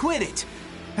 quit it.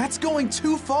 That's going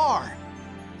too far.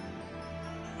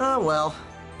 Oh well,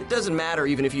 it doesn't matter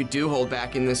even if you do hold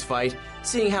back in this fight,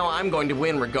 seeing how I'm going to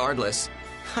win regardless.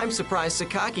 I'm surprised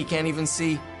Sakaki can't even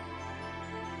see...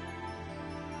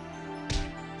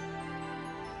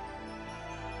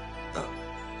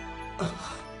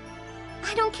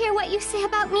 I don't care what you say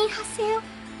about me, Haseo.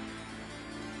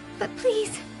 But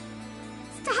please,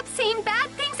 stop saying bad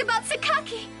things about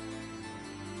Sakaki.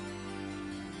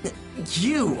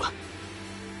 You!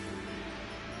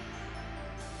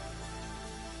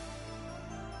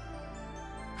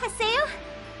 Haseo,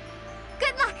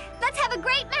 good luck. Let's have a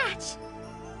great match.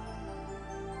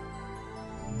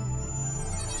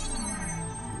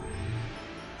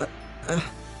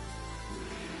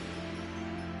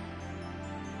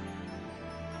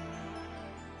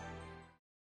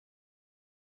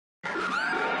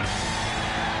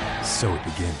 So it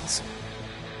begins.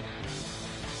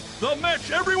 The match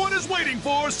everyone is waiting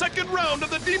for, second round of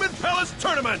the Demon Palace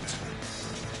Tournament.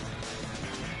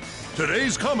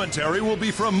 Today's commentary will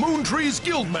be from Moontree's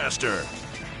Guildmaster.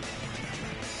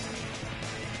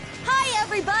 Hi,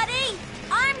 everybody!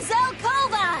 I'm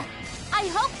Zelkova! I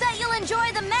hope that you'll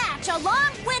enjoy the match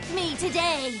along with me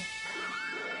today.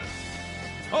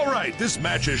 All right, this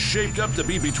match is shaped up to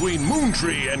be between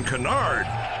Moontree and Kennard.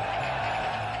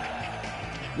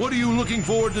 What are you looking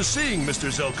forward to seeing, Mr.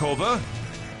 Zelkova?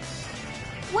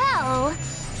 Well,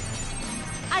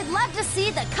 I'd love to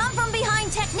see the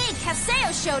come-from-behind technique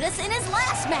Haseo showed us in his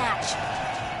last match.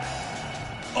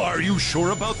 Are you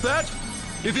sure about that?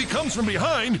 If he comes from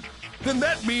behind, then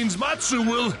that means Matsu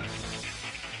will...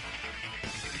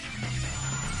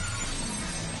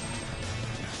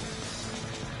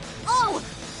 Oh!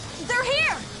 They're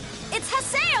here! It's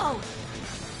Haseo!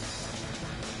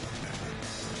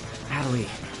 Adelie.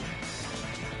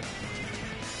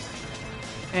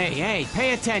 Hey,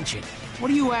 pay attention. What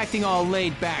are you acting all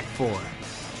laid back for?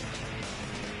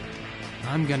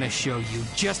 I'm gonna show you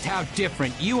just how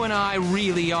different you and I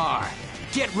really are.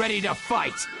 Get ready to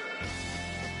fight!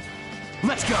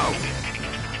 Let's go!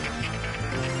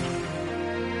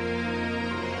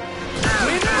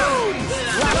 Wind moons!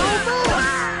 Wind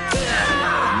moons! Oh!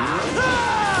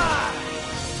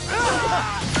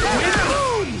 Wind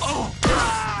moons!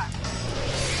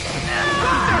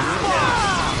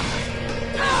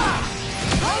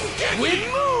 Wind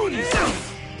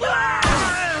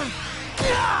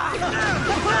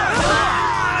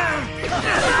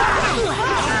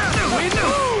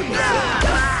moons!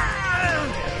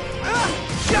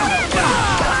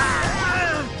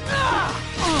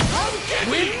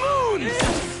 Wind moons!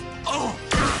 Oh!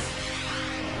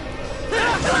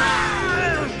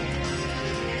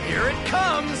 Here it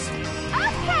comes!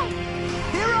 Okay!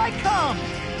 Here I come!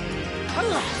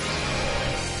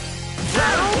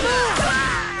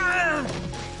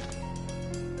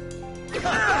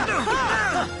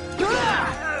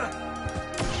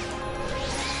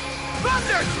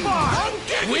 Thunder Spark!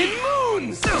 Wind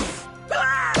moons!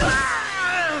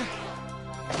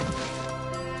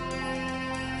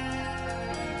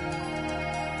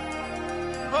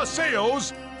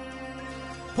 Haseo's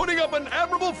putting up an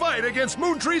admirable fight against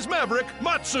Moontree's maverick,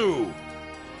 Matsu.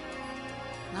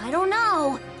 I don't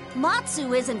know.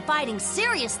 Matsu isn't fighting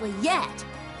seriously yet.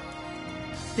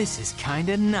 This is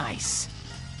kinda nice.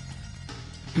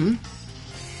 Hmm?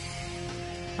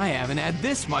 I haven't had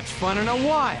this much fun in a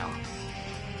while.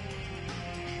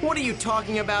 What are you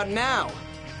talking about now?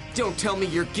 Don't tell me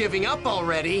you're giving up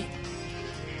already.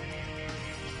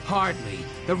 Hardly.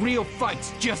 The real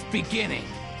fight's just beginning.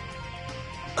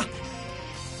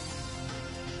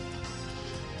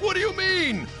 What do you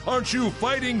mean? Aren't you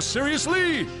fighting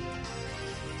seriously?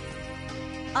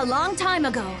 A long time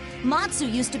ago, Matsu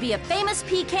used to be a famous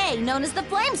PK known as the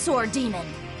Flame Sword Demon.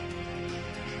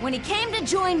 When he came to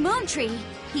join Moontree,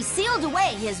 he sealed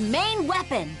away his main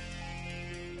weapon.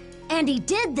 And he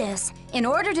did this in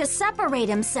order to separate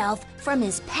himself from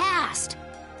his past.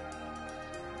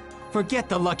 Forget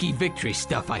the lucky victory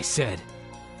stuff I said.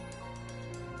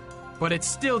 But it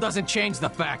still doesn't change the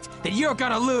fact that you're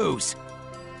gonna lose.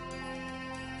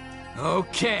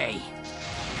 Okay.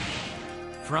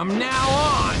 From now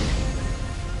on,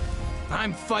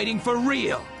 I'm fighting for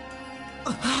real.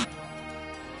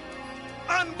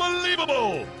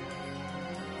 Unbelievable!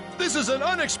 This is an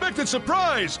unexpected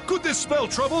surprise! Could this spell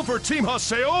trouble for Team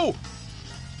Haseo?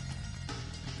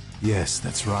 Yes,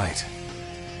 that's right.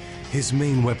 His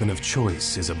main weapon of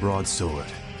choice is a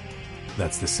broadsword.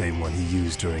 That's the same one he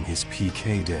used during his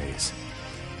PK days.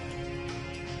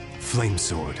 Flame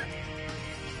sword.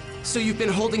 So you've been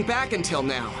holding back until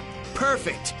now.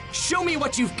 Perfect. Show me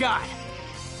what you've got.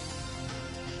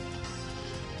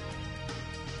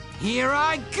 Here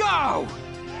I go!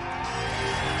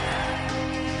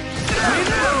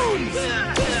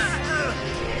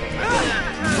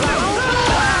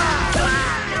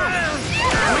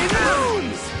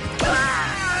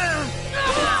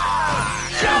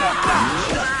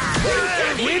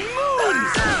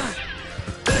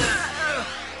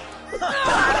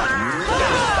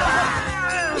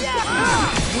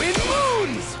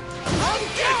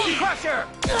 Crusher!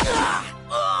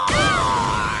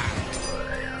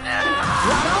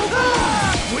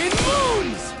 Wind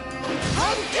Moons!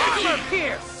 Armor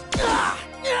Pierce!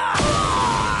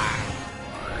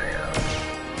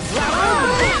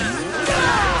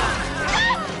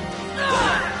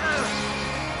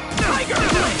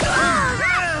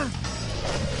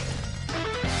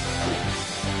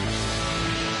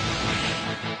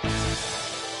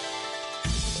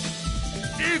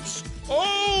 It's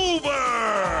over!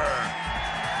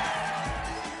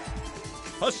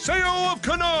 Haseo of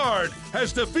Canard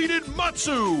has defeated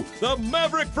Matsu, the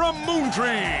Maverick from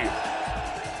Moontree!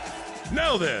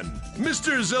 Now then,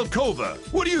 Mr. Zelkova,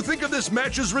 what do you think of this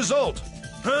match's result?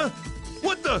 Huh?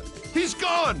 What the? He's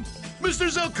gone!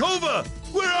 Mr. Zelkova,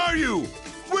 where are you?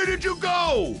 Where did you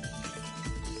go?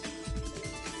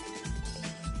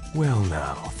 Well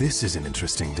now, this is an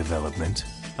interesting development.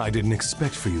 I didn't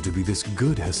expect for you to be this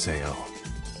good, Haseo.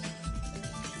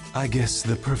 I guess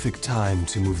the perfect time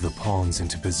to move the pawns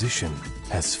into position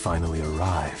has finally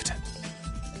arrived.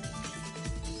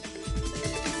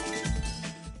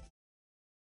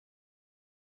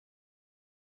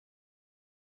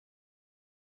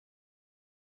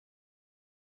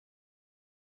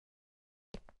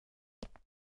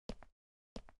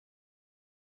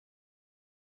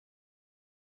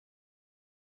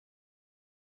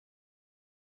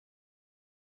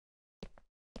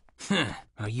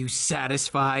 Are you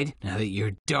satisfied now that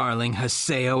your darling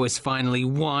Haseo has finally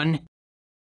won?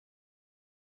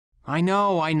 I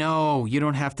know, you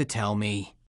don't have to tell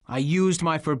me. I used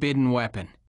my forbidden weapon.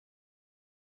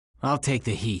 I'll take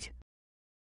the heat.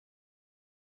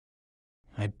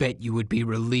 I bet you would be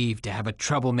relieved to have a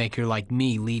troublemaker like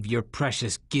me leave your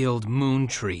precious guild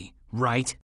Moontree,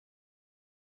 right?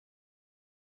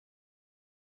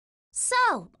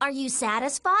 So, are you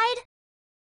satisfied?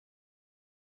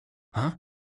 Huh?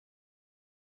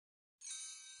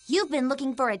 You've been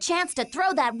looking for a chance to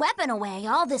throw that weapon away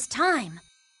all this time.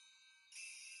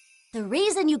 The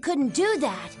reason you couldn't do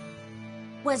that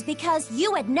was because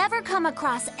you had never come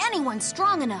across anyone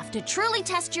strong enough to truly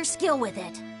test your skill with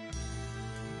it.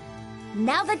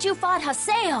 Now that you fought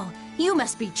Haseo, you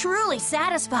must be truly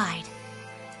satisfied.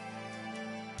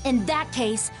 In that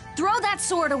case, throw that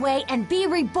sword away and be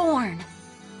reborn.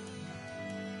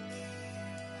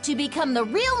 To become the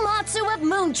real Matsu of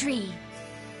Moontree.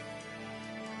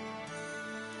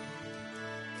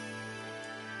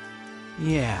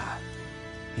 Yeah,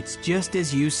 it's just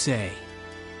as you say.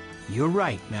 You're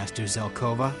right, Master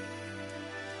Zelkova.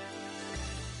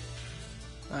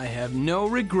 I have no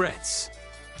regrets.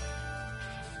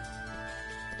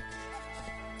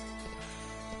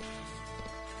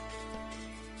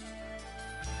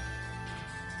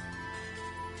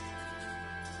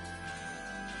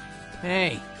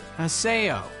 Hey,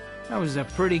 Haseo, that was a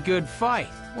pretty good fight,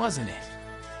 wasn't it?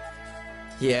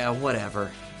 Yeah, whatever.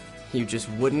 You just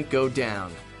wouldn't go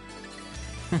down.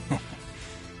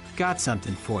 Got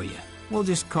something for you. We'll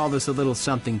just call this a little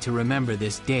something to remember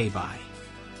this day by.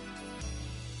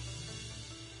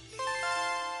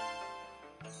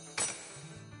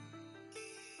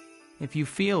 If you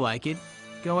feel like it,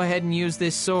 go ahead and use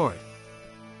this sword.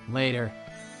 Later.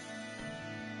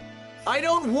 I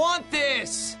don't want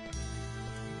this!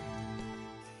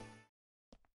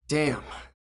 Damn,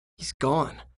 he's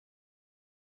gone.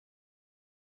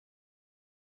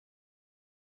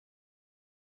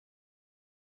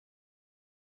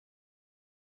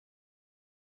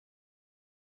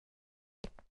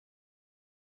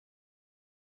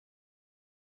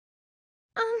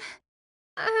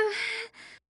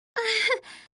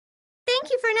 Thank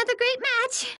you for another great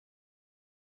match.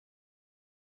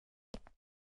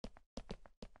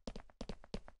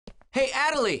 Hey,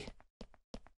 Adelie!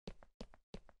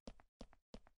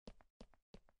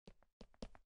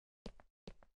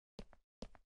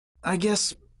 I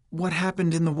guess what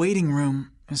happened in the waiting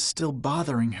room is still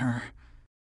bothering her.